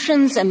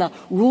presumptions and the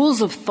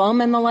rules of thumb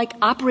and the like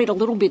operate a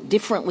little bit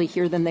differently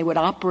here than they would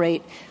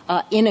operate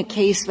in a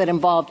case that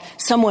involved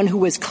someone who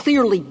was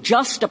clearly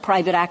just a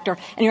private actor,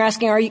 and you're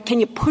asking,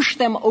 can you push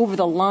them over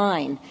the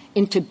line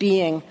into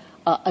being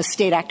a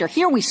state actor?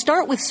 Here we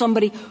start with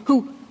somebody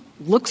who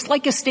looks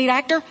like a state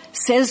actor,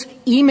 says,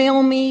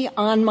 email me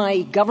on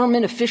my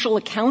government official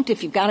account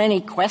if you've got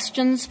any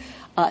questions,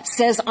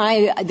 says,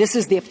 this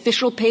is the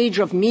official page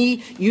of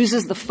me,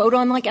 uses the photo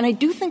and like, and I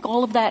do think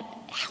all of that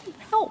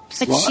helps.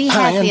 But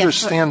I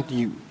understand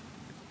you.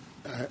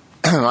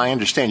 I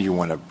understand you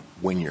want to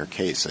win your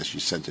case, as you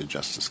said to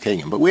Justice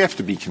Kagan, but we have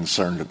to be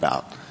concerned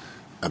about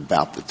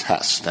the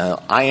test.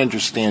 Now, I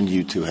understand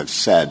you to have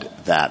said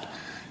that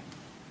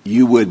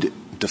you would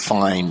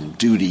define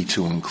duty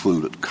to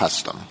include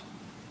custom,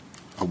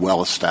 a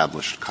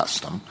well-established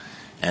custom.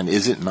 And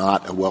is it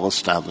not a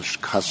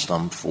well-established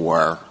custom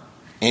for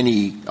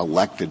any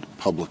elected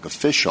public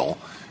official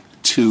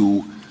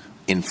to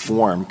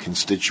inform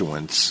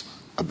constituents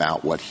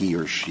about what he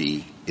or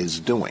she is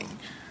doing?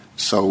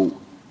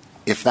 So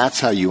if that's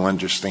how you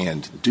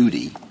understand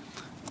duty,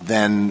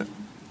 then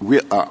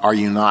are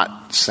you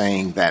not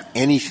saying that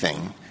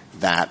anything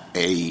that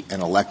an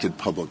elected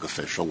public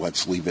official,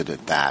 let's leave it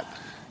at that,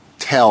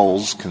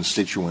 tells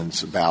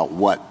constituents about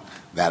what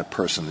that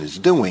person is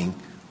doing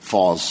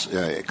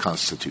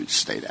constitutes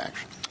state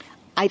action?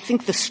 I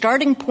think the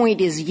starting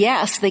point is,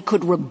 yes, they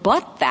could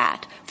rebut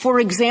that. For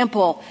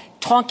example,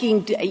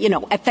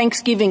 at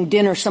Thanksgiving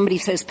dinner, somebody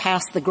says,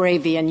 pass the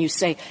gravy, and you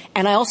say,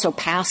 and I also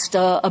passed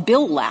a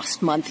bill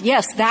last month.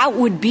 Yes, that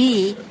would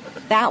be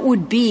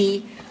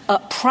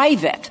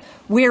private.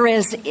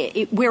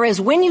 Whereas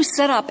when you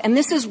set up, and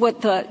this is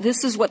what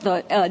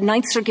the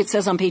Ninth Circuit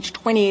says on page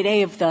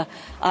 28A of the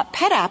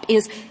PEDAP,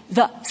 is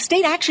the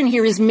state action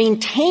here is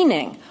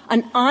maintaining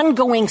an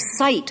ongoing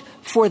site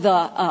for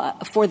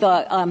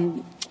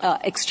the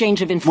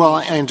exchange of information. Well,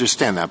 I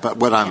understand that, but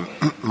what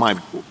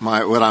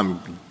I'm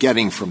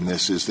getting from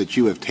this is that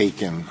you have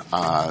taken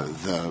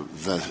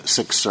the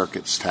Sixth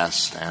Circuit's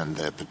test and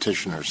the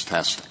petitioner's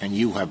test, and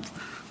you have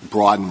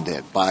broadened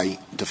it by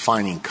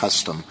defining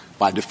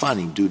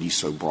duty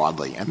so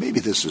broadly. And maybe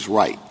this is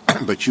right,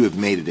 but you have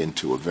made it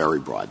into a very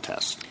broad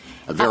test,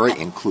 a very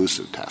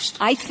inclusive test.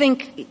 I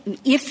think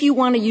if you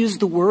want to use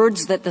the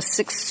words that the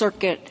Sixth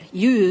Circuit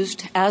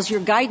used as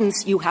your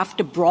guidance, you have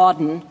to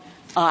broaden,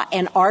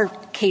 and our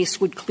case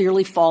would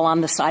clearly fall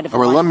on the side of the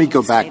let me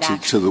go back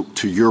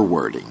to your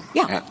wording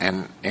Yeah.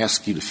 and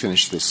ask you to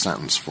finish this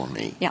sentence for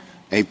me. Yeah.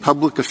 A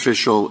public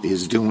official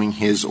is doing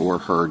his or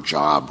her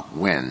job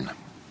when?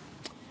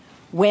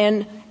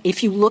 When,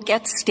 if you look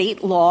at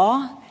state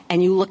law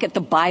and you look at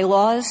the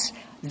bylaws,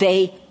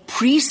 they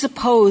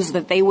presuppose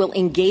that they will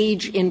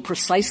engage in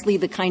precisely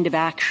the kind of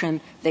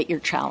action that you're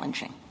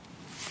challenging.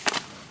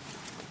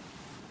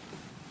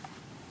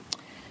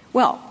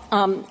 Well,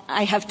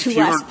 I have two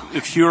last.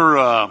 If you're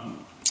a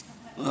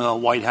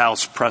White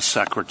House press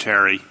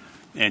secretary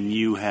and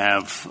you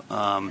have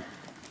a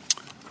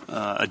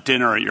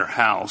dinner at your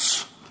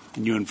house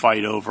and you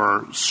invite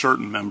over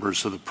certain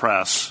members of the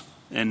press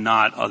and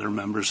not other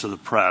members of the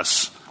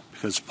press,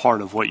 because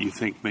part of what you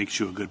think makes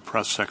you a good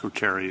press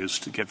secretary is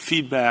to get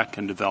feedback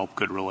and develop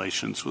good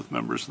relations with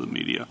members of the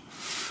media.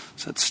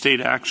 Is that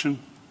state action?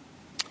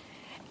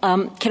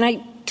 Can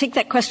I take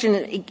that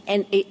question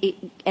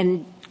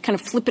and kind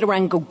of flip it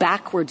around and go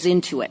backwards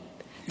into it?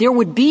 There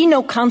would be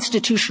no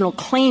constitutional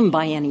claim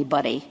by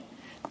anybody,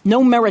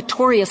 no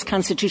meritorious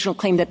constitutional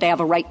claim that they have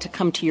a right to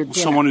come to your dinner.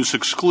 Someone who's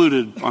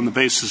excluded on the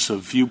basis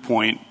of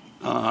viewpoint,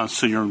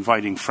 so you're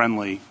inviting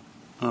friendly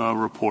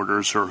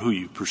reporters or who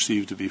you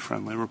perceive to be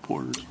friendly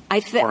reporters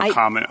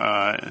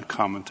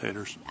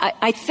commentators.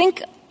 I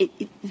think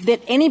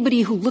that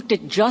anybody who looked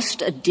at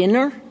just a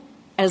dinner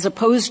as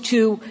opposed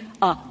to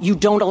you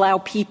don't allow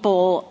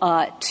people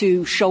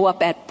to show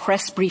up at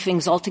press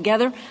briefings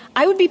altogether,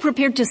 I would be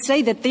prepared to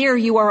say that there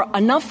you are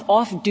enough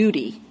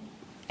off-duty,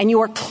 and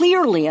you are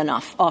clearly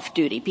enough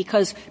off-duty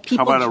because people...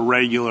 How about a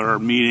regular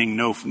meeting,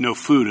 no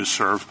food is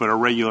served, but a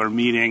regular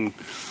meeting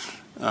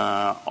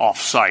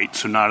off-site,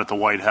 so not at the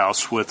White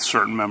House, with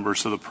certain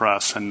members of the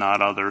press and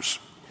not others?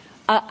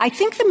 I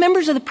think the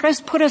members of the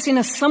press put us in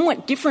a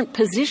somewhat different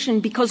position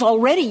because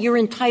already you're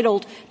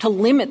entitled to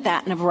limit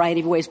that in a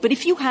variety of ways. But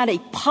if you had a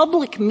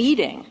public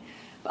meeting,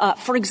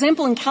 for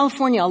example, in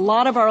California, a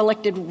lot of our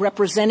elected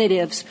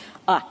representatives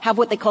have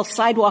what they call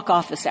sidewalk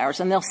office hours,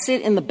 and they'll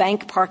sit in the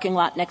bank parking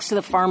lot next to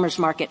the farmer's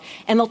market,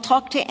 and they'll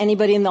talk to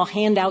anybody and they'll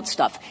hand out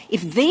stuff.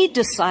 If they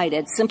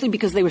decided, simply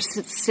because they were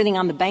sitting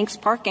on the bank's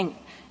parking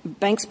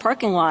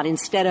lot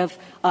instead of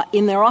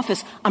in their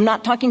office, I'm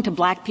not talking to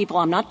black people,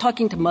 I'm not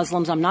talking to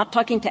Muslims, I'm not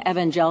talking to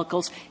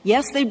evangelicals.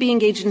 Yes, they'd be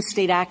engaged in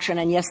state action,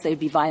 and yes, they'd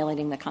be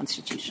violating the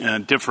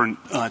Constitution. Different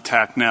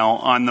tack now.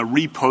 On the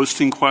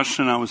reposting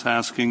question I was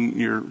asking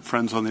your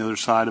friends on the other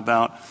side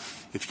about,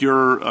 if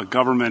your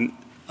government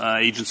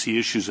agency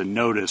issues a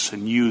notice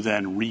and you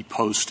then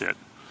repost it.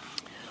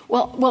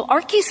 Well,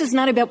 our case is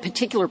not about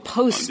particular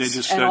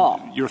posts at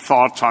all. Your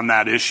thoughts on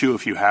that issue,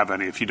 if you have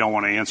any, if you don't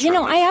want to answer.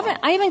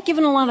 I haven't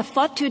given a lot of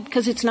thought to it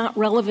because it's not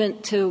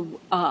relevant to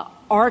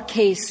our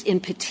case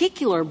in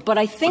particular, but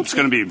I think it's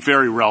going to be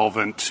very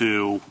relevant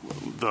to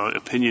the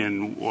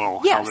opinion,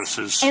 how this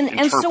is interpreted.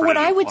 And so what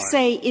I would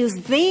say is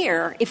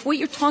if what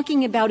you're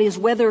talking about is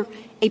whether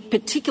a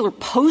particular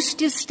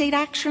post is state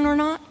action or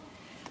not,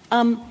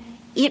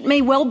 it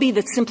may well be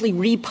that simply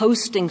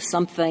reposting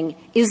something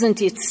isn't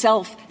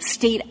itself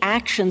state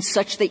action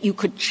such that you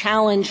could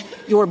challenge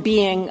your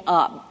having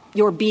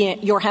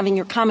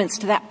your comments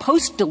to that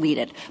post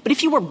deleted. But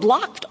if you were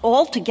blocked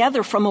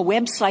altogether from a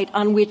website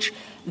on which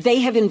they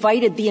have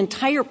invited the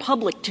entire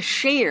public to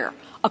share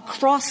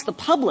across the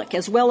public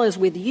as well as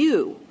with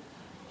you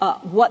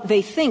what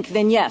they think,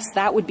 then yes,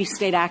 that would be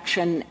state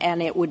action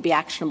and it would be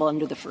actionable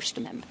under the First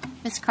Amendment.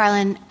 Ms.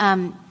 Carlin,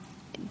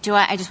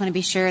 I just want to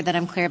be sure that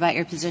I'm clear about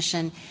your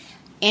position.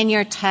 In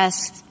your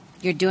test,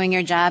 you're doing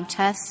your job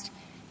test,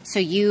 so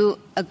you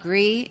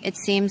agree, it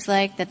seems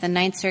like, that the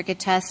Ninth Circuit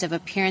test of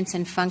appearance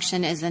and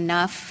function is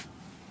enough?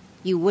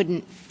 You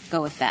wouldn't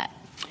go with that?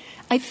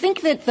 I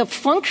think that the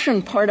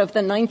function part of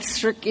the Ninth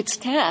Circuit's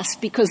test,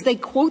 because they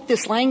quote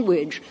this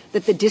language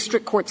that the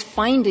district court's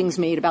findings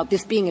made about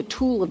this being a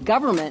tool of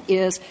government,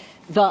 is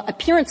the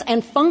appearance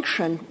and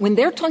function. When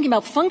they're talking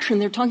about function,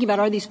 they're talking about,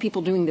 are these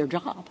people doing their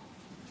job?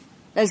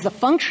 As the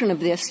function of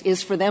this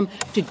is for them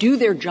to do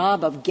their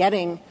job of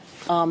getting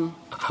How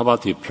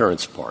about the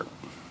appearance part?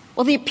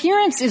 Well, the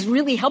appearance is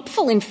really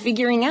helpful in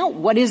figuring out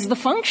what is the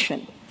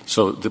function.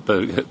 So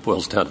it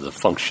boils down to the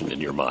function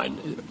in your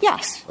mind.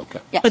 Yes.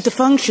 Okay. Yes. But the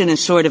function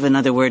is sort of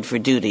another word for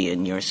duty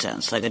in your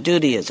sense. Like a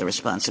duty is a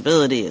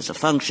responsibility, is a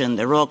function.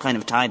 They're all kind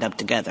of tied up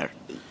together.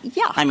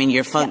 Yeah. I mean,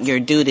 your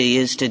duty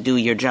is to do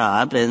your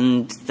job,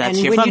 and that's your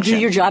function. And when you do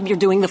your job, you're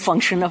doing the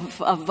function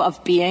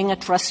of being a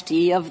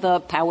trustee of the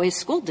Poway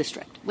School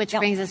District. Which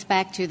brings us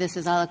back to this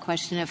is all a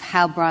question of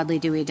how broadly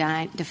do we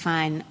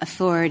define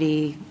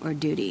authority or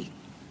duty?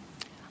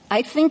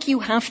 I think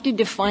you have to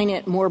define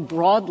it more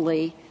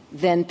broadly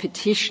than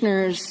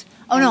petitioners.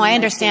 Oh, no, I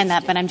understand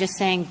that, but I'm just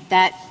saying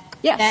that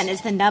Yes. then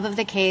is the nub of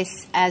the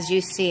case as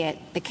you see it.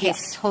 The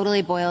case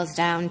totally boils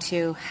down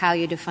to how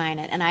you define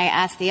it. And I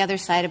asked the other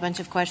side a bunch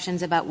of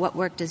questions about what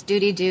work does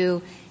duty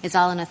do, is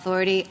all an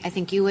authority. I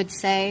think you would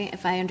say,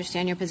 if I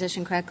understand your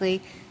position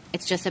correctly,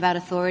 it's just about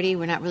authority.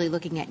 We're not really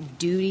looking at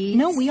duty.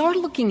 No, we are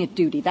looking at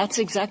duty. That's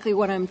exactly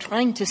what I'm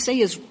trying to say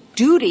is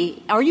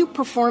duty. Are you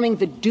performing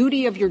the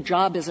duty of your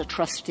job as a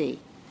trustee?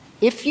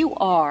 If you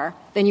are,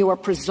 then you are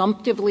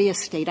presumptively a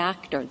state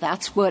actor.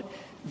 That's what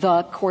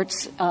the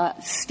Court's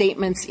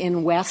statements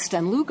in West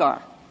and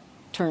Lugar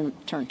turn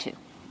to.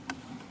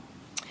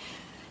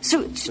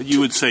 But you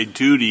would say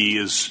duty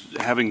is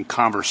having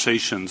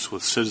conversations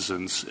with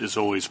citizens is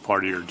always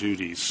part of your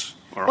duties,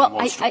 or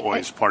almost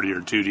always part of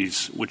your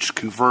duties, which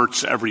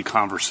converts every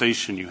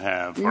conversation you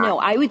have. No,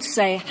 I would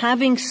say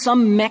having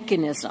some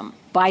mechanism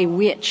by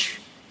which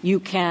you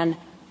can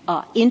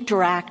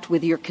interact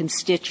with your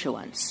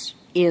constituents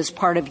is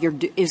part of your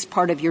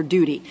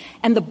duty.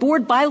 And the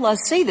board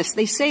bylaws say this.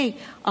 They say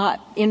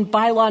in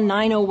bylaw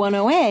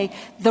 9010A,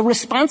 the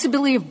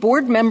responsibility of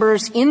board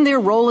members in their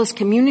role as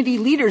community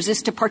leaders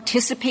is to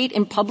participate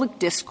in public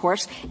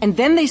discourse. And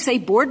then they say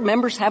board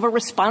members have a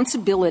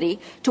responsibility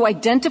to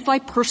identify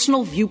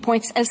personal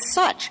viewpoints as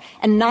such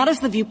and not as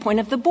the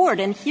viewpoint of the board.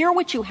 And here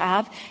what you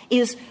have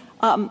is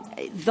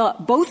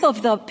both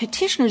of the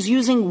petitioners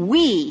using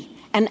we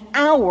and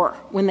our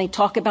when they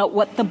talk about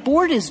what the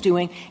board is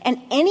doing. And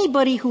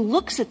anybody who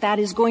looks at that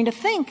is going to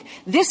think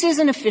this is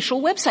an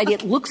official website.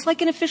 It looks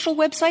like an official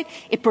website.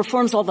 It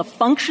performs all the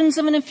functions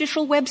of an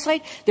official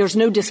website. There's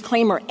no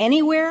disclaimer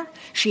anywhere.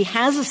 She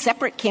has a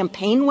separate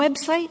campaign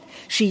website.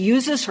 She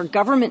uses her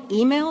government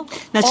email.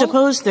 Now,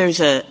 suppose there's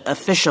an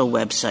official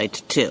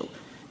website, too,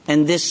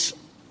 and this,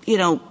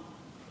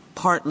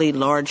 partly,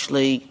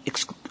 largely,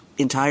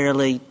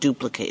 entirely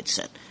duplicates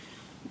it.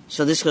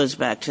 So this goes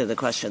back to the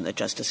question that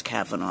Justice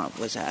Kavanaugh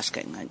was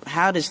asking.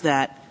 How does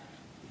that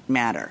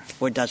matter,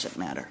 or does it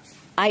matter?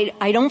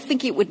 I don't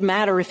think it would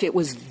matter if it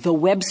was the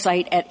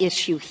website at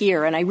issue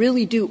here. And I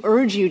really do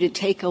urge you to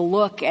take a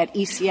look at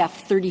ECF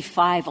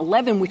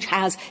 3511, which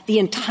has the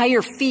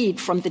entire feed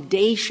from the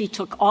day she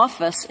took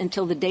office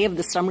until the day of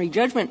the summary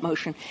judgment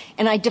motion.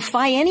 And I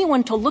defy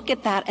anyone to look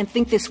at that and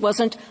think this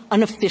wasn't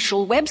an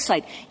official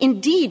website.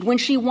 Indeed, when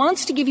she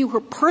wants to give you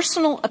her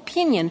personal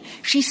opinion,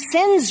 she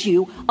sends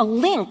you a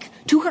link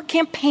to her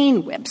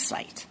campaign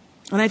website.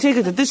 And I take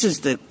it that this is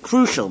the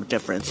crucial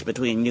difference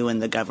between you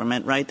and the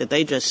government, right? That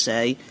they just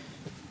say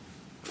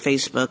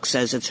Facebook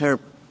says it's her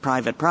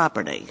private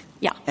property.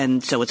 Yeah.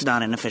 And so it's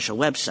not an official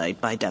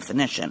website by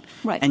definition.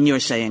 Right. And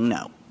you're saying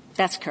no.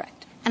 That's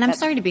correct. And I'm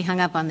sorry to be hung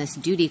up on this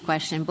duty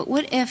question, but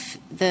what if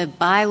the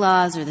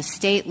bylaws or the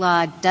state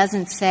law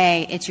doesn't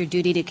say it's your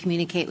duty to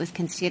communicate with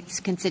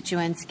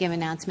constituents, give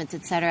announcements,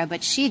 et cetera,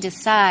 but she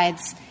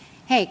decides,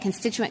 hey,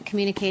 constituent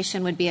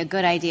communication would be a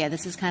good idea.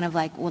 This is kind of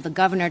like, well, the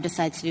governor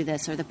decides to do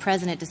this or the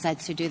president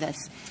decides to do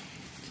this.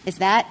 Is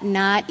that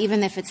not,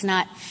 even if it's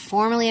not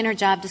formally in her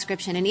job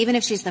description, and even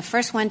if she's the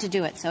first one to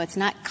do it, so it's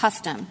not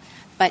custom,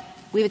 but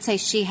we would say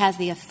she has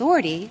the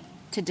authority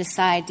to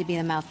decide to be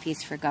the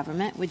mouthpiece for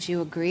government. Would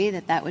you agree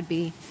that that would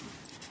be?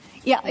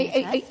 Yeah,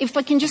 if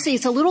I can just say,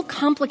 it's a little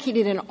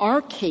complicated in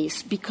our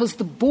case because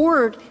the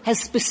board has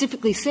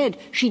specifically said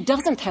she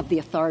doesn't have the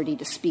authority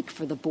to speak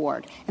for the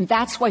board, and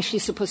that's why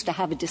she's supposed to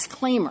have a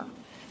disclaimer.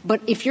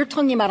 But if you're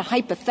talking about a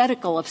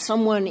hypothetical of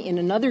someone in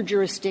another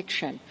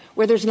jurisdiction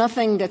where there's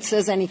nothing that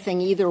says anything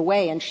either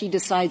way and she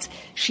decides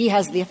she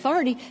has the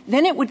authority,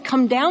 then it would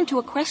come down to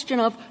a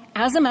question of,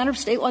 as a matter of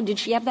state law, did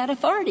she have that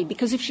authority?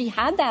 Because if she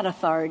had that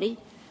authority,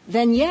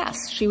 then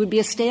yes, she would be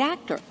a state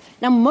actor.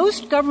 Now,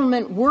 most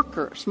government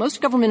workers,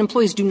 most government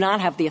employees do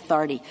not have the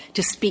authority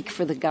to speak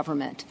for the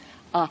government.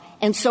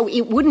 And so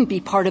it wouldn't be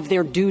part of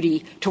their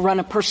duty to run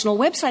a personal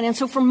website. And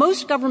so for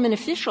most government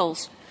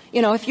officials,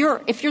 if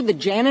you're the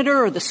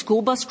janitor or the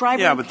school bus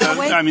driver. Yeah, but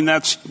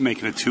that's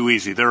making it too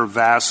easy. There are a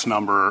vast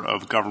number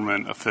of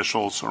government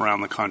officials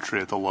around the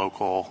country at the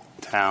local,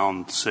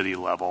 town, city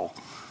level.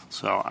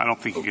 So I don't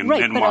think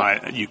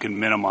you can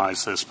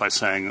minimize this by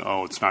saying,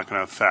 oh, it's not going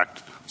to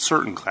affect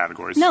certain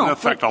categories. It's going to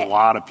affect a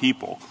lot of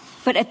people.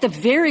 But at the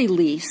very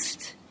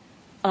least,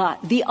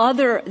 the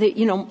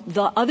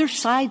other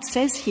side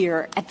says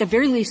here, at the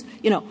very least,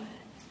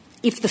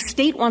 if the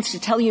state wants to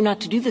tell you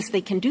not to do this,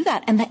 they can do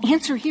that. And the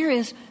answer here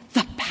is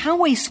the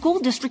Poway School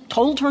District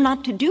told her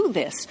not to do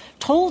this,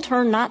 told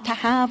her not to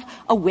have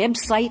a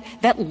website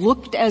that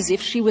looked as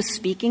if she was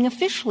speaking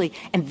officially.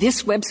 And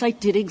this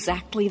website did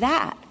exactly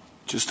that.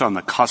 Just on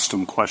the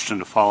custom question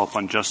to follow up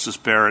on Justice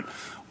Barrett,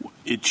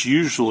 it's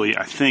usually,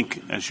 I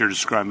think, as you're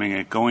describing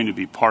it, going to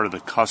be part of the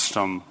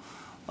custom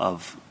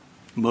of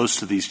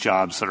most of these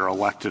jobs that are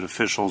elected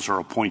officials or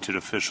appointed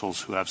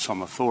officials who have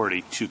some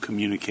authority to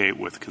communicate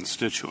with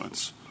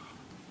constituents.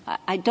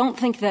 I don't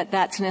think that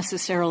that's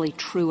necessarily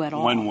true at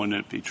all. When wouldn't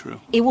it be true?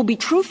 It will be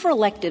true for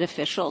elected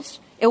officials.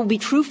 It will be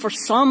true for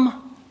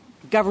some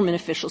government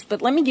officials.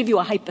 But let me give you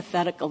a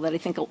hypothetical that I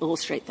think will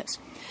illustrate this.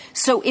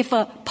 So if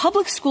a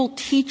public school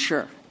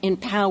teacher in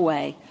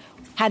Poway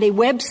had a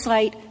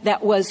website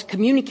that was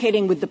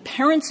communicating with the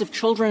parents of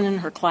children in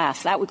her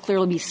class, that would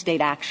clearly be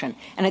state action.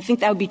 And I think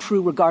that would be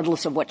true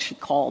regardless of what she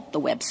called the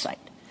website.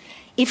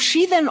 If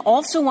she then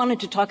also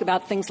wanted to talk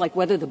about things like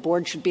whether the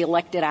board should be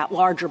elected at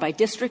large or by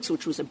districts,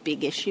 which was a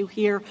big issue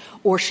here,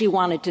 or she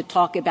wanted to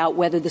talk about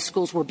whether the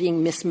schools were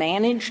being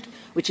mismanaged,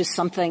 which is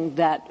something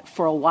that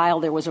for a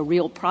while there was a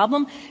real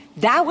problem,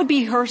 that would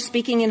be her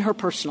speaking in her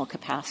personal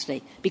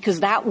capacity, because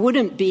that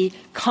wouldn't be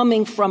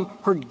coming from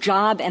her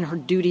job and her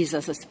duties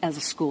as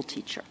a school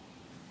teacher.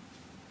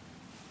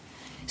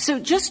 So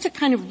just to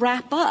kind of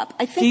wrap up,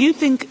 I think— Do you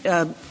think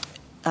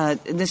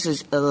this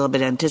is a little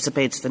bit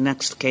anticipates the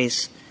next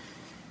case,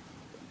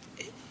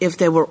 if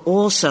there were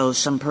also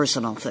some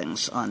personal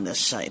things on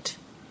this site,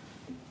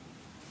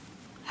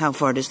 how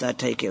far does that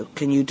take you?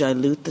 Can you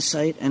dilute the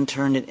site and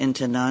turn it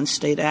into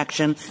non-state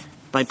action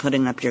by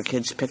putting up your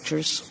kids'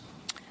 pictures?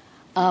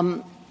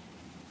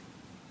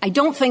 I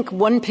don't think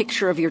one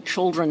picture of your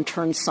children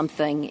turns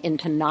something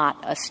into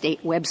not a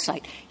state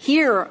website.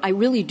 Here, I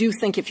really do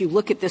think if you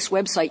look at this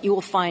website, you will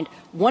find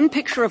one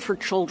picture of her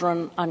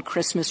children on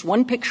Christmas,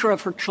 one picture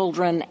of her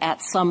children at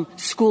some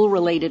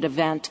school-related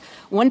event,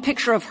 one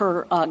picture of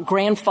her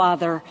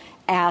grandfather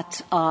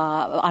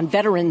on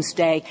Veterans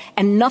Day,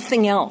 and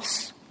nothing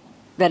else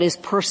that is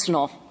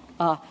personal,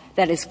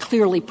 that is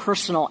clearly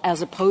personal,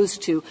 as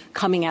opposed to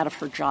coming out of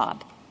her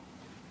job.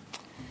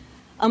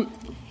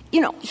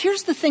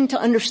 Here's the thing to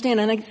understand,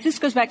 and this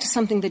goes back to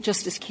something that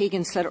Justice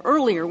Kagan said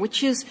earlier,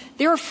 which is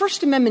there are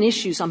First Amendment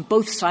issues on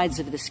both sides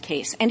of this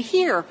case. And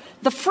here,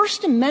 the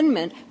First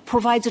Amendment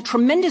provides a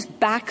tremendous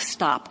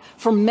backstop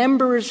for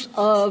members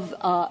of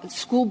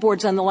school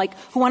boards and the like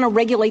who want to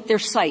regulate their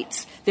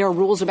sites. There are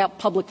rules about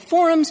public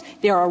forums.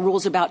 There are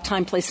rules about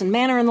time, place, and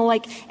manner and the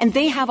like. And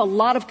they have a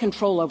lot of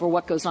control over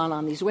what goes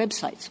on these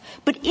websites.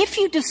 But if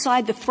you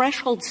decide the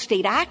threshold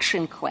state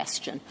action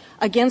question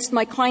against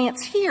my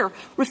clients here,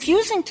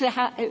 refusing to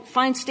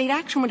find state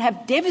action would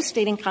have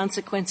devastating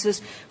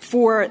consequences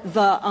for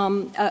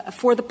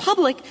the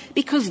public,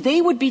 because they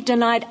would be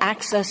denied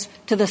access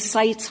to the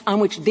sites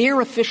on which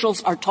their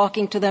officials are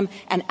talking to them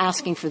and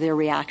asking for their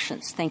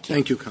reactions. Thank you.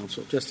 Thank you,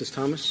 counsel. Justice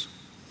Thomas?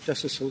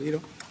 Justice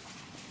Alito?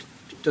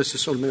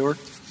 Justice Sotomayor?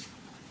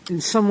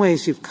 In some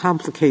ways, you've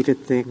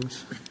complicated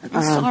things.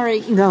 I'm sorry.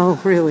 No,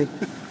 really.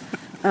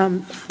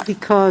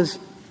 Because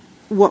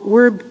what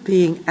we're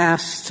being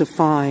asked to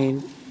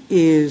find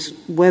is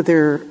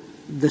whether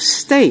the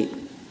state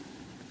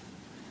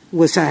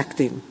was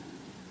acting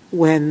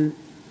when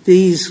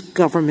these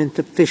government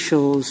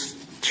officials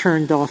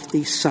turned off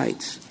these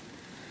sites.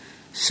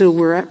 So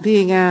we're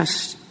being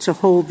asked to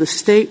hold the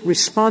state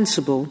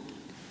responsible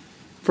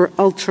for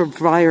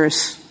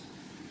ultra-virus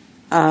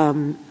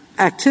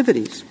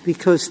activities,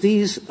 because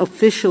these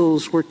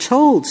officials were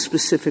told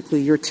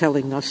specifically, you're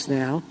telling us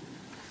now,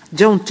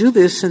 don't do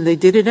this, and they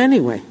did it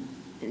anyway.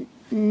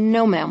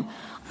 No, ma'am.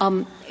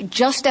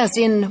 Just as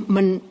in,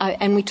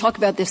 and we talk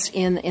about this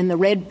in the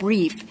red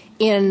brief,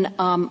 in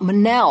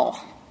Monell,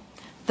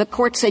 the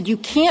court said you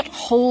can't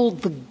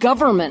hold the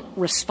government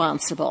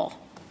responsible,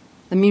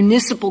 the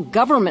municipal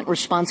government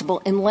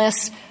responsible,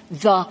 unless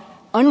the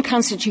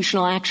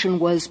unconstitutional action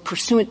was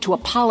pursuant to a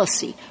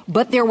policy.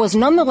 But there was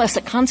nonetheless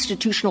a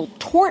constitutional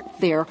tort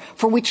there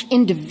for which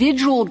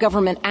individual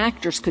government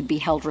actors could be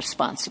held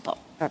responsible.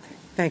 Okay.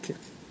 Thank you.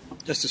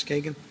 Justice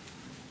Kagan?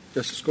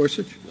 Justice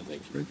Gorsuch? No,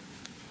 thank you.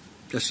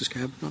 Justice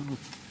Kavanaugh?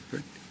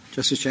 Great.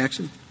 Justice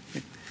Jackson?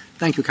 Okay.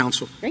 Thank you,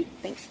 counsel. Great.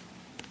 Thanks.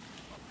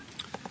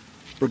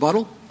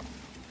 Rebuttal?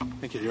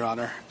 Thank you, Your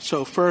Honor.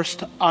 So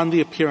first, on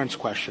the appearance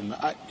question,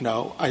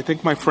 I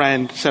think my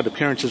friend said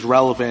appearance is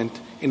relevant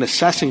in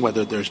assessing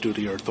whether there's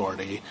duty or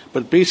authority,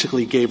 but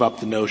basically gave up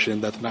the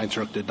notion that the Ninth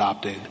Circuit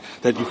adopted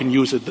that you can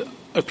use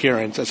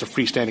appearance as a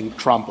freestanding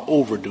trump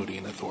over duty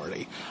and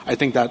authority. I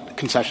think that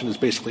concession is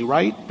basically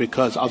right,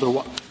 because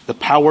otherwise the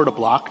power to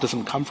block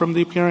doesn't come from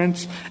the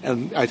appearance,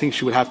 and I think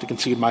she would have to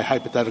concede my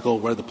hypothetical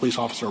where the police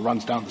officer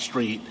runs down the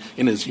street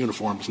in his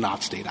uniform is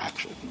not state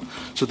action.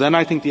 So then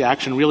I think the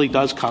action really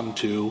does come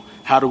to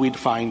how do we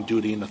define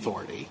duty and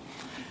authority.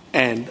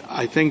 And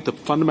I think the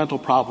fundamental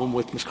problem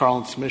with Ms.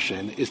 Carlin's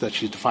submission is that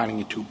she's defining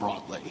it too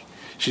broadly.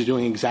 She's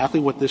doing exactly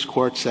what this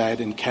Court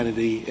said in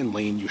Kennedy and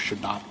Lane you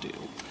should not do.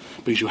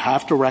 Because you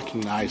have to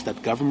recognize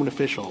that government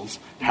officials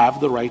have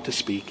the right to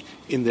speak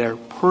in their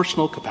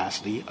personal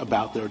capacity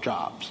about their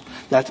jobs.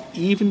 That's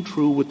even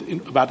true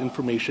about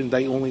information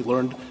they only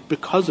learned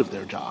because of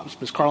their jobs.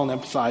 Ms. Carlin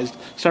emphasized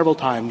several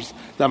times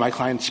that my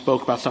clients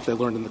spoke about stuff they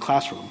learned in the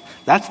classroom.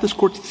 That's this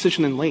Court's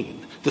decision in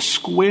Lane. The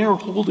square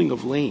holding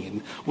of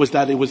Lane was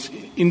that it was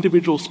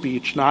individual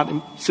speech, not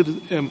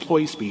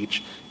employee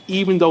speech,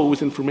 even though it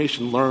was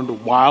information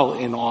learned while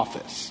in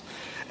office.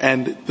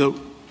 And the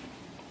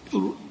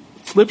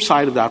flip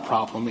side of that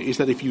problem is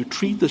that if you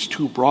treat this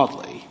too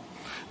broadly,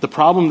 the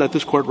problem that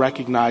this Court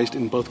recognized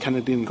in both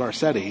Kennedy and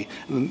Garcetti,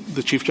 and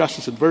the Chief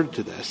Justice adverted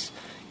to this,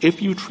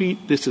 if you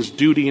treat this as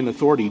duty and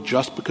authority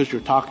just because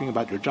you're talking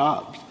about your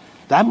jobs,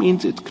 that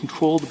means it's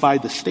controlled by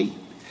the state.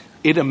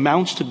 It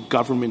amounts to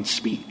government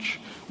speech,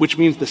 which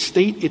means the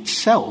state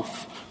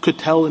itself could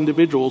tell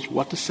individuals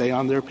what to say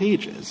on their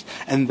pages.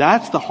 And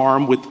that's the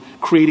harm with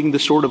creating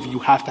this sort of you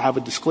have to have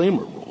a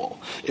disclaimer rule.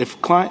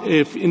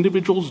 If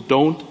individuals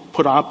don't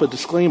put up a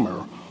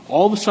disclaimer,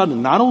 all of a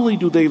sudden, not only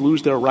do they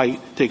lose their right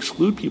to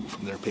exclude people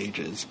from their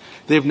pages,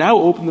 they've now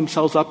opened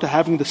themselves up to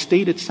having the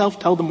state itself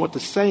tell them what to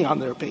say on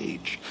their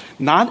page.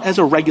 Not as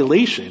a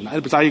regulation,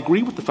 because I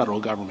agree with the federal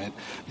government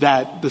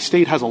that the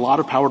state has a lot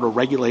of power to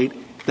regulate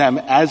them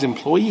as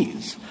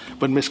employees.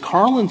 But Ms.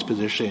 Carlin's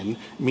position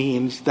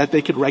means that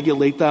they could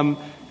regulate them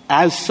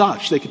as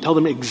such. They could tell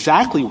them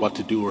exactly what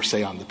to do or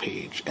say on the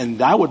page. And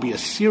that would be a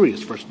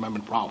serious First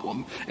Amendment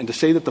problem. And to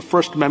say that the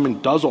First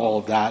Amendment does all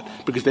of that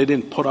because they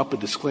didn't put up a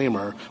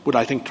disclaimer would,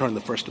 I think, turn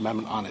the First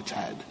Amendment on its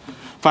head.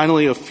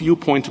 Finally, a few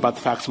points about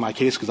the facts of my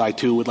case, because I,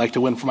 too, would like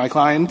to win for my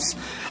clients.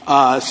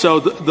 So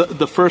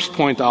the first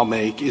point I'll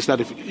make is that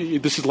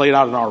this is laid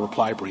out in our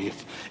reply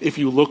brief. If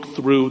you look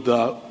through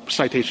the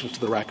citations to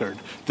the record,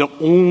 the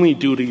only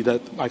duty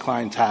that my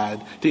clients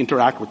had to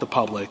interact with the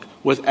public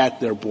was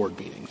at their board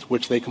meetings,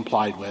 which they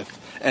complied with,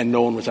 and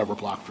no one was ever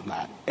blocked from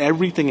that.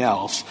 Everything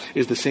else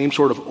is the same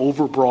sort of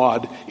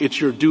overbroad, it's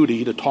your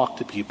duty to talk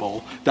to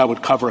people that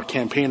would cover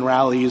campaign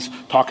rallies,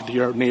 talking to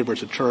your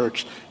neighbors at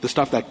church, the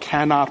stuff that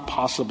cannot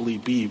possibly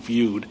be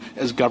viewed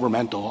as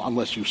governmental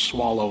unless you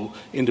swallow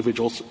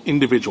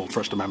individual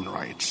First Amendment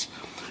rights.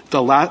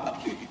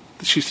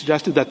 She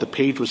suggested that the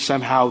page was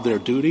somehow their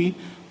duty.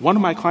 One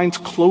of my clients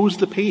closed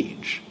the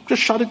page,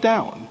 just shut it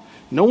down.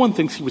 No one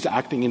thinks he was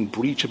acting in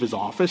breach of his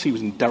office. He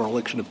was in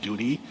dereliction of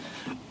duty.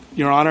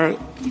 Your Honor,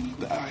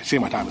 I see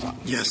my time is up.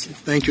 Yes.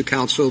 Thank you,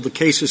 counsel. The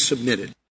case is submitted.